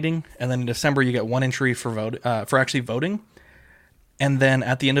nominating, and then in December you get 1 entry for actually voting. And then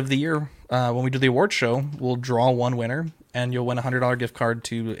at the end of the year, when we do the award show, we'll draw 1 winner, and you'll win a $100 gift card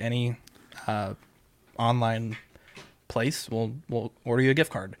to any online place. We'll order you a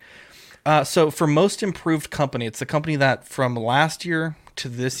gift card. So for most improved company, it's the company that from last year to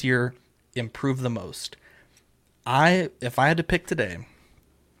this year improved the most. If I had to pick today,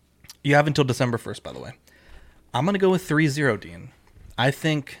 you have until December 1st, by the way. I'm going to go with 3-0, Dean. I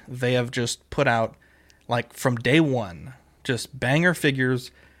think they have just put out, like, from day one, just banger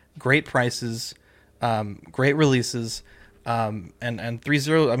figures, great prices, great releases, and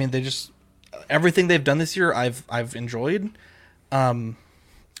 3-0, I mean, they just, everything they've done this year, I've enjoyed. And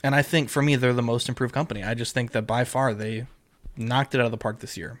I think, for me, they're the most improved company. I just think that by far they knocked it out of the park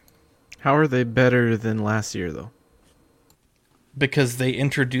this year. How are they better than last year, though? Because they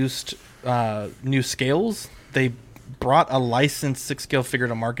introduced new scales. They brought a licensed 6-scale figure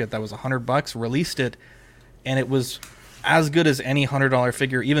to market that was $100, released it, and it was as good as any $100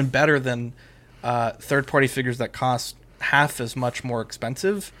 figure, even better than third-party figures that cost half as much more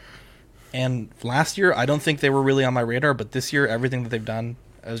expensive. And last year, I don't think they were really on my radar, but this year, everything that they've done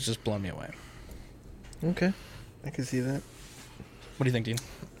has just blown me away. Okay, I can see that. What do you think, Dean?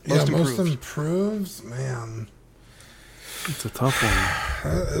 Most improved? Man. It's a tough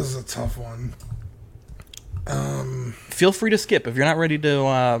one. That is a tough one. Feel free to skip if you're not ready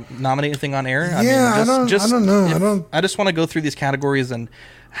to nominate anything on air. I don't know. I just want to go through these categories and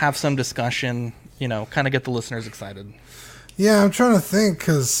have some discussion. Kind of get the listeners excited. Yeah, I'm trying to think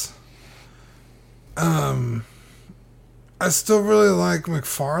because, I still really like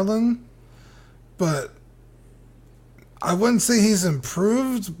McFarlane, but I wouldn't say he's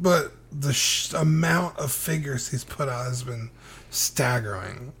improved. But the amount of figures he's put out has been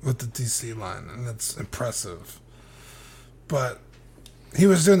staggering with the DC line, and it's impressive. But he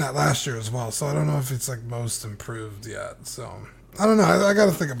was doing that last year as well, so I don't know if it's like most improved yet. So I don't know. I got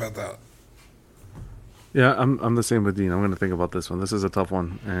to think about that. Yeah, I'm the same with Dean. I'm going to think about this one. This is a tough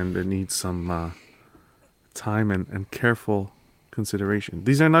one, and it needs some time and careful consideration.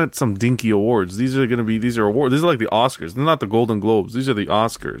 These are not some dinky awards. These are awards. These are like the Oscars. They're not the Golden Globes. These are the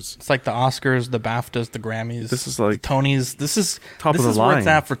Oscars. It's like the Oscars, the BAFTAs, the Grammys. This is like the Tonys. This is top of the line. This is where it's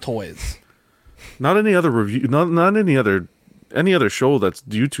at for toys. Not any other review. Not any other show that's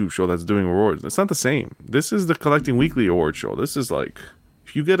YouTube show that's doing awards. It's not the same. This is the Collecting Weekly award show. This is like,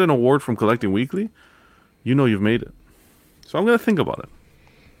 if you get an award from Collecting Weekly, you've made it. So I'm gonna think about it.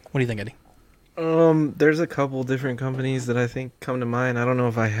 What do you think, Eddie? There's a couple different companies that I think come to mind. I don't know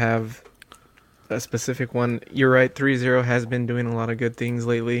if I have a specific one. You're right, 3-0 has been doing a lot of good things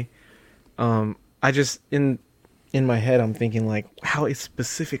lately. I just in my head I'm thinking like, how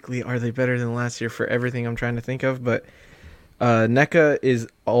specifically are they better than last year for everything I'm trying to think of? But NECA is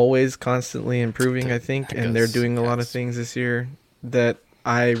always constantly improving, I think, and they're doing a lot of things this year that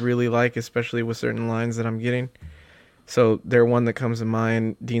I really like, especially with certain lines that I'm getting. So they're one that comes to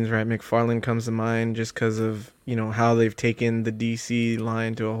mind. Dean's right, McFarlane comes to mind just because of, how they've taken the DC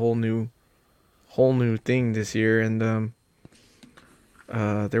line to a whole new thing this year. And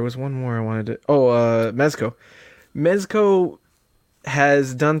there was one more I wanted to... Mezco. Mezco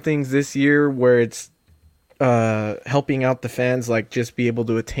has done things this year where it's helping out the fans, like just be able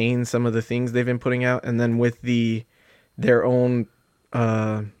to attain some of the things they've been putting out. And then with their own...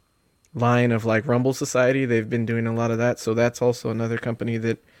 line of like Rumble Society, they've been doing a lot of that, so that's also another company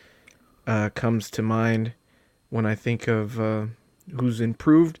that comes to mind when I think of who's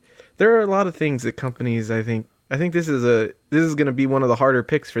improved. There are a lot of things that companies, I think this is going to be one of the harder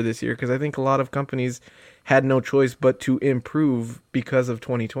picks for this year, because I think a lot of companies had no choice but to improve because of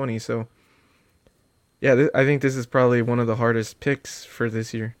 2020. So yeah, I think this is probably one of the hardest picks for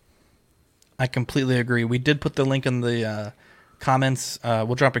this year. I completely agree. We did put the link in the comments.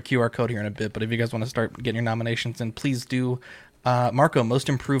 We'll drop a QR code here in a bit, but if you guys want to start getting your nominations in, please do. Marco, most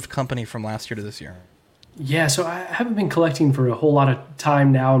improved company from last year to this year. Yeah, so I haven't been collecting for a whole lot of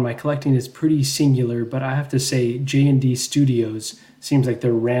time now, and my collecting is pretty singular, but I have to say J&D Studios seems like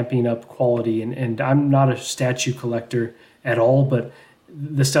they're ramping up quality, and I'm not a statue collector at all, but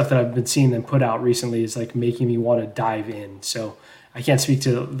the stuff that I've been seeing them put out recently is like making me want to dive in. So I can't speak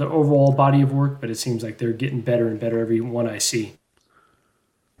to the overall body of work, but it seems like they're getting better and better every one I see.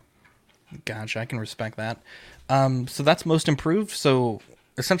 Gotcha, I can respect that. So that's most improved. So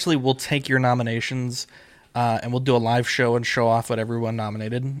essentially we'll take your nominations and we'll do a live show and show off what everyone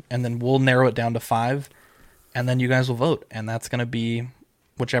nominated, and then we'll narrow it down to 5, and then you guys will vote, and that's going to be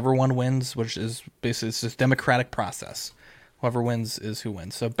whichever one wins, which is basically it's this democratic process. Whoever wins is who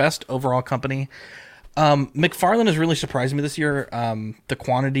wins. So best overall company. McFarlane has really surprised me this year. The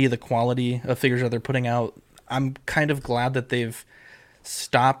quantity, the quality of figures that they're putting out. I'm kind of glad that they've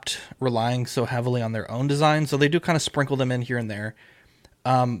stopped relying so heavily on their own design. So they do kind of sprinkle them in here and there.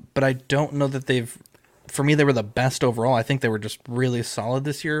 But I don't know that for me, they were the best overall. I think they were just really solid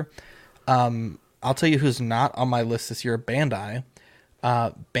this year. I'll tell you who's not on my list this year, Bandai.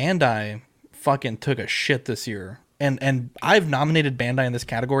 Bandai fucking took a shit this year. And I've nominated Bandai in this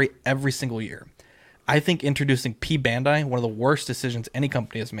category every single year. I think introducing P Bandai, one of the worst decisions any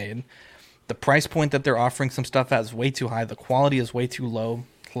company has made. The price point that they're offering some stuff at is way too high. The quality is way too low.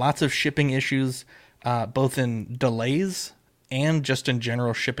 Lots of shipping issues, both in delays and just in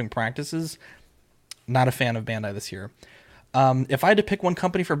general shipping practices. Not a fan of Bandai this year. If I had to pick one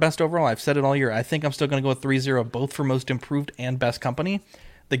company for best overall, I've said it all year, I think I'm still going to go with 3-0, both for most improved and best company.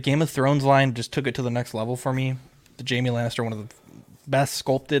 The Game of Thrones line just took it to the next level for me. The Jaime Lannister, one of the best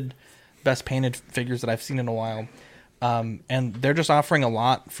sculpted, best painted figures that I've seen in a while. And they're just offering a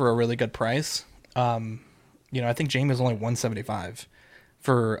lot for a really good price. I think Jaime is only $175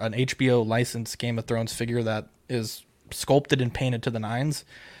 for an HBO licensed Game of Thrones figure that is sculpted and painted to the nines.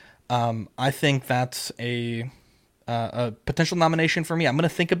 I think that's a potential nomination for me. I'm going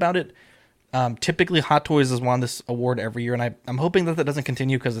to think about it. Typically, Hot Toys has won this award every year, and I'm hoping that doesn't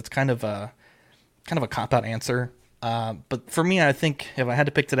continue because it's kind of a cop-out answer. But for me, I think if I had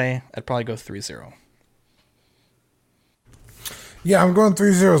to pick today, I'd probably go 3-0. Yeah, I'm going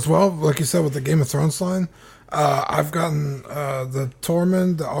 3-0 as well. Like you said, with the Game of Thrones line, I've gotten the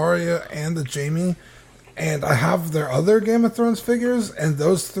Tormund, the Arya, and the Jaime, and I have their other Game of Thrones figures, and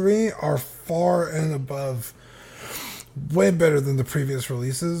those 3 are far and above, way better than the previous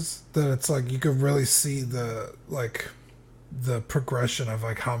releases. That it's like you could really see the progression of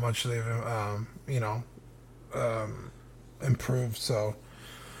like how much they've improved. So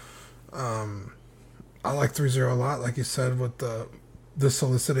I like 3-0 a lot, like you said, with the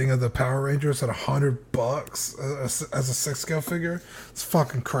soliciting of the Power Rangers at $100 as a 6 scale figure. It's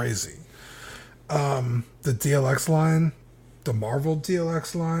fucking crazy. The DLX line, the Marvel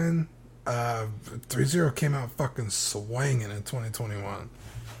DLX line, 3-0 came out fucking swinging in 2021.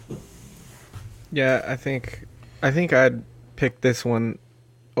 Yeah, I think I'd pick this one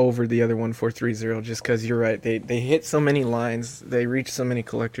over the other one for 3-0 just because you're right. They hit so many lines. They reach so many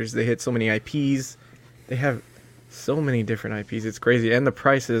collectors. They hit so many IPs. They have so many different IPs. It's crazy. And the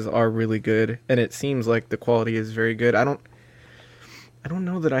prices are really good. And it seems like the quality is very good. I don't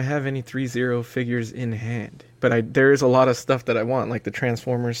know that I have any 3-0 figures in hand. But there is a lot of stuff that I want, like the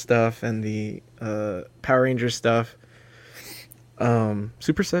Transformers stuff and the Power Rangers stuff.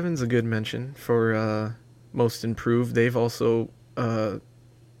 Super 7's a good mention for most improved. They've also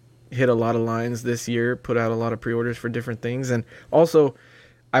hit a lot of lines this year, put out a lot of pre-orders for different things. And also,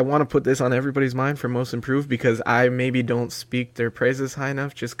 I want to put this on everybody's mind for most improved because I maybe don't speak their praises high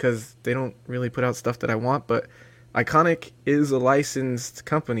enough just because they don't really put out stuff that I want. But Iconic is a licensed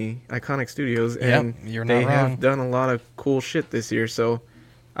company, Iconic Studios, and they have done a lot of cool shit this year. So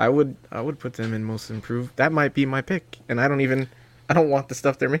I would put them in most improved. That might be my pick. And I don't want the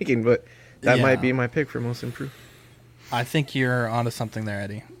stuff they're making, but that might be my pick for most improved. I think you're onto something there,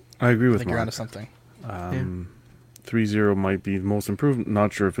 Eddie. I agree with Mark. You're onto something. 3-0 might be the most improved.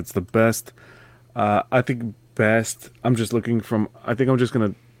 Not sure if it's the best. I think best. I'm just looking from. I think I'm just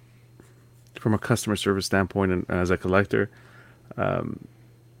gonna, from a customer service standpoint and as a collector, I'm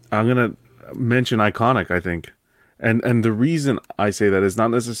gonna mention Iconic. I think, and the reason I say that is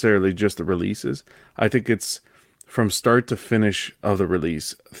not necessarily just the releases. I think it's from start to finish of the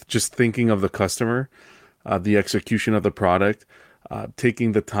release, just thinking of the customer, the execution of the product,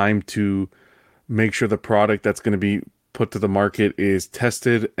 taking the time to make sure the product that's going to be put to the market is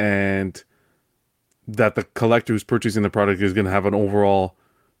tested and that the collector who's purchasing the product is going to have an overall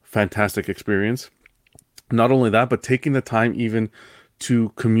fantastic experience. Not only that, but taking the time even to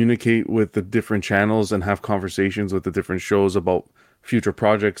communicate with the different channels and have conversations with the different shows about future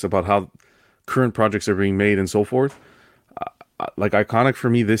projects, about how current projects are being made and so forth. Like Iconic for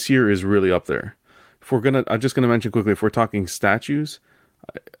me this year is really up there. I'm just gonna mention quickly, if we're talking statues,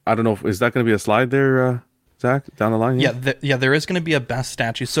 I don't know, is that going to be a slide there, Zach, down the line? Yeah, there is going to be a best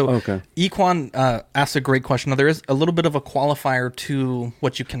statue. So okay. Equan asked a great question. Now, there is a little bit of a qualifier to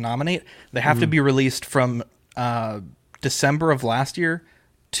what you can nominate. They have to be released from December of last year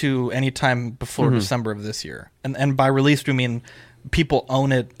to any time before December of this year. And by released, we mean people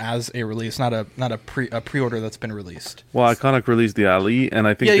own it as a release, not a pre-order that's been released. Well, Iconic released the Ali, and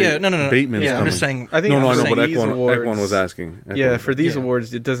I think no. Bateman's yeah, coming. I'm just saying. I think no, but Ekwan was asking. For these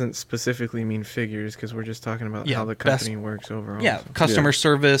awards, it doesn't specifically mean figures because we're just talking about how the company works overall. Yeah, customer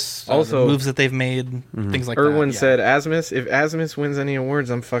service, also the moves that they've made, things like that. Erwin said, Asmus, if Asmus wins any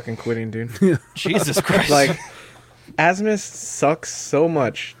awards, I'm fucking quitting, dude. Jesus Christ. Like, Asmus sucks so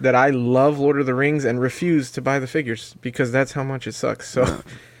much that I love Lord of the Rings and refuse to buy the figures because that's how much it sucks. So,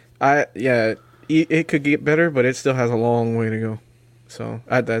 it could get better, but it still has a long way to go. So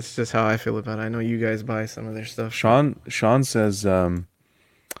that's just how I feel about it. I know you guys buy some of their stuff. Sean says,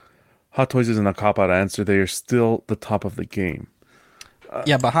 Hot Toys isn't a cop-out answer. They are still the top of the game.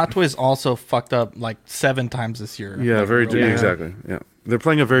 But Hot Toys also fucked up like 7 times this year. Yeah, very dirty. Exactly. Yeah, they're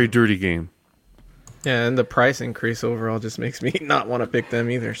playing a very dirty game. Yeah, and the price increase overall just makes me not want to pick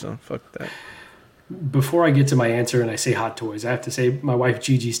them either, so fuck that. Before I get to my answer and I say Hot Toys, I have to say my wife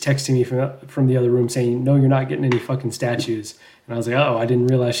Gigi's texting me from the other room saying, no, you're not getting any fucking statues. And I was like, I didn't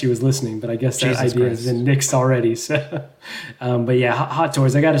realize she was listening, but I guess that idea has been nixed already. So, but yeah, Hot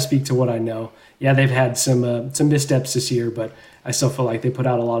Toys, I got to speak to what I know. Yeah, they've had some missteps this year, but I still feel like they put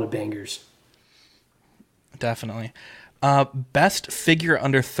out a lot of bangers. Definitely. Best figure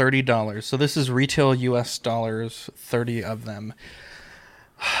under $30. So this is retail US dollars, 30 of them.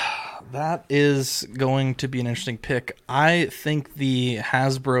 That is going to be an interesting pick. I think the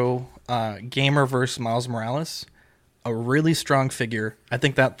Hasbro Gamerverse Miles Morales, a really strong figure. I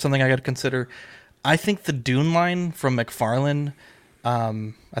think that's something I got to consider. I think the Dune line from McFarlane,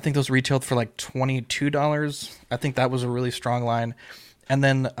 I think those retailed for like $22. I think that was a really strong line. And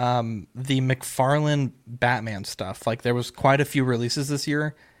then the McFarlane Batman stuff. Like there was quite a few releases this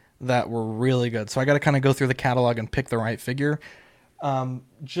year that were really good. So I got to kind of go through the catalog and pick the right figure.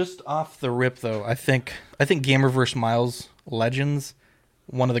 Just off the rip, though, I think Gamerverse Miles Legends,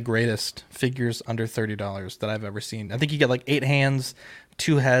 one of the greatest figures under $30 that I've ever seen. I think you get like 8 hands,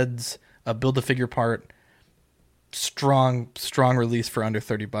 2 heads, a build-a-figure part. Strong release for under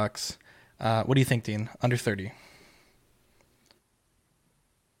 $30. What do you think, Dean? Under 30.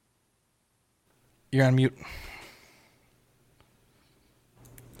 You're on mute.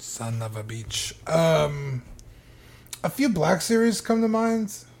 Son of a beach. A few Black Series come to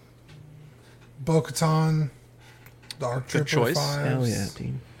mind. Bo-Katan, the Arc Trooper choice. 5s. Hell yeah,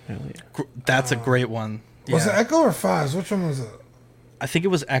 Dean. Hell yeah. That's a great one. Yeah. Was it Echo or 5s? Which one was it? I think it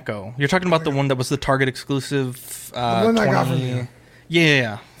was Echo. You're talking about the one that was the Target exclusive. The one I got from you.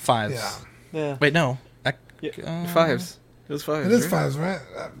 Yeah. 5s. Yeah. Wait, no. 5s. It was 5s. It is 5s, right?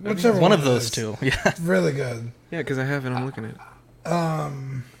 Whichever one of those two. Yeah. It's really good. Yeah, because I have it. I'm looking at it.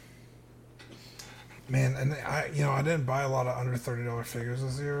 Man, and I didn't buy a lot of under $30 figures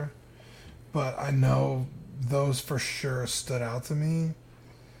this year, but I know those for sure stood out to me.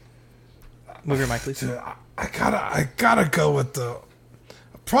 Move your mic, please. Dude, I gotta go with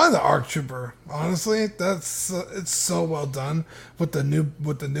probably the Arc Trooper. Honestly, it's so well done with the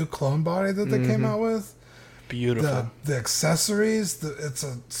new clone body that they came out with. Beautiful. The accessories, it's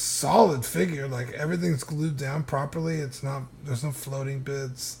a solid figure. Like everything's glued down properly. There's no floating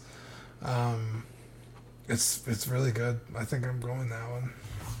bits. It's really good. I think I'm going that one.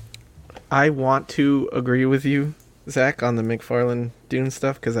 I want to agree with you, Zach, on the McFarlane Dune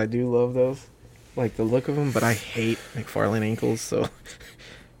stuff because I do love those, like the look of them. But I hate McFarlane ankles, so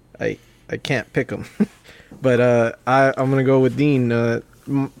I can't pick them. But I'm gonna go with Dean.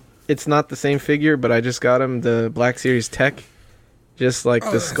 It's not the same figure, but I just got him the Black Series Tech, just like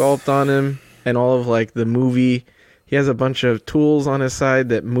the sculpt on him and all of like the movie. He has a bunch of tools on his side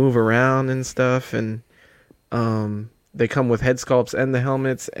that move around and stuff, and they come with head sculpts and the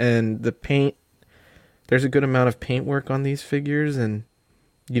helmets and the paint. There's a good amount of paint work on these figures, and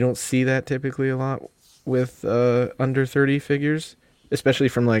you don't see that typically a lot with under 30 figures, especially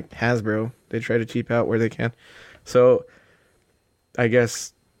from like Hasbro. They try to cheap out where they can. So I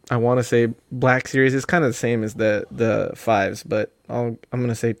guess I want to say Black Series is kind of the same as the 5s, but I'm going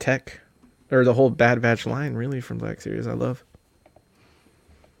to say Tech, or the whole Bad Batch line really from Black Series I love.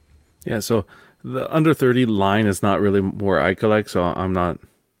 Yeah, so the under 30 line is not really where I collect, so I'm not...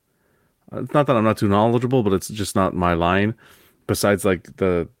 It's not that I'm not too knowledgeable, but it's just not my line. Besides, like,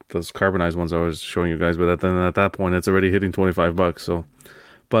 those carbonized ones I was showing you guys, but then at that point, it's already hitting $25, so...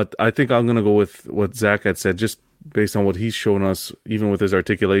 But I think I'm going to go with what Zach had said, just based on what he's shown us, even with his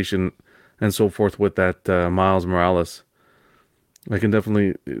articulation and so forth with that Miles Morales. I can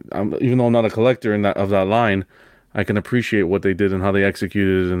definitely, even though I'm not a collector of that line, I can appreciate what they did and how they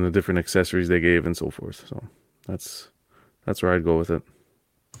executed and the different accessories they gave and so forth. So that's where I'd go with it.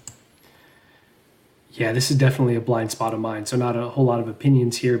 Yeah, this is definitely a blind spot of mine, so not a whole lot of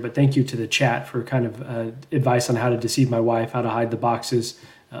opinions here, but thank you to the chat for kind of advice on how to deceive my wife, how to hide the boxes,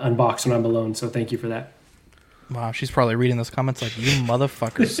 unbox when I'm alone, so thank you for that. Wow, she's probably reading those comments like, you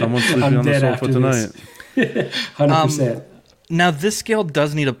motherfucker. Someone's sleeping on the sofa tonight. 100%. Now, this scale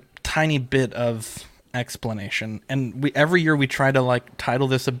does need a tiny bit of explanation, and every year we try to like title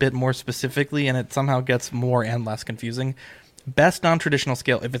this a bit more specifically, and it somehow gets more and less confusing. Best non-traditional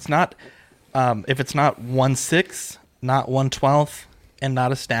scale, if it's not 1/6, not 1/12, and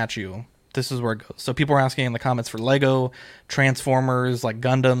not a statue, this is where it goes. So people are asking in the comments for Lego, Transformers, like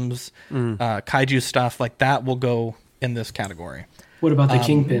Gundams, kaiju stuff, like that will go in this category. What about the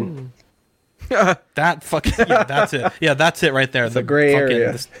Kingpin? That fucking, yeah, that's it. Yeah, that's it right there. The gray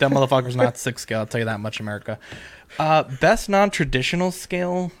area. That motherfucker's not 6 scale, I'll tell you that much, America. Best non-traditional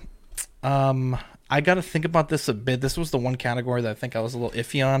scale, I got to think about this a bit. This was the one category that I think I was a little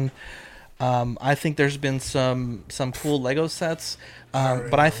iffy on. I think there's been some cool Lego sets,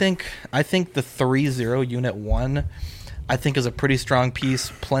 but I think the 3-0 Unit 1, I think is a pretty strong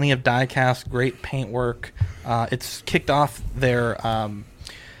piece. Plenty of die cast, great paint work. It's kicked off their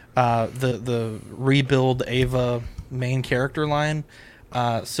the rebuild Ava main character line.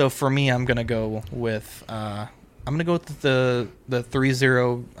 So for me, I'm gonna go with the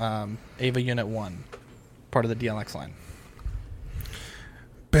 3-0 Ava Unit 1, part of the DLX line.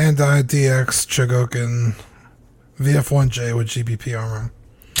 Bandai DX Chogokin VF1J with GBP armor.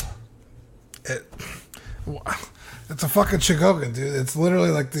 It's a fucking Chogokin, dude. It's literally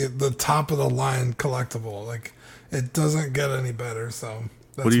like the top of the line collectible. Like, it doesn't get any better. So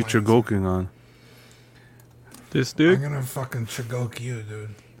that's what are you Chogoking on? This dude? I'm gonna fucking Chogoke you,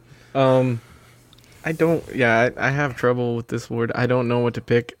 dude. I don't. Yeah, I have trouble with this word. I don't know what to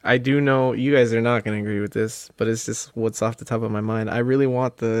pick. I do know you guys are not going to agree with this, but it's just what's off the top of my mind. I really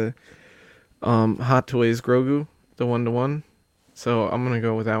want the Hot Toys Grogu, the 1-to-1. So I'm going to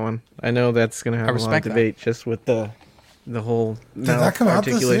go with that one. I know that's going to have a lot of debate just with the whole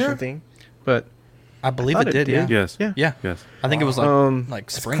articulation thing, but I believe it did. Yeah. Yes. Yeah. Yes. I think it was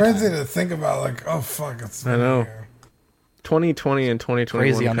like spring. It's crazy to think about. Like, oh fuck, it's. I know. 2020 and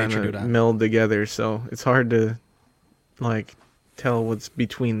 2021 kind of meld together, so it's hard to like tell what's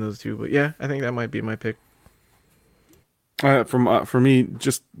between those two. But yeah, I think that might be my pick. For me,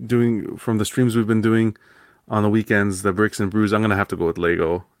 just doing from the streams we've been doing on the weekends, the Bricks and Brews, I'm gonna have to go with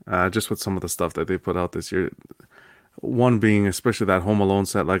Lego. Just with some of the stuff that they put out this year. One being especially that Home Alone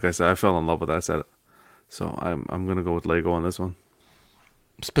set. Like I said, I fell in love with that set, so I'm gonna go with Lego on this one.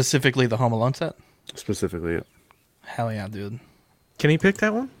 Specifically, the Home Alone set. Specifically, yeah. Hell yeah, dude. Can he pick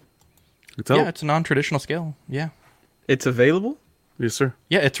that one? It's a non-traditional scale. Yeah. It's available? Yes, sir.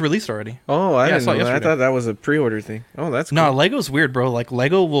 Yeah, it's released already. Oh, I didn't know that. I thought that was a pre-order thing. Oh, that's cool. No, Lego's weird, bro. Like,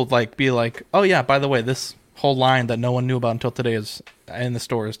 Lego will like be like, oh yeah, by the way, this whole line that no one knew about until today is in the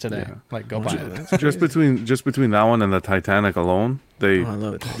stores today. Yeah. Like, go buy it. Just between that one and the Titanic alone, I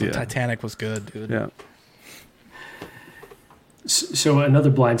love it. The Titanic was good, dude. Yeah. So another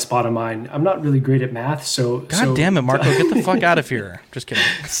blind spot of mine. I'm not really great at math, so God damn it, Marco, get the fuck out of here. Just kidding.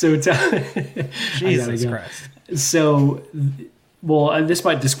 Jesus Christ. So, this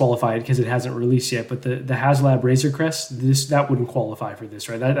might disqualify it because it hasn't released yet. But the HasLab Razor Crest, that wouldn't qualify for this,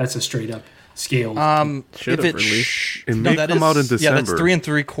 right? That's a straight up scale. Should have released. It may come out in December. Yeah, that's 3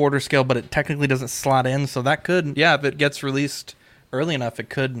 3/4 scale, but it technically doesn't slot in. So that could, if it gets released early enough,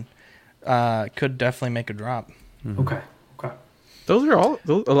 it could definitely make a drop. Mm-hmm. Okay. Those are all.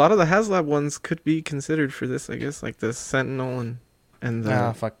 A lot of the HasLab ones could be considered for this, I guess, like the Sentinel and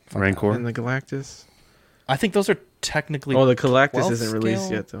the Rancor and the Galactus. I think those are technically. Oh, the Galactus isn't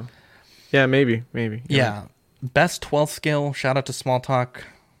released yet, though. Yeah, maybe. Yeah, best 12th scale. Shout out to Small Talk.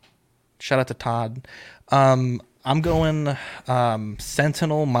 Shout out to Todd. I'm going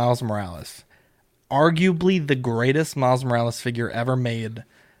Sentinel Miles Morales. arguably the greatest Miles Morales figure ever made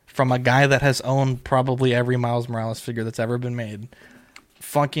from a guy that has owned probably every Miles Morales figure that's ever been made.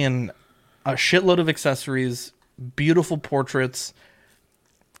 Fucking a shitload of accessories, beautiful portraits,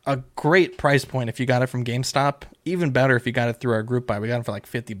 a great price point if you got it from GameStop. Even better if you got it through our group buy. We got it for like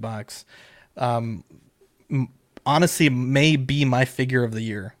 $50. Honestly, may be my figure of the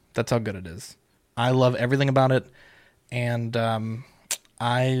year. That's how good it is. I love everything about it, and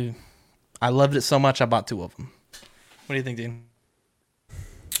I loved it so much I bought 2 of them. What do you think, Dean?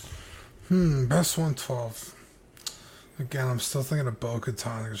 Best 112. Again, I'm still thinking of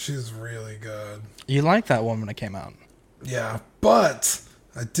Bo-Katan because she's really good. You liked that one when it came out. Yeah, but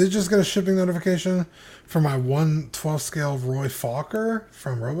I did just get a shipping notification for my 1/12 scale Roy Falker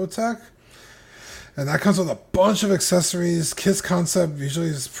from Robotech. And that comes with a bunch of accessories. Kiss concept usually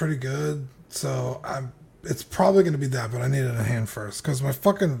is pretty good. So it's probably going to be that, but I need it in hand first. Because my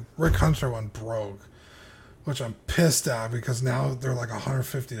fucking Rick Hunter one broke. Which I'm pissed at because now they're like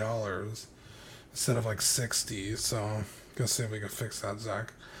 $150 instead of like $60. So gonna see if we can fix that,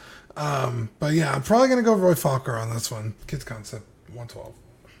 Zach. But yeah, I'm probably gonna go Roy Falker on this one. Kids Concept 112.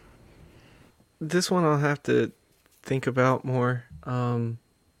 This one I'll have to think about more.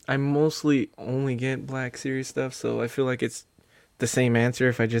 I mostly only get Black Series stuff, so I feel like it's the same answer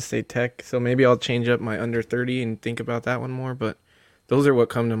if I just say tech. So maybe I'll change up my under 30 and think about that one more. But those are what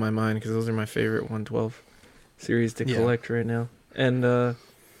come to my mind because those are my favorite 112 series to collect right now. And the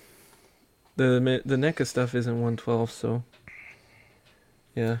NECA stuff isn't 112, so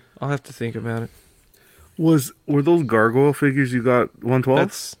yeah, I'll have to think about it. Were those gargoyle figures you got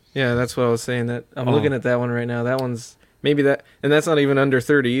 112? That's what I was saying. That I'm looking at that one right now. That one's maybe that, and that's not even under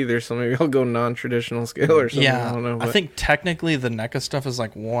 30 either. So maybe I'll go non-traditional scale or something. Yeah, I don't know. I think technically the NECA stuff is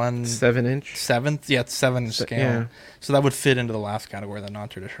like 7-inch. Seventh, yeah, it's 7-inch scale. Yeah. So that would fit into the last category, the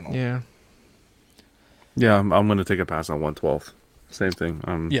non-traditional. Yeah. Yeah, I'm going to take a pass on 112. Same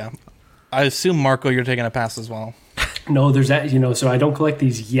thing. Yeah. I assume, Marco, you're taking a pass as well. No, there's that, so I don't collect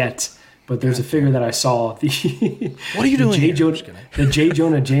these yet, but there's a figure that I saw. What are you doing here? The J.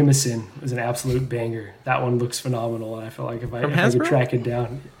 Jonah Jameson is an absolute banger. That one looks phenomenal, and I feel like if I could track it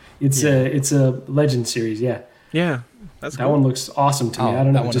down. It's a Legend series, yeah. Yeah. That one looks awesome to me. I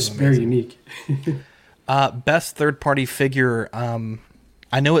don't know, just very unique. Best third-party figure,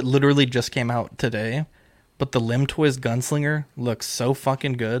 I know it literally just came out today, but the Limb Toys Gunslinger looks so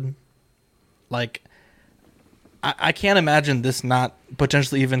fucking good. Like, I can't imagine this not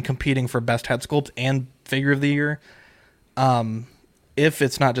potentially even competing for best head sculpt and figure of the year. If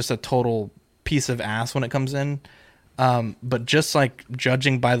it's not just a total piece of ass when it comes in. But just like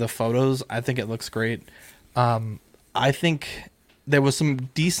judging by the photos, I think it looks great. I think there was some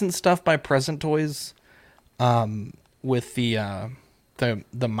decent stuff by Present Toys, with the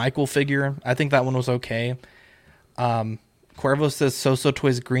Michael figure. I think that one was okay. Cuervo says Soso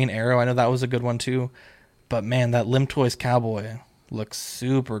Toys Green Arrow. I know that was a good one too. But man, that Limb Toys Cowboy looks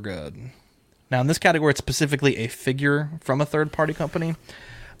super good. Now in this category, it's specifically a figure from a third-party company.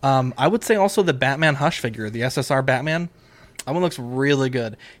 I would say also the Batman Hush figure, the SSR Batman. That one looks really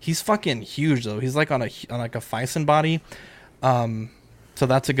good. He's fucking huge though. He's like on a Fison body. So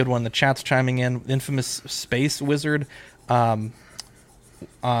that's a good one. The chat's chiming in. Infamous Space Wizard.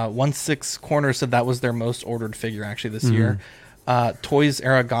 16 Corner said that was their most ordered figure actually this year. Toys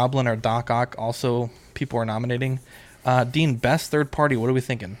Era Goblin or Doc Ock also people are nominating. Dean, best third party, what are we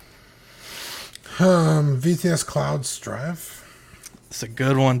thinking? VTS Cloud Strife. It's a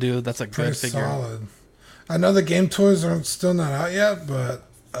good one, dude. That's a good pretty figure. Solid. I know the Game Toys are still not out yet, but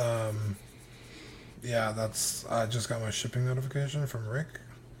yeah, I just got my shipping notification from Rick,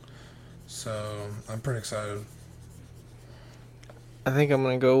 so I'm pretty excited. I think I'm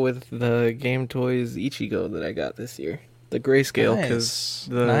gonna go with the Game Toys Ichigo that I got this year, the grayscale, because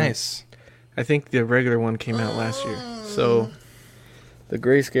nice. I think the regular one came out last year, so the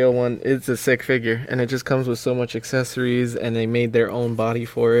grayscale one is a sick figure, and it just comes with so much accessories, and they made their own body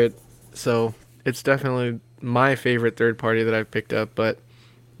for it, so it's definitely my favorite third party that I've picked up. But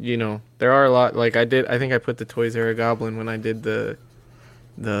there are a lot. Like I think I put the Toys Era Goblin when I did the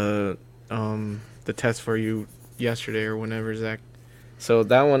test for you yesterday or whenever, Zach. So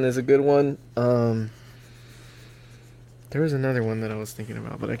that one is a good one. There was another one that I was thinking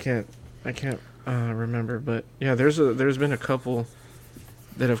about, but I can't remember. But yeah, there's been a couple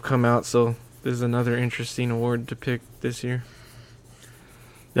that have come out, so this is another interesting award to pick this year.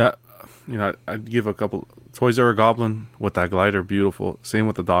 Yeah, I'd give a couple. Toys Era Goblin with that glider, beautiful. Same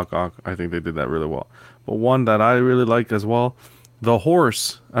with the Doc Ock. I think they did that really well. But one that I really like as well, the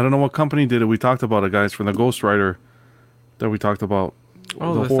horse. I don't know what company did it. We talked about it, guys, from the Ghost Rider that we talked about.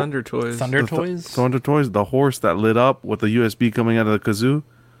 Oh, the Thunder Toys. Thunder Toys? Thunder Toys, the horse that lit up with the USB coming out of the kazoo.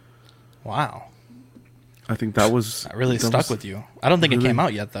 Wow. I think that was... That really stuck with you. I don't think it came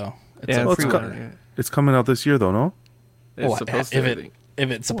out yet, though. It's coming out this year, though, no? It's supposed to. If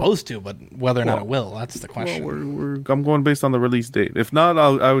it's supposed to, but whether or not it will, that's the question. Well, I'm going based on the release date. If not,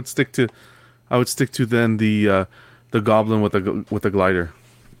 I would stick to then the Goblin with the glider.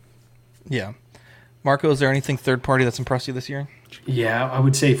 Yeah. Marco, is there anything third party that's impressed you this year? Yeah, I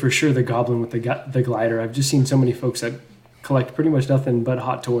would say for sure the Goblin with the glider. I've just seen so many folks that collect pretty much nothing but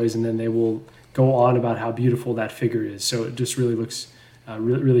Hot Toys, and then they will go on about how beautiful that figure is. So it just really looks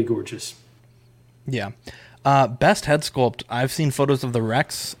really gorgeous. Yeah. Best head sculpt. I've seen photos of the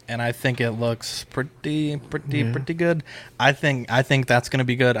Rex, and I think it looks pretty good. I think that's going to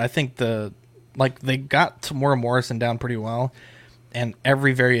be good. I think they got Tamora Morrison down pretty well, and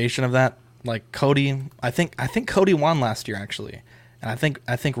every variation of that, like Cody. I think Cody won last year actually, and I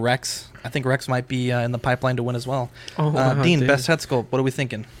think Rex might be in the pipeline to win as well. Dean, best head sculpt. What are we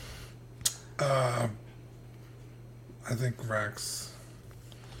thinking? I think Rex.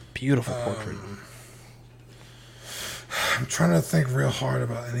 Beautiful portrait. I'm trying to think real hard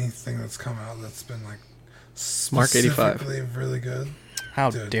about anything that's come out that's been like Mark 85. specifically really good. How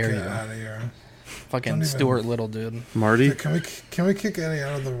Dude, dare get you? out of here. Fucking Stuart Little, dude. Marty? Dude, can we kick Eddie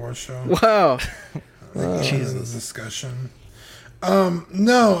out of the war show? Wow. Jesus. Discussion. Yeah.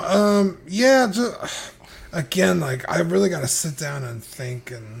 Just, again, like I really got to sit down and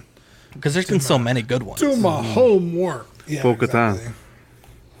think and because there's been so many good ones. Do my homework. Yeah, Bo-Katan. exactly.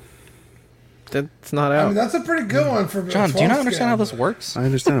 That's not out. I mean, that's a pretty good one for John. Do you not understand how this works? I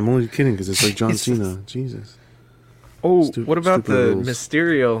understand. I'm only kidding because it's like John Cena. Jesus. Oh, what about the rules.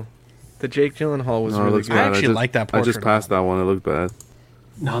 Mysterio? The Jake Gyllenhaal was really good. I actually like that portrait. I just passed that one. It looked bad.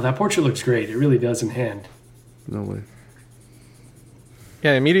 No, that portrait looks great. It really does in hand. No way.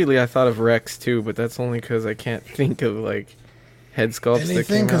 Yeah, immediately I thought of Rex too, but that's only because I can't think of like head sculpts.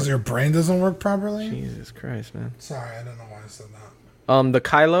 Anything because your brain doesn't work properly? Jesus Christ, man. Sorry, I don't know why I said that. The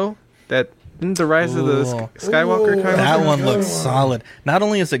Kylo, the Rise of the Skywalker Kylo. That one looks solid. Not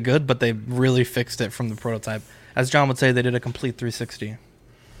only is it good, but they really fixed it from the prototype. As John would say, they did a complete 360.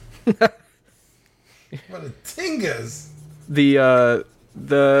 What a tingus! The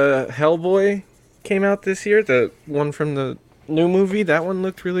Hellboy came out this year. The one from the new movie. That one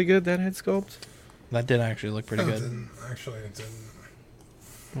looked really good. That head sculpt. That did actually look pretty good. It didn't.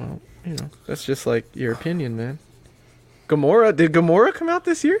 Well, that's just like your opinion, man. Gamora. Did Gamora come out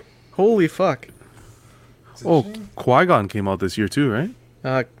this year? Holy fuck. Oh, Qui-Gon came out this year too,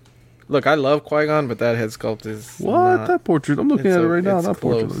 right? Look, I love Qui-Gon, but that head sculpt is that portrait. I'm looking at it right now. That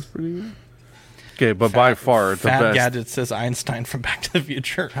portrait looks pretty good. Okay, but by far the best. Gadget says Einstein from Back to the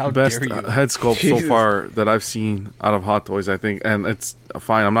Future. How best dare you? Head sculpt so far that I've seen out of Hot Toys, I think, and it's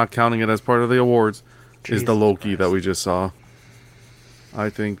fine. I'm not counting it as part of the awards. Is the Loki that we just saw? I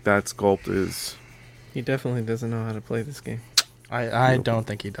think that sculpt is. He definitely doesn't know how to play this game. I don't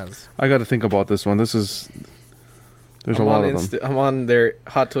think he does. I got to think about this one. There's a lot of them. I'm on their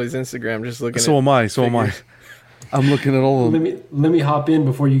Hot Toys Instagram just looking. So am I. I'm looking at all of them. Let me hop in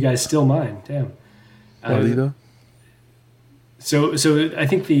before you guys steal mine. Damn. So I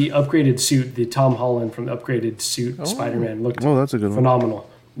think the upgraded suit, the Tom Holland from the upgraded suit Spider-Man looked that's a good phenomenal. One.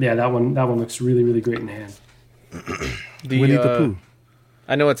 Yeah, that one looks really, really great in hand. Winnie the Pooh.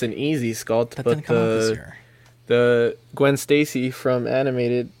 I know it's an easy sculpt, that but didn't come out this year. The Gwen Stacy from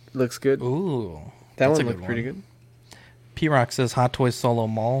Animated looks good. Ooh. That one looked pretty good. P-Rock says Hot Toys Solo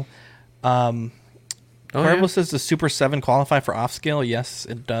Mall. Cuervo says does Super 7 qualify for off scale? Yes,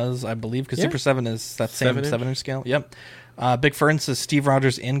 it does, I believe, because Super 7 is that same 7-inch scale. Yep. Big Fern says Steve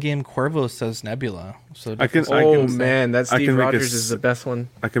Rogers in-game. Cuervo says Nebula. So that Steve Rogers is the best one.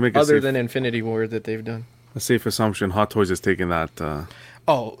 I can make other than Infinity War that they've done. A safe assumption. Hot Toys is taking that.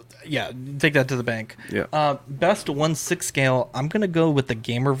 Take that to the bank. Yeah. Best 1/6 scale. I'm gonna go with the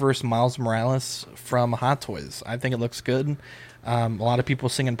Gamerverse Miles Morales from Hot Toys. I think it looks good. A lot of people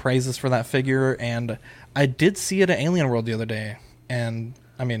singing praises for that figure, and I did see it at Alien World the other day, and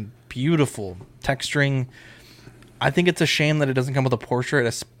I mean, beautiful texturing. I think it's a shame that it doesn't come with a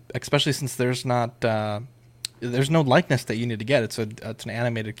portrait, especially since there's no likeness that you need to get. It's an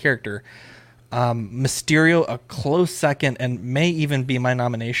animated character. Mysterio, a close second, and may even be my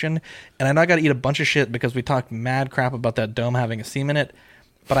nomination. And I know I got to eat a bunch of shit because we talked mad crap about that dome having a seam in it,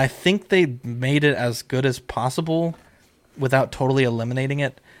 but I think they made it as good as possible without totally eliminating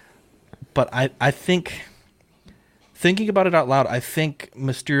it. But I think, thinking about it out loud, I think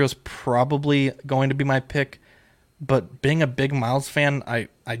Mysterio's probably going to be my pick, But being a big Miles fan,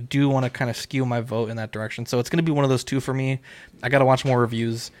 I do want to kind of skew my vote in that direction. So it's going to be one of those two for me. I got to watch more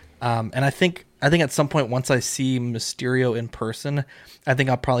reviews. And I think at some point, once I see Mysterio in person, I think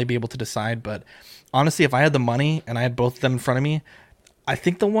I'll probably be able to decide. But honestly, if I had the money and I had both of them in front of me, I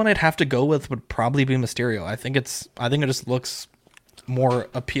think the one I'd have to go with would probably be Mysterio. I think it just looks more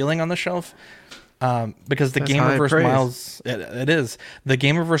appealing on the shelf. Because the Game Reverse Miles, it is. The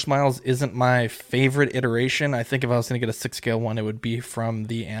Game Reverse Miles isn't my favorite iteration. I think if I was going to get a 6-scale one, it would be from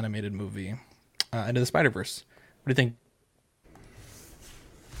the animated movie, Into the Spider-Verse. What do you think?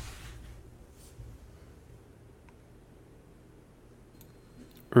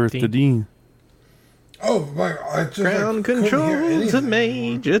 Earth to Dean. Oh my! I just ground control to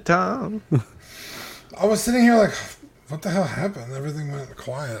Major Tom. I was sitting here like, what the hell happened? Everything went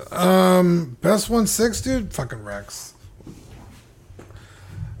quiet. Best 1/6, dude. Fucking Rex.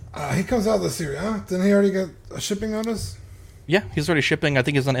 He comes out this year, huh? Didn't he already get a shipping notice? Yeah, he's already shipping. I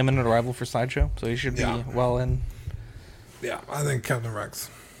think he's on imminent arrival for Sideshow, so he should be well in. Yeah, I think Captain Rex.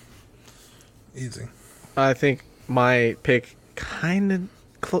 Easy. I think my pick kind of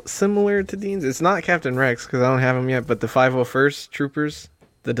similar to Dean's. It's not Captain Rex because I don't have him yet, but the 501st Troopers,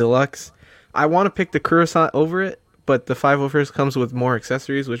 the deluxe. I want to pick the Coruscant over it, but the 501st comes with more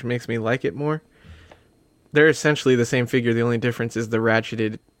accessories, which makes me like it more. They're essentially the same figure. The only difference is the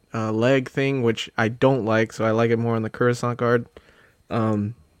ratcheted leg thing, which I don't like, so I like it more on the Coruscant guard.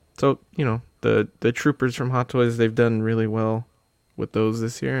 So, you know, the Troopers from Hot Toys, they've done really well with those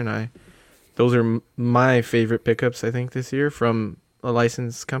this year, and those are my favorite pickups, I think, this year from a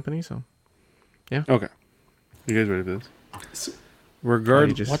licensed company, so yeah. Okay. You guys ready for this?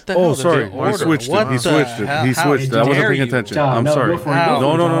 Regardless. What the hell? Sorry. He switched it. He switched it. He switched it. I wasn't paying attention. I'm sorry.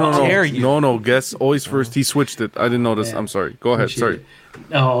 No. Guess always first. He switched it. I didn't notice. I'm sorry. Go ahead. Sorry.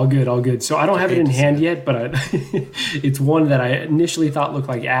 Oh, all good. So I don't have it in hand yet, but it's one that I initially thought looked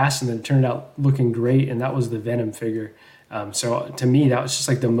like ass and then turned out looking great, and that was the Venom figure. So to me, that was just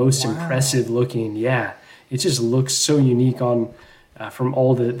like the most impressive looking. Yeah, it just looks so unique on from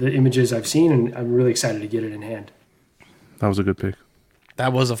all the images I've seen, and I'm really excited to get it in hand. That was a good pick.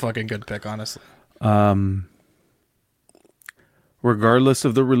 That was a fucking good pick, honestly. Regardless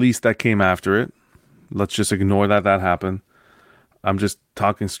of the release that came after it, let's just ignore that happened. I'm just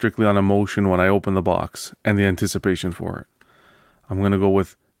talking strictly on emotion when I open the box and the anticipation for it. I'm going to go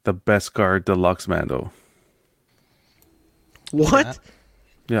with the Beskar Deluxe Mando. What?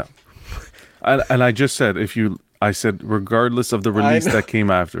 Yeah. And I just said, I said regardless of the release that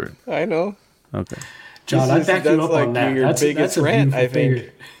came after it. I know. Okay. John, I'd back you up on that. Your biggest rant, I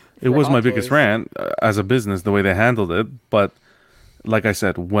think. It was my biggest rant as a business, the way they handled it. But like I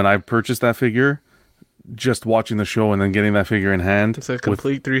said, when I purchased that figure, just watching the show and then getting that figure in hand. It's a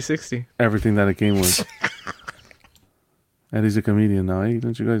complete 360. Everything that it came with. Eddie's a comedian now. Hey,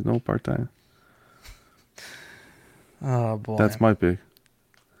 don't you guys know part-time? Oh, boy. That's my pick.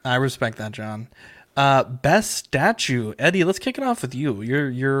 I respect that, John. Best statue, Eddie. Let's kick it off with you.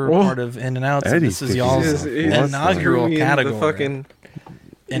 You're part of In and Out. So this is y'all's inaugural category.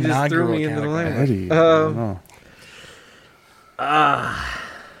 Inaugural category. Eddie.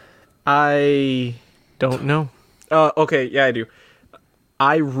 I don't know. Okay, yeah, I do.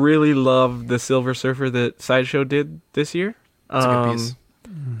 I really love the Silver Surfer that Sideshow did this year. That's a good piece.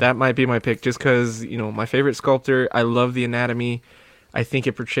 That might be my pick, just because my favorite sculptor. I love the anatomy. I think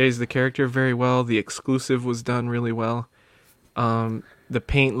it portrays the character very well. The exclusive was done really well. The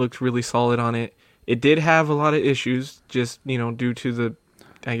paint looked really solid on it. It did have a lot of issues, just due to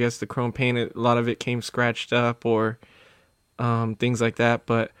the chrome paint. A lot of it came scratched up or things like that.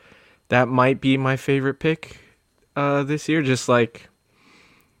 But that might be my favorite pick this year. Just like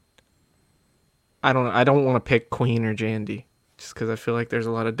I don't want to pick Queen or Jandy, just because I feel like there's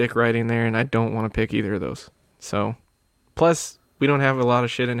a lot of dick riding there, and I don't want to pick either of those. So, plus, we don't have a lot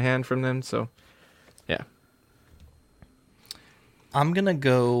of shit in hand from them, so yeah. I'm gonna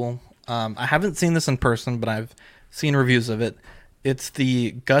go. I haven't seen this in person, but I've seen reviews of it. It's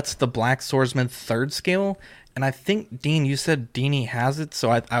the Guts the Black Swordsman 3rd scale, and I think Dean, you said Deanie has it, so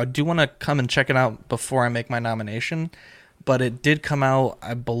I do want to come and check it out before I make my nomination. But it did come out,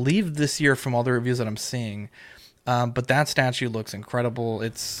 I believe, this year from all the reviews that I'm seeing. But that statue looks incredible.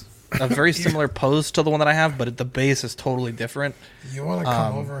 It's a very similar pose to the one that I have, but the base is totally different. You want to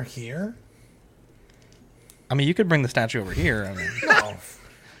come over here? I mean, you could bring the statue over here. I mean, no.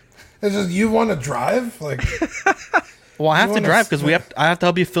 It's just you want to drive, like. Well, I have to drive because I have to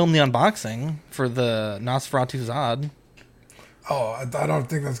help you film the unboxing for the Nosferatu Zod. Oh, I don't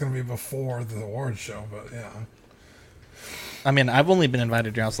think that's going to be before the awards show, but yeah. I mean, I've only been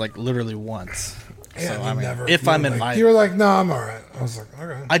invited to your house like literally once. Yeah, So you I mean, never- if you I'm were like- invited, you were like, "No, I'm all right." I was like,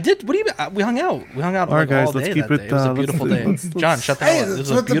 "Okay." I did. What do you mean? We hung out. We hung out All right, like, guys, all let's day keep that it, day. It was a let's- beautiful day. let's- John, shut the Hey, hell up. It that's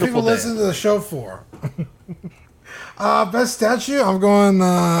was a what the beautiful people day. listen to the show for. Best statue, I'm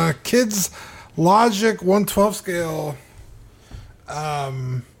going Kids Logic 112 scale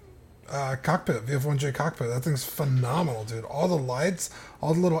cockpit, VF1J cockpit. That thing's phenomenal, dude. All the lights,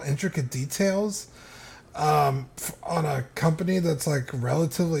 all the little intricate details. On a company that's like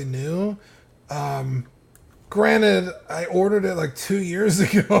relatively new. Granted, I ordered it like 2 years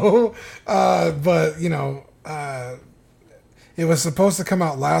ago, but you know, it was supposed to come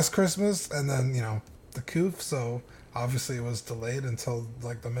out last Christmas, and then you know the coup, so obviously it was delayed until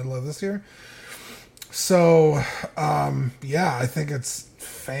like the middle of this year. So yeah, I think it's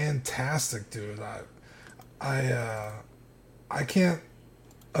fantastic, dude. I can't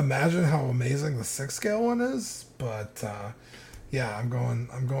imagine how amazing the 6 scale one is, but yeah, I'm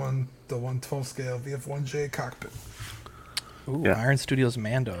going the 112 scale VF1J cockpit. Ooh, Yeah. Iron Studios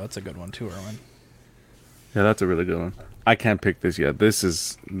Mando. That's a good one too, Erwin. Yeah, that's a really good one. I can't pick this yet. This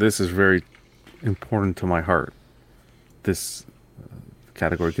is very important to my heart. This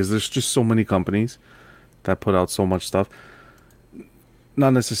category, because there's just so many companies that put out so much stuff.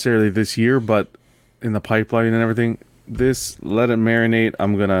 Not necessarily this year, but in the pipeline and everything. This, let it marinate.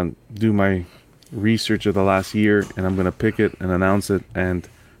 I'm gonna do my research of the last year, and I'm gonna pick it and announce it. And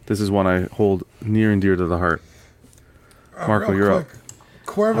this is one I hold near and dear to the heart. Marco, Real you're quick,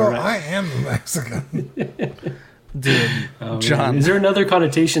 Cuervo, All right. I am the Mexican. Dude, man. John. Is there another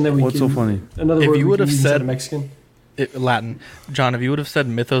connotation that we What's can... so funny? Another If word you we would can have use instead said- of Mexican? Latin. John, if you would have said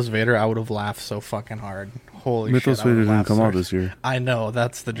Mythos Vader, I would have laughed so fucking hard. Holy Mythos shit. I would Vader have didn't laughed come out so- this year. I know,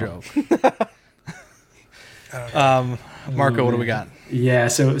 that's the joke. Marco, what do we got? Yeah,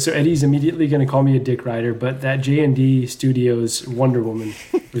 so Eddie's immediately going to call me a dick rider, but that J&D Studios Wonder Woman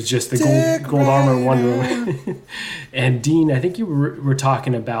was just the gold armor Wonder Woman. And Dean, I think you were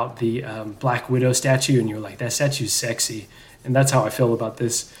talking about the Black Widow statue, and you were like, that statue's sexy. And that's how I feel about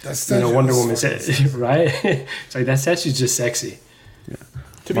this. That statue Wonder is Woman, fucking sexy. right? It's like, that statue's just sexy.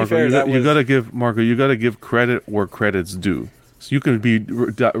 To be Marco, fair, you gotta give Marco. You gotta give credit where credit's due. So you can be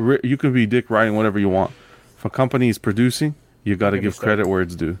dick riding whatever you want. If a company is producing, you gotta give credit where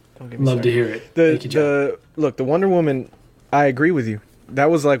it's due. Love to hear it. Thank you, John. Look, the Wonder Woman, I agree with you.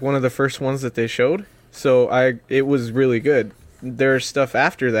 That was like one of the first ones that they showed, so it was really good. There's stuff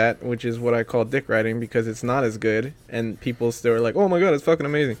after that, which is what I call dick riding, because it's not as good, and people still are like, "Oh my god, it's fucking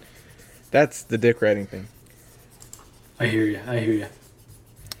amazing." That's the dick riding thing. I hear you.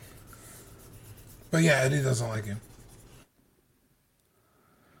 But yeah, Eddie doesn't like you.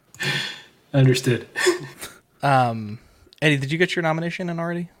 Understood. Eddie, did you get your nomination in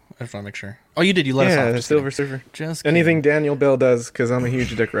already? I just want to make sure. Oh, you did. You let us Yeah, off. the Just Silver kidding. Surfer. Just anything Daniel Bell does, because I'm a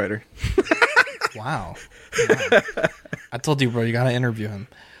huge dick rider. Wow. I told you, bro, you got to interview him.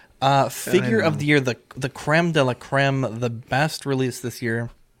 Figure of the year, the creme de la creme, the best release this year.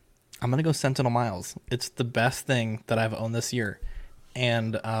 I'm going to go Sentinel Miles. It's the best thing that I've owned this year.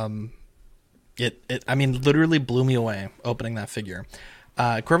 And it I mean, literally blew me away opening that figure.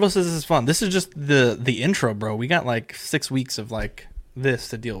 Cuervo says this is fun. This is just the intro, bro. We got like 6 weeks of like this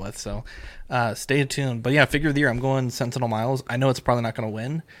to deal with, so stay tuned. But yeah, figure of the year, I'm going Sentinel Miles. I know it's probably not going to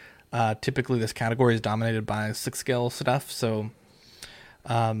win. Typically this category is dominated by 6 scale stuff, so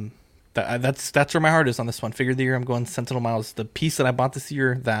that's where my heart is on this one. Figure of the year, I'm going Sentinel Miles. The piece that I bought this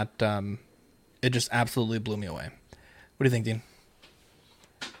year that it just absolutely blew me away. What do you think, Dean?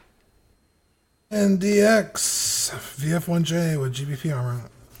 NDX VF1J with GBP armor.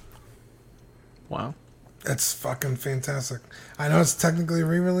 Wow. It's fucking fantastic. I know it's technically a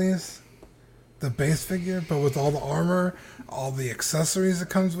re-release, the base figure, but with all the armor, all the accessories it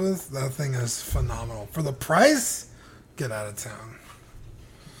comes with, that thing is phenomenal. For the price, get out of town.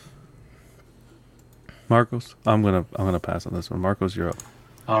 Marcos, I'm gonna pass on this one. Marcos, you're up.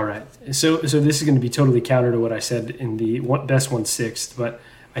 All right. So this is going to be totally counter to what I said in the best one sixth, but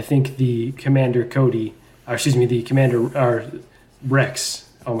I think the Commander Cody, the Commander Rex.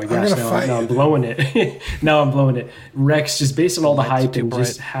 Oh my gosh! Now I'm blowing it. Now I'm blowing it. Rex, just based on all the hype and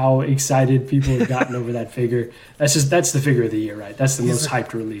just how excited people have gotten over that figure. That's the figure of the year, right? That's the most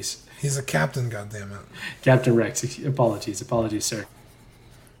hyped release. He's a captain, goddammit. Captain Rex. Apologies, sir.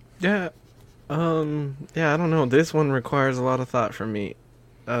 Yeah. I don't know. This one requires a lot of thought from me.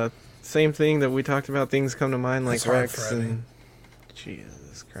 Same thing that we talked about. Things come to mind like Rex and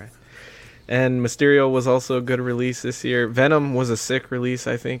Jesus Christ. And Mysterio was also a good release this year. Venom was a sick release,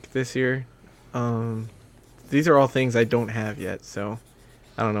 I think, this year. These are all things I don't have yet, so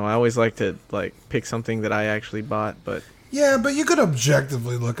I don't know. I always like to pick something that I actually bought, but Yeah, but you could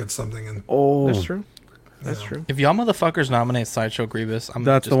objectively look at something and... Oh, that's true. That's true. If y'all motherfuckers nominate Sideshow Grievous,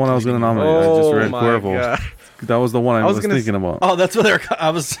 that's the one I was going to nominate. I just read Cuervo. That was the one I was thinking about. Oh, that's what they're. I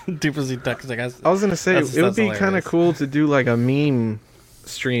was too busy texting. I was going to say it would be kind of cool to do like a meme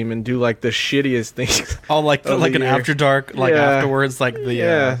stream and do like the shittiest things. Oh, like an After Dark, like afterwards, like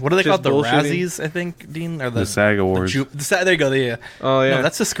the what are they called? The Razzies, I think, Dean, or the SAG Awards. There you go. Oh yeah, no,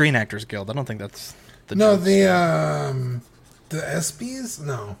 that's the Screen Actors Guild. I don't think that's the. No, the ESPYs.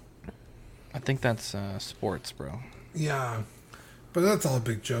 No, I think that's sports, bro. Yeah, but that's all a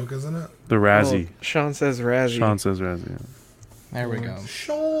big joke, isn't it? The Razzie. Sean says Razzie. Yeah. There we go.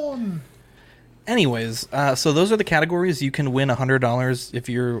 Sean. Anyways, so those are the categories. You can win $100 if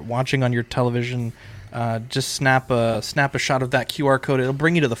you're watching on your television. Just snap a shot of that QR code. It'll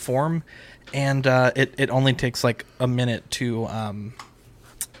bring you to the form, and it only takes like a minute to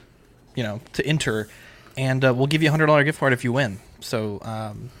to enter, and we'll give you a $100 gift card if you win.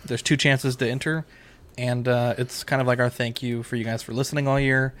 So there's 2 chances to enter, and it's kind of like our thank you for you guys for listening all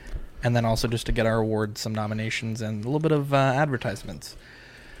year, and then also just to get our awards, some nominations, and a little bit of advertisements.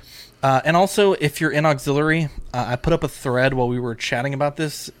 And also, if you're in Auxiliary, I put up a thread while we were chatting about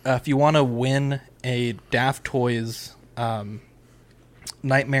this. If you want to win a Daft Toys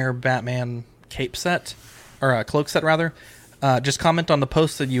Nightmare Batman cape set, or a cloak set rather, just comment on the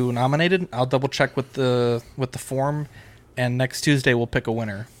post that you nominated. I'll double check with the form, and next Tuesday we'll pick a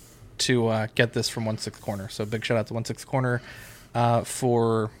winner to get this from 1/6 Corner. So big shout out to 1/6 Corner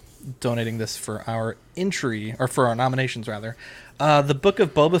for donating this for our entry, or for our nominations rather. The Book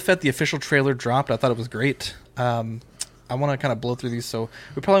of Boba Fett, the official trailer dropped. I thought it was great. I want to kind of blow through these, so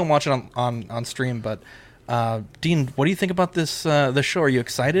we probably won't watch it on stream. But Dean, what do you think about this show? Are you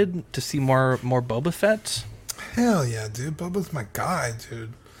excited to see more Boba Fett? Hell yeah, dude! Boba's my guy,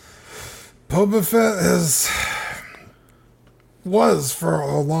 dude. Boba Fett was for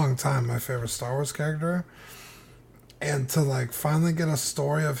a long time my favorite Star Wars character, and to like finally get a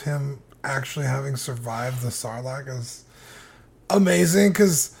story of him actually having survived the Sarlacc is amazing,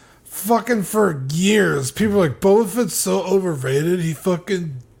 because fucking for years people were like, Boba Fett's so overrated, he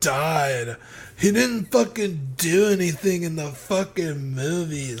fucking died, he didn't fucking do anything in the fucking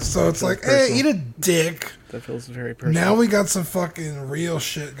movies. So it's like, hey, eat a dick. That feels very personal. Now we got some fucking real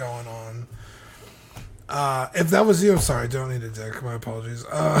shit going on. If that was you, I'm sorry, don't eat a dick, my apologies.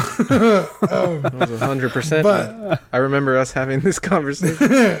 That was 100%. But I remember us having this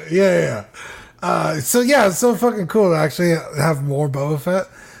conversation. yeah. So it's so fucking cool to actually have more Boba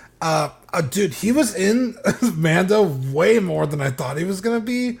Fett. Dude, he was in Mando way more than I thought he was gonna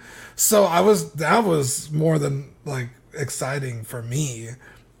be. So that was more than like exciting for me.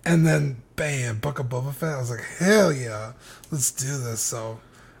 And then bam, Book of Boba Fett. I was like, hell yeah, let's do this. So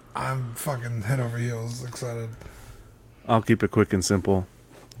I'm fucking head over heels excited. I'll keep it quick and simple.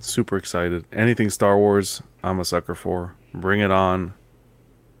 Super excited. Anything Star Wars, I'm a sucker for. Bring it on.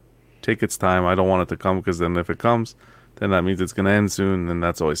 Take its time. I don't want it to come, because then if it comes, then that means it's going to end soon, and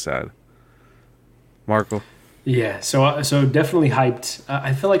that's always sad. Marco? Yeah, so definitely hyped.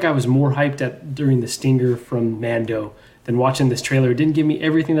 I feel like I was more hyped during the stinger from Mando than watching this trailer. It didn't give me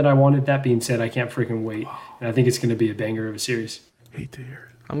everything that I wanted. That being said, I can't freaking wait. And I think it's going to be a banger of a series. Hate to hear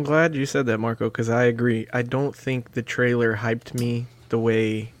it. I'm glad you said that, Marco, because I agree. I don't think the trailer hyped me the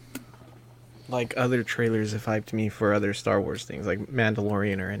way like other trailers have hyped me for other Star Wars things, like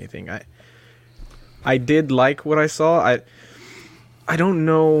Mandalorian or anything. I did like what I saw. I don't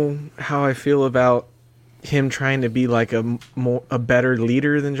know how I feel about him trying to be like a better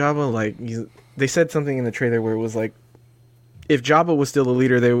leader than Jabba. Like they said something in the trailer where it was like, if Jabba was still the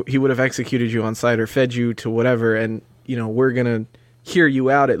leader, he would have executed you on sight or fed you to whatever, and we're gonna hear you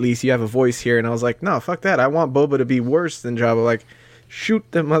out, at least you have a voice here. And I was like, no, fuck that. I want Boba to be worse than Jabba. Like, shoot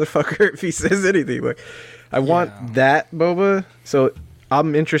the motherfucker if he says anything. Like, I want that Boba. So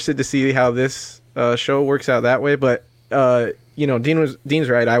I'm interested to see how this show works out that way. But Dean's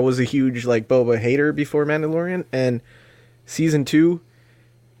right. I was a huge like Boba hater before Mandalorian, and season 2,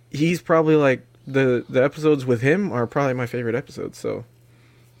 he's probably like the episodes with him are probably my favorite episodes. So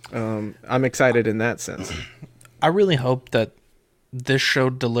I'm excited in that sense. I really hope that this show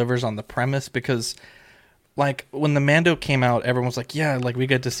delivers on the premise, because like when the Mando came out, everyone was like, yeah, like we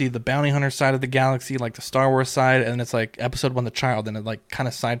get to see the bounty hunter side of the galaxy, like the Star Wars side, and it's like episode 1, the child, and it like kind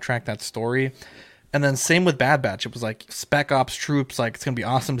of sidetracked that story. And then same with Bad Batch, it was like Spec Ops troops, like it's gonna be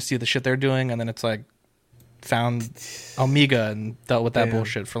awesome to see the shit they're doing, and then it's like found Omega and dealt with that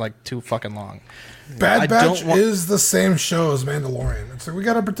bullshit for like too fucking long. Bad Batch is the same show as Mandalorian. It's like, we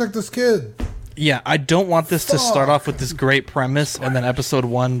gotta protect this kid. Yeah, I don't want this to start off with this great premise, and then episode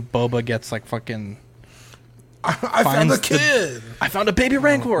 1, Boba gets like fucking I found a kid. I found a baby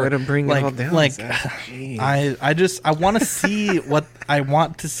Rancor. Let him bring it all down. Like, Zach. I want to see what I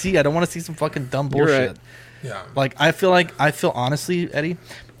want to see. I don't want to see some fucking dumb bullshit. Right. Yeah. Like, I feel honestly, Eddie,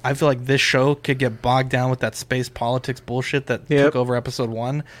 I feel like this show could get bogged down with that space politics bullshit that took over episode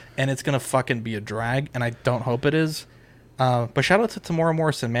 1, and it's gonna fucking be a drag, and I don't hope it is. But shout out to Tamora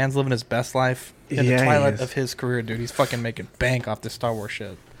Morrison. Man's living his best life in the twilight of his career, dude. He's fucking making bank off this Star Wars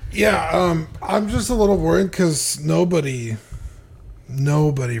shit. Yeah, I'm just a little worried because nobody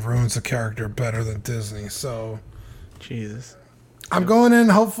ruins a character better than Disney. So, Jesus, I'm going in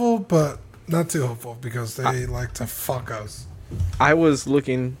hopeful, but not too hopeful because they like to fuck us. I was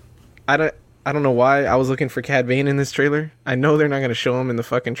looking. I don't know why I was looking for Cad Bane in this trailer. I know they're not going to show him in the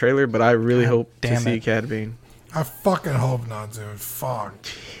fucking trailer, but I really hope to see Cad Bane. I fucking hope not, dude. Fuck.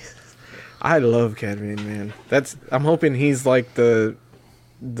 Jesus. I love Cad Bane, man. I'm hoping he's like the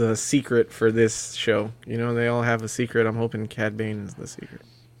secret for this show. You know, they all have a secret. I'm hoping Cad Bane is the secret.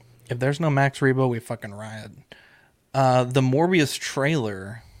 If there's no Max Rebo, we fucking riot. The Morbius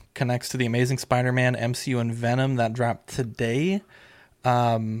trailer connects to the Amazing Spider-Man, MCU, and Venom that dropped today.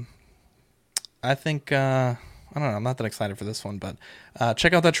 I think I don't know. I'm not that excited for this one, but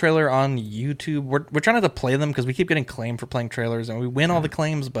check out that trailer on YouTube. We're trying not to play them because we keep getting claimed for playing trailers, and we win all the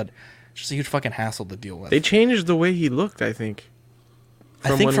claims, but it's just a huge fucking hassle to deal with. They changed the way he looked, I think.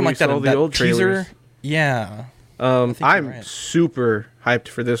 I think from like that old teaser. Trailers. Yeah. I'm super hyped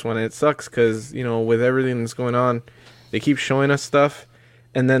for this one. It sucks because, you know, with everything that's going on, they keep showing us stuff,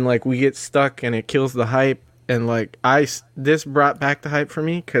 and then like we get stuck and it kills the hype. And like this brought back the hype for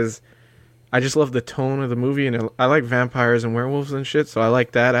me because I just love the tone of the movie, and I like vampires and werewolves and shit, so I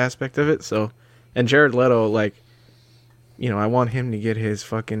like that aspect of it. So, and Jared Leto, like, you know, I want him to get his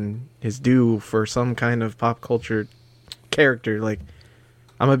due for some kind of pop culture character. Like,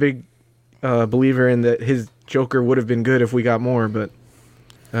 I'm a big believer in that his Joker would have been good if we got more, but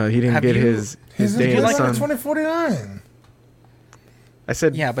he didn't get his day in the sun. 2049. I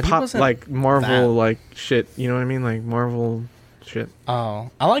said, yeah, but pop, he wasn't like Marvel, like shit. You know what I mean? Like Marvel shit. Oh,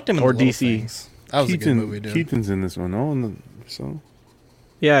 I liked him in or the DC. Things. That was a good movie, dude. Keaton's in this one, so.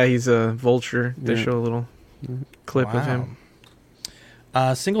 Yeah, he's a vulture. They show a little clip of him.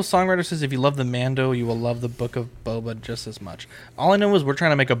 Single Songwriter says, if you love the Mando, you will love the Book of Boba just as much. All I know is we're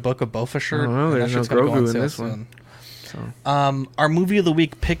trying to make a Book of Bofa shirt. Oh, no, there's no Grogu in this one. So. Our movie of the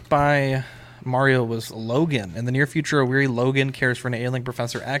week picked by Mario was Logan. In the near future, a weary Logan cares for an ailing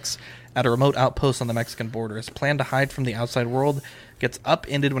Professor X at a remote outpost on the Mexican border. His plan to hide from the outside world gets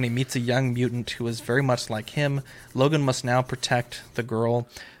upended when he meets a young mutant who is very much like him. Logan must now protect the girl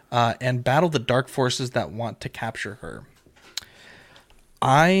and battle the dark forces that want to capture her.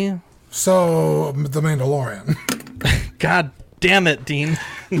 So, The Mandalorian. God damn it, Dean.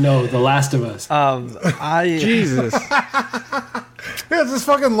 No, The Last of Us. Jesus. Yeah, it's this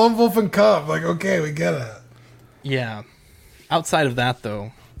fucking Lone Wolf and Cub. Like, okay, we get it. Yeah. Outside of that,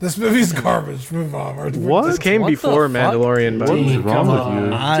 though. This movie's garbage. Move on. What? This came before Mandalorian. What is wrong with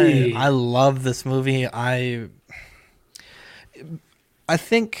you? I love this movie. I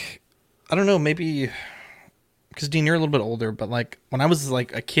think, I don't know, maybe... Because, Dean, you're a little bit older, but, like, when I was,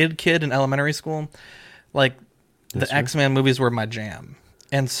 like, a kid in elementary school, like, the X-Men movies were my jam.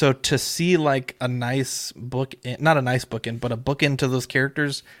 And so to see, like, a nice book, not a nice book in, but a book into those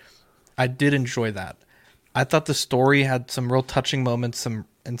characters, I did enjoy that. I thought the story had some real touching moments, some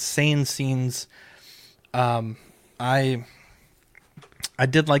insane scenes. I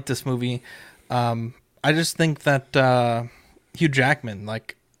did like this movie. I just think that Hugh Jackman,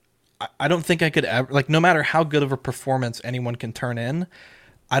 like, I don't think I could ever, like, no matter how good of a performance anyone can turn in,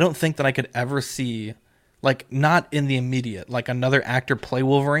 I don't think that I could ever see, like, not in the immediate, like, another actor play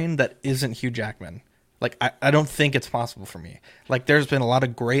Wolverine that isn't Hugh Jackman. Like, I don't think it's possible for me. Like, there's been a lot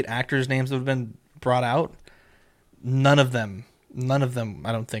of great actors' names that have been brought out. None of them,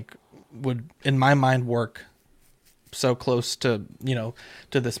 I don't think, would, in my mind, work so close to, you know,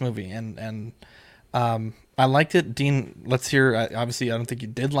 to this movie. And I liked it. Dean, let's hear. Obviously, I don't think you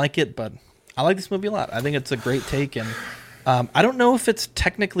did like it, but I like this movie a lot. I think it's a great take, and I don't know if it's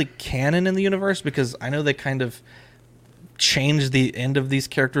technically canon in the universe because I know they kind of changed the end of these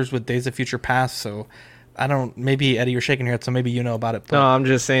characters with Days of Future Past. So I don't. Maybe Eddie, you're shaking your head, so maybe you know about it. But, no, I'm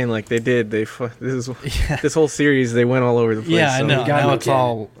just saying, like, they did. This whole series, they went all over the place. Yeah, so. I know. Now it's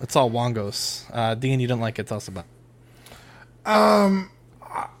all Wongos. Dean, you didn't like it. Tell us about it.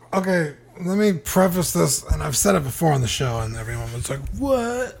 Okay. Let me preface this, and I've said it before on the show, and everyone was like,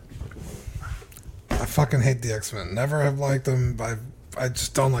 what? I fucking hate the X-Men. Never have liked them. I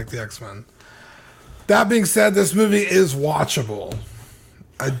just don't like the X-Men. That being said, this movie is watchable.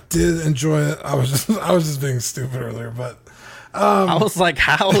 I did enjoy it. I was just being stupid earlier, but I was like,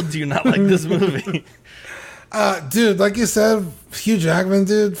 how do you not like this movie? Dude, like you said, Hugh Jackman,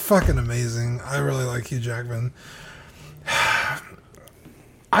 dude, fucking amazing. I really like Hugh Jackman.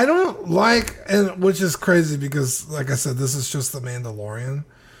 I don't like, and which is crazy because, like I said, this is just The Mandalorian.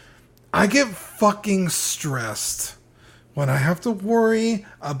 I get fucking stressed when I have to worry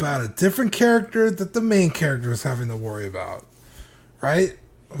about a different character that the main character is having to worry about. Right?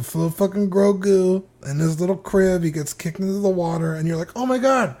 With little fucking Grogu in his little crib, he gets kicked into the water, and you're like, oh my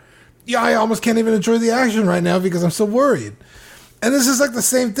god, yeah, I almost can't even enjoy the action right now because I'm so worried. And this is like the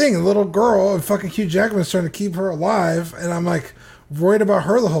same thing. A little girl, and fucking Hugh Jackman's trying to keep her alive, and I'm like worried about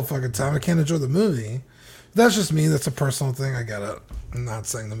her the whole fucking time. I can't enjoy the movie. That's just me. That's a personal thing. I get it. I'm not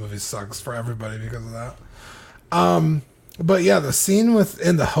saying the movie sucks for everybody because of that. But yeah, the scene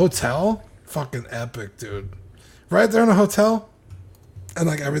in the hotel, fucking epic, dude. Right there in a hotel, and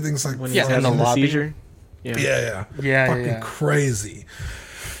like everything's like when he's having a seizure. Yeah. Fucking crazy,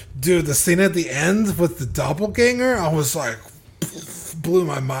 dude. The scene at the end with the doppelganger, I was like, blew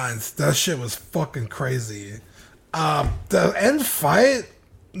my mind. That shit was fucking crazy. The end fight,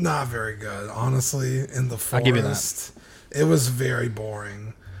 not very good, honestly. In the forest, I'll give you that. It was very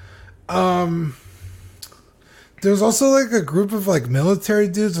boring. There's also like a group of like military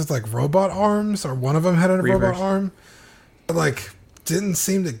dudes with like robot arms, or one of them had a robot arm. But, like, didn't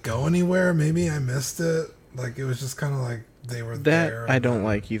seem to go anywhere. Maybe I missed it. Like, it was just kind of like they were there. That I don't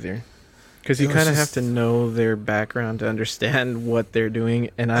like either. Because you kind of have to know their background to understand what they're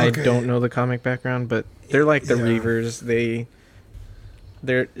doing. And I don't know the comic background, but they're like the Reavers.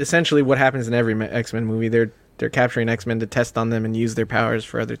 They're essentially what happens in every X-Men movie. They're capturing X-Men to test on them and use their powers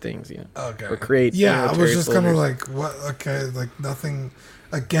for other things, you know. Okay. Or create. Yeah, I was just kind of like, what? Okay, like nothing.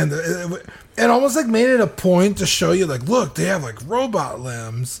 Again, it almost like made it a point to show you, like, look, they have like robot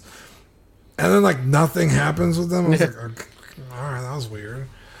limbs, and then like nothing happens with them. I was like, okay, all right, that was weird.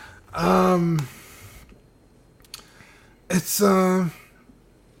 It's I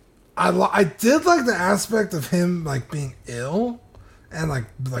did like the aspect of him like being ill and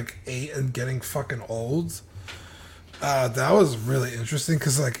like 8 and getting fucking old. That was really interesting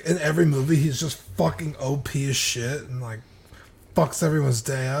because like in every movie he's just fucking OP as shit and like fucks everyone's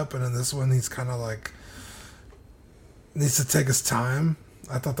day up, and in this one he's kind of like needs to take his time.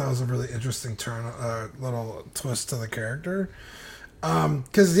 I thought that was a really interesting little twist to the character.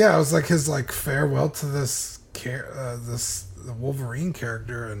 Because it was like his like farewell to the Wolverine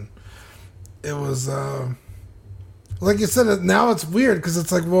character, and it was like you said. Now it's weird because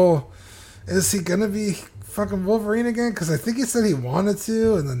it's like, well, is he gonna be fucking Wolverine again? Because I think he said he wanted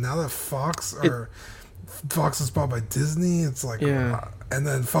to, and then now that Fox is bought by Disney, it's like, and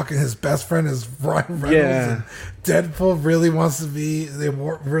then fucking his best friend is Ryan Reynolds, and Deadpool really wants to be. They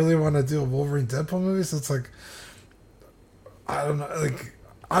really want to do a Wolverine Deadpool movie, so it's like, I don't know. Like,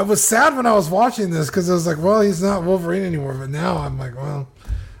 I was sad when I was watching this because I was like, well, he's not Wolverine anymore. But now I'm like, well,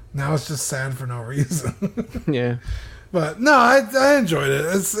 now it's just sad for no reason. Yeah. But no, I enjoyed it.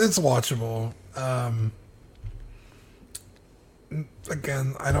 It's watchable.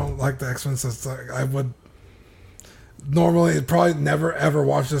 Again, I don't like the X-Men, so it's like I would normally probably never ever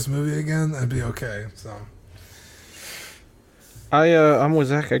watch this movie again and be okay. So I'm with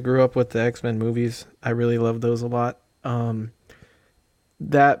Zach. I grew up with the X-Men movies. I really love those a lot.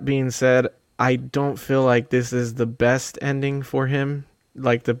 That being said, I don't feel like this is the best ending for him,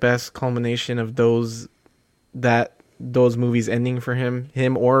 like the best culmination of those movies ending for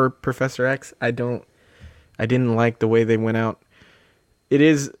him or Professor X. I didn't like the way they went out. It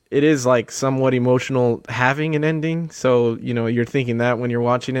is like somewhat emotional having an ending, so you know you're thinking that when you're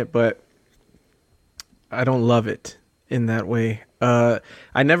watching it, but I don't love it in that way. I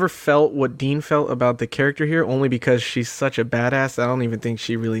never felt what Dean felt about the character here, only because she's such a badass. I don't even think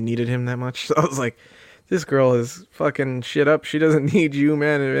she really needed him that much. So I was like, this girl is fucking shit up. She doesn't need you,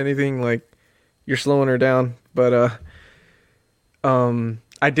 man. If anything, like, you're slowing her down. But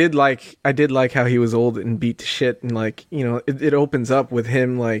I did like how he was old and beat to shit, and like, you know, it opens up with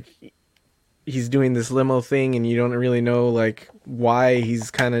him like he's doing this limo thing, and you don't really know like why. He's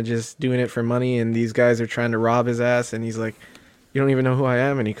kind of just doing it for money, and these guys are trying to rob his ass, and he's like, you don't even know who I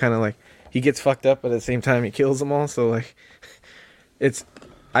am, and he kind of like, he gets fucked up, but at the same time he kills them all. So like,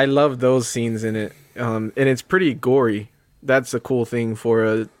 I love those scenes in it, and it's pretty gory. That's a cool thing for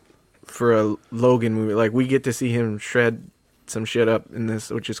a Logan movie. Like, we get to see him shred some shit up in this,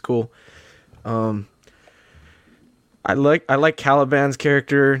 which is cool. I like Caliban's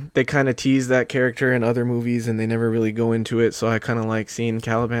character. They kind of tease that character in other movies, and they never really go into it. So I kind of like seeing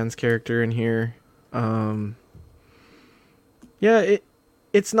Caliban's character in here.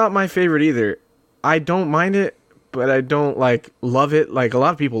 It's not my favorite either. I don't mind it, but I don't love it. Like a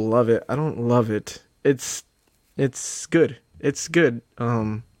lot of people love it. I don't love it. It's good. It's good.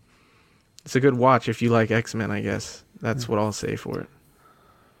 It's a good watch if you like X-Men, I guess. That's what I'll say for it.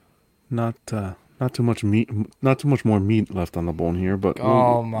 Not too much meat. Not too much more meat left on the bone here, but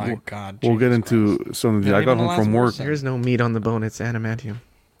we'll get into some of the. I got home from work. There's no meat on the bone. It's adamantium.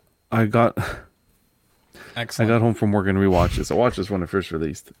 I got home from work and rewatched this. I watched this when it first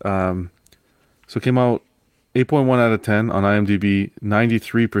released. So it came out 8.1 out of 10 on IMDb,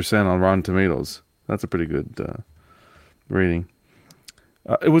 93% on Rotten Tomatoes. That's a pretty good rating.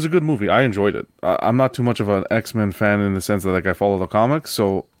 It was a good movie. I enjoyed it. I'm not too much of an X-Men fan in the sense that I follow the comics,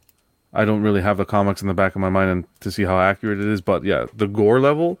 so I don't really have the comics in the back of my mind and to see how accurate it is. But yeah, the gore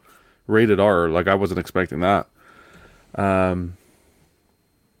level, rated R. I wasn't expecting that.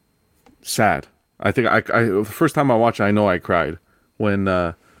 Sad. I think I the first time I watched it, I know I cried when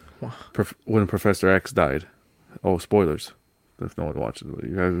Professor X died. Oh, spoilers! If no one watched it,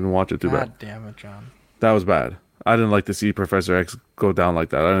 you guys didn't watch it too bad. God damn it, John. That was bad. I didn't like to see Professor X go down like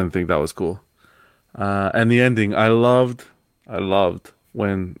that. I didn't think that was cool. And the ending, I loved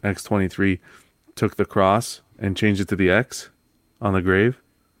when X-23 took the cross and changed it to the X on the grave.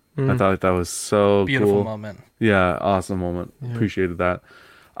 I thought that was so beautiful cool. moment. Yeah, awesome moment. Yeah. Appreciated that.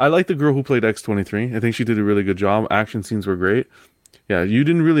 I like the girl who played X-23. I think she did a really good job. Action scenes were great. Yeah, you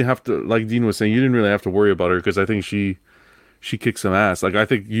didn't really have to, like Dean was saying, you didn't really have to worry about her because I think she kicked some ass. I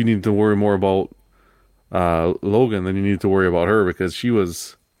think you need to worry more about Logan than you need to worry about her because she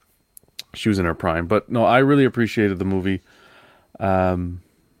was in her prime. But no, I really appreciated the movie.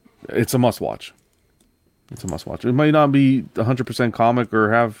 It's a must watch. It might not be 100% comic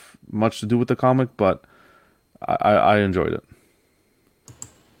or have much to do with the comic, but I enjoyed it.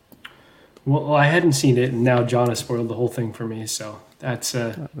 Well, I hadn't seen it, and now John has spoiled the whole thing for me. So that's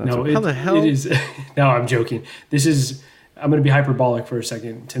no. How the hell? It is. No, I'm joking. I'm going to be hyperbolic for a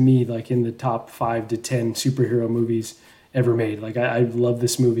second. To me, in the top 5 to 10 superhero movies ever made. I love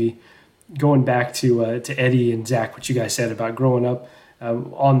this movie. Going back to Eddie and Zach, what you guys said about growing up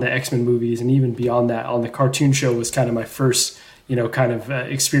on the X-Men movies, and even beyond that, on the cartoon show was kind of my first,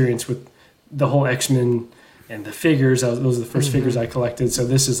 experience with the whole X-Men and the figures. Those are the first figures I collected. So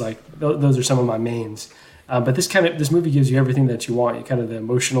this is those are some of my mains. But this movie gives you everything that you want. The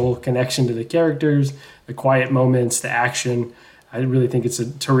emotional connection to the characters, the quiet moments, the action. I really think it's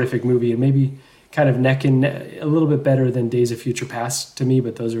a terrific movie, and maybe kind of neck and neck, a little bit better than Days of Future Past to me.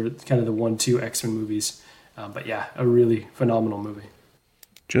 But those are kind of the 1-2 X-Men movies. But yeah, a really phenomenal movie.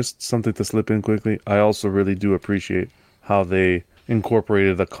 Just something to slip in quickly. I also really do appreciate how they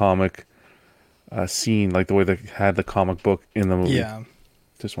incorporated the comic scene, like the way they had the comic book in the movie. Yeah.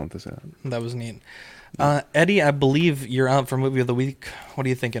 Just wanted to say that. That was neat. Eddie, I believe you're out for Movie of the Week. What are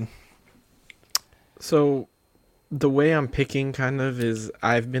you thinking? So, the way I'm picking is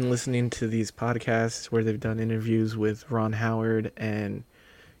I've been listening to these podcasts where they've done interviews with Ron Howard and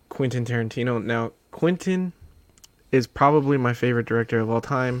Quentin Tarantino. Now, Quentin is probably my favorite director of all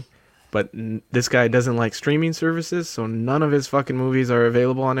time, but this guy doesn't like streaming services, so none of his fucking movies are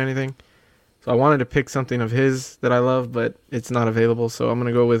available on anything. So I wanted to pick something of his that I love, but it's not available, so I'm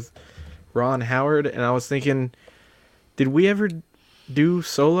going to go with Ron Howard. And I was thinking, did we ever do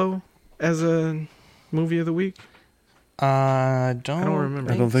Solo as a movie of the week? I don't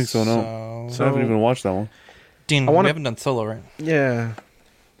remember. I don't think so, no. So I haven't even watched that one. Dean, we haven't done Solo, right? Yeah.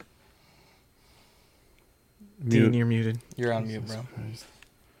 Dean, you're muted. You're on mute, bro.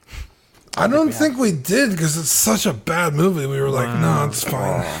 I don't think we did because it's such a bad movie. We were like, no, it's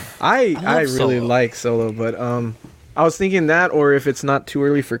fine. I really like Solo, but I was thinking that, or if it's not too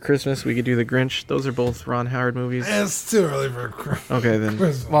early for Christmas, we could do The Grinch. Those are both Ron Howard movies. It's too early for Christmas. Okay, then.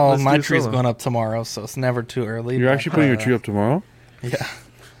 Well, my tree's going up tomorrow, so it's never too early. You're actually putting your tree up tomorrow? Yeah.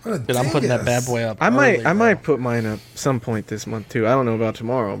 Dude, I'm putting that bad boy up. I might put mine up some point this month too. I don't know about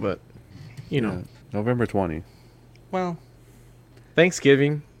tomorrow, but November 20. Well,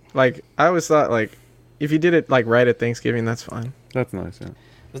 Thanksgiving. I always thought if you did it right at Thanksgiving, that's fine. That's nice, yeah.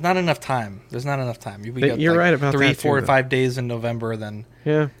 There's not enough time. You're right about 3, that 4, too, 5 days in November. Then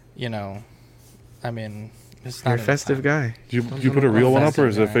I mean, it's not. You're a festive guy. Do you put a real one up or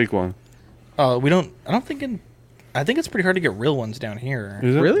is it a fake one? We don't. I don't think. I think it's pretty hard to get real ones down here.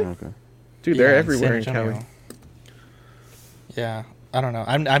 Is it? Really? Okay. Dude, they're everywhere in Cali. Yeah, I don't know.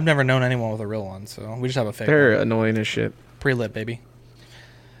 I've never known anyone with a real one, so we just have a fake. They're one. annoying as shit. Pre-lit, baby.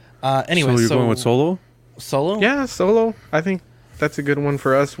 Anyway, so you're going with Solo? Solo? Yeah, Solo. I think that's a good one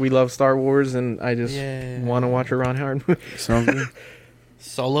for us. We love Star Wars, and I just want to watch a Ron Howard movie. Sounds good.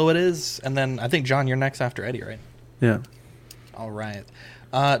 Solo it is, and then I think, John, you're next after Eddie, right? Yeah. All right.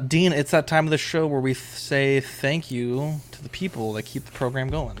 Dean, it's that time of the show where we say thank you to the people that keep the program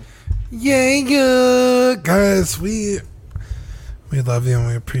going. Yeah, guys, we love you and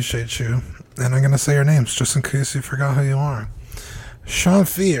we appreciate you. And I'm going to say your names just in case you forgot who you are. Sean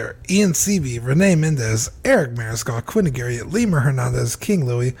Fear, Ian Seavey, Renee Mendez, Eric Mariscal, Quinn Aguirre, Lemur Hernandez, King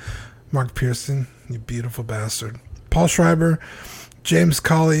Louie, Mark Pearson, you beautiful bastard, Paul Schreiber, James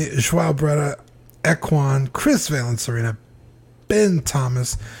Colley, Joao Bretta, Equan, Chris Valencerina, Ben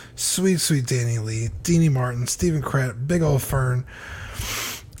Thomas, Sweet Danny Lee, Deanie Martin, Stephen Krett, Big Ol' Fern,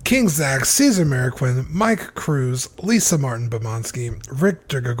 King Zach, Caesar Mariquin, Mike Cruz, Lisa Martin Bomonsky, Rick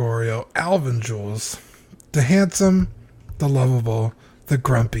DeGregorio, Alvin Jules, the handsome, the lovable, the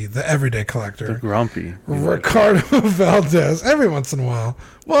grumpy, the everyday collector. The grumpy. Ricardo Valdez, every once in a while.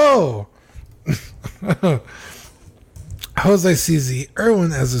 Whoa! Jose CZ, Erwin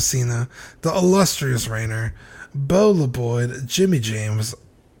Azucena, the illustrious Rainer, Bo LeBoyd, Jimmy James.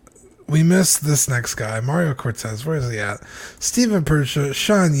 We miss this next guy, Mario Cortez. Where is he at? Stephen Percha,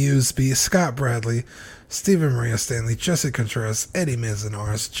 Sean Usby, Scott Bradley, Stephen Maria Stanley, Jesse Contreras, Eddie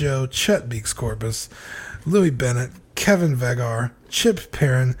Manzanares, Joe, Chet Beeks Corbus, Louis Bennett, Kevin Vegar, Chip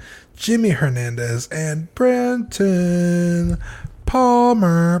Perrin, Jimmy Hernandez, and Brenton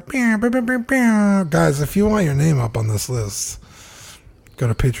Palmer. Guys, if you want your name up on this list, go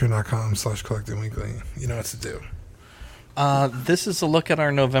to patreon.com/collectingweekly. You know what to do. This is a look at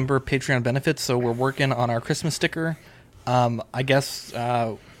our November Patreon benefits. So we're working on our Christmas sticker. I guess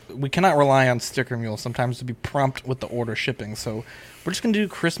we cannot rely on Sticker Mule sometimes to be prompt with the order shipping. So we're just going to do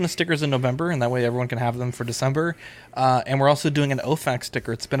Christmas stickers in November, and that way everyone can have them for December. And we're also doing an OFAC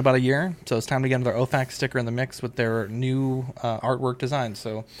sticker. It's been about a year, so it's time to get another OFAC sticker in the mix with their new artwork design.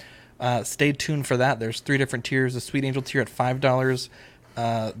 So stay tuned for that. There's 3 different tiers. The Sweet Angel tier at $5.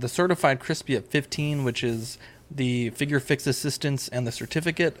 The Certified Crispy at $15, which is the Figure Fix Assistance and the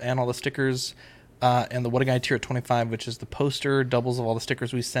certificate and all the stickers. And the What a Guy tier at $25, which is the poster, doubles of all the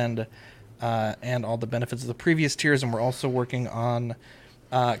stickers we send, and all the benefits of the previous tiers. And we're also working on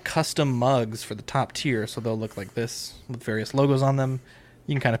custom mugs for the top tier, so they'll look like this with various logos on them.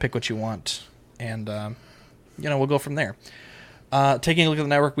 You can kind of pick what you want, and we'll go from there. Taking a look at the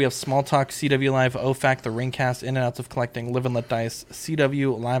network, we have Small Talk, CW Live, OFAC, The Ringcast, In and Outs of Collecting, Live and Let Dice,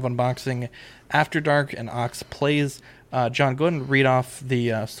 CW, Live Unboxing, After Dark, and Ox Plays. John, go ahead and read off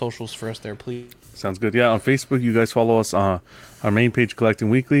the socials for us there, please. Sounds good. Yeah, on Facebook, you guys follow us on our main page, Collecting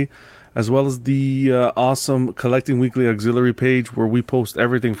Weekly, as well as the awesome Collecting Weekly auxiliary page where we post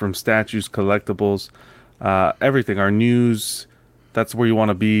everything from statues, collectibles, everything, our news. That's where you want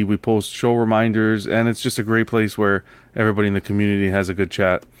to be. We post show reminders, and it's just a great place where everybody in the community has a good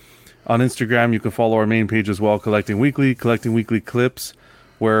chat. On Instagram, you can follow our main page as well, Collecting Weekly clips,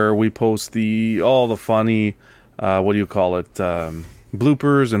 where we post all the funny,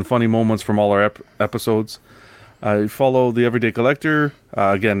 bloopers and funny moments from all our episodes. Follow the Everyday Collector.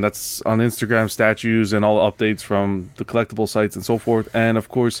 Again, that's on Instagram, statues and all updates from the collectible sites and so forth. And of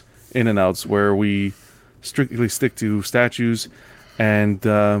course, In and Outs, where we strictly stick to statues and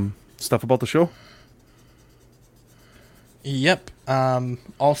stuff about the show. Yep.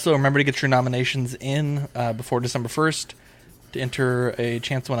 Also, remember to get your nominations in before December 1st to enter a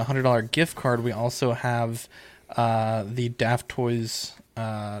chance to win a $100 gift card. We also have the Daft Toys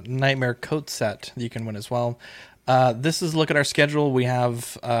Nightmare Coat set that you can win as well. This is a look at our schedule. We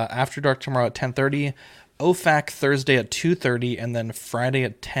have After Dark tomorrow at 10:30, OFAC Thursday at 2:30, and then Friday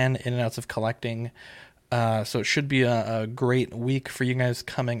at 10, In and Outs of Collecting. So it should be a great week for you guys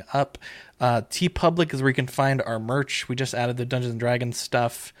coming up. TeePublic is where you can find our merch. We just added the Dungeons & Dragons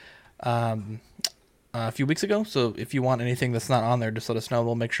stuff a few weeks ago, so if you want anything that's not on there, just let us know.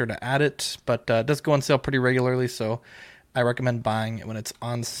 We'll make sure to add it, but it does go on sale pretty regularly, so I recommend buying it when it's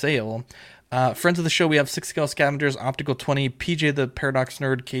on sale. Friends of the show, we have 6 Scale Scavengers, Optical 20, PJ the Paradox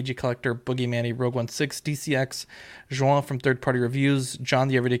Nerd, KG Collector, Boogie Manny, Rogue 16, DCX, Joan from Third Party Reviews, John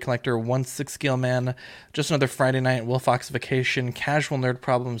the Everyday Collector, 6 Scale Man, Just Another Friday Night, Will Fox Vacation, Casual Nerd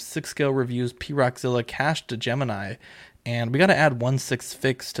Problems, 6 Scale Reviews, P-Rockzilla, Cash to Gemini, and we got to add 1/6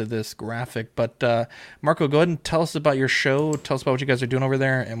 Fix to this graphic. But Marco, go ahead and tell us about your show. Tell us about what you guys are doing over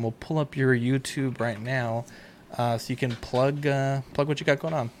there, and we'll pull up your YouTube right now so you can plug what you got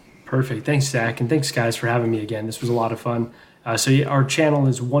going on. Perfect. Thanks, Zach, and thanks, guys, for having me again. This was a lot of fun. Our channel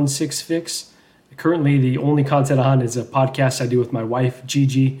is 1/6 Fix. Currently, the only content on is a podcast I do with my wife,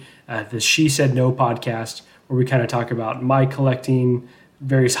 Gigi, the She Said No podcast, where we kind of talk about my collecting,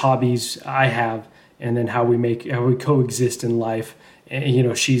 various hobbies I have, and then how we coexist in life.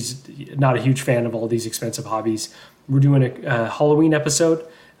 And, she's not a huge fan of all these expensive hobbies. We're doing a Halloween episode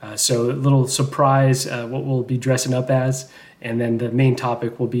So a little surprise what we'll be dressing up as. And then the main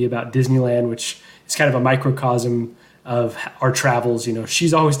topic will be about Disneyland, which is kind of a microcosm of our travels. You know,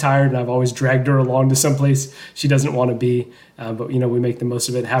 she's always tired and I've always dragged her along to someplace she doesn't want to be. But, you know, we make the most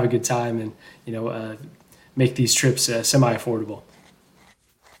of it, have a good time, and, you know, make these trips semi-affordable.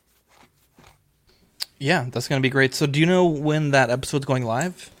 Yeah, that's going to be great. So do you know when that episode's going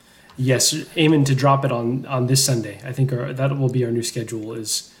live? Yes, aiming to drop it on this Sunday. I think that will be our new schedule,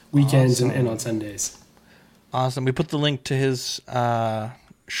 is weekends and on Sundays. Awesome. We put the link to his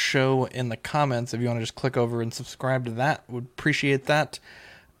show in the comments if you want to just click over and subscribe to that. Would appreciate that.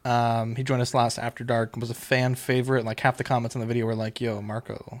 He joined us last After Dark, was a fan favorite. Like half the comments on the video were like, yo,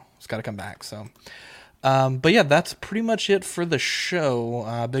 Marco's got to come back. So, but yeah, that's pretty much it for the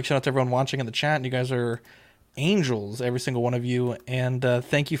show. Big shout out to everyone watching in the chat. You guys are angels, every single one of you. And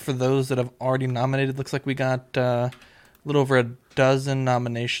thank you for those that have already nominated. Looks like we got a little over a dozen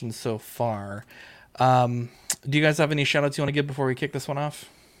nominations so far. Do you guys have any shout outs you want to give before we kick this one off?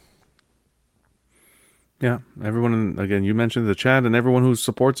 Yeah, everyone, again, you mentioned the chat and everyone who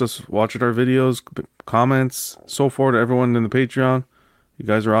supports us, watching our videos, comments, so forth, everyone in the Patreon. You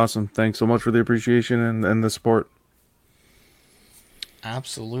guys are awesome. Thanks so much for the appreciation and the support.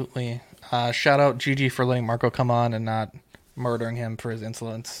 Absolutely. Shout out Gigi for letting Marco come on and not murdering him for his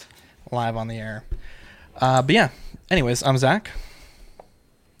insolence live on the air. But yeah, anyways, I'm Zach.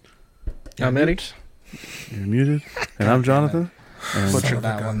 I'm Eddie. You're muted. And I'm Jonathan. And Butchered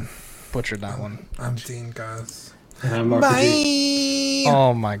that one. Butchered that one. I'm Dean, guys. And I'm Marco Bye. G.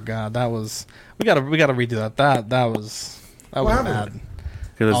 Oh my god, that was we gotta redo that. That was bad.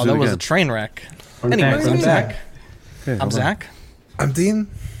 Okay, let's do that it was again. a train wreck. I'm Anyways, back. I'm Zach. Okay, I'm hold on. Zach. I'm Dean.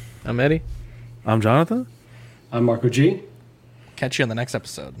 I'm Eddie. I'm Jonathan. I'm Marco G. Catch you in the next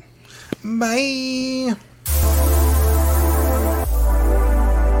episode. Bye.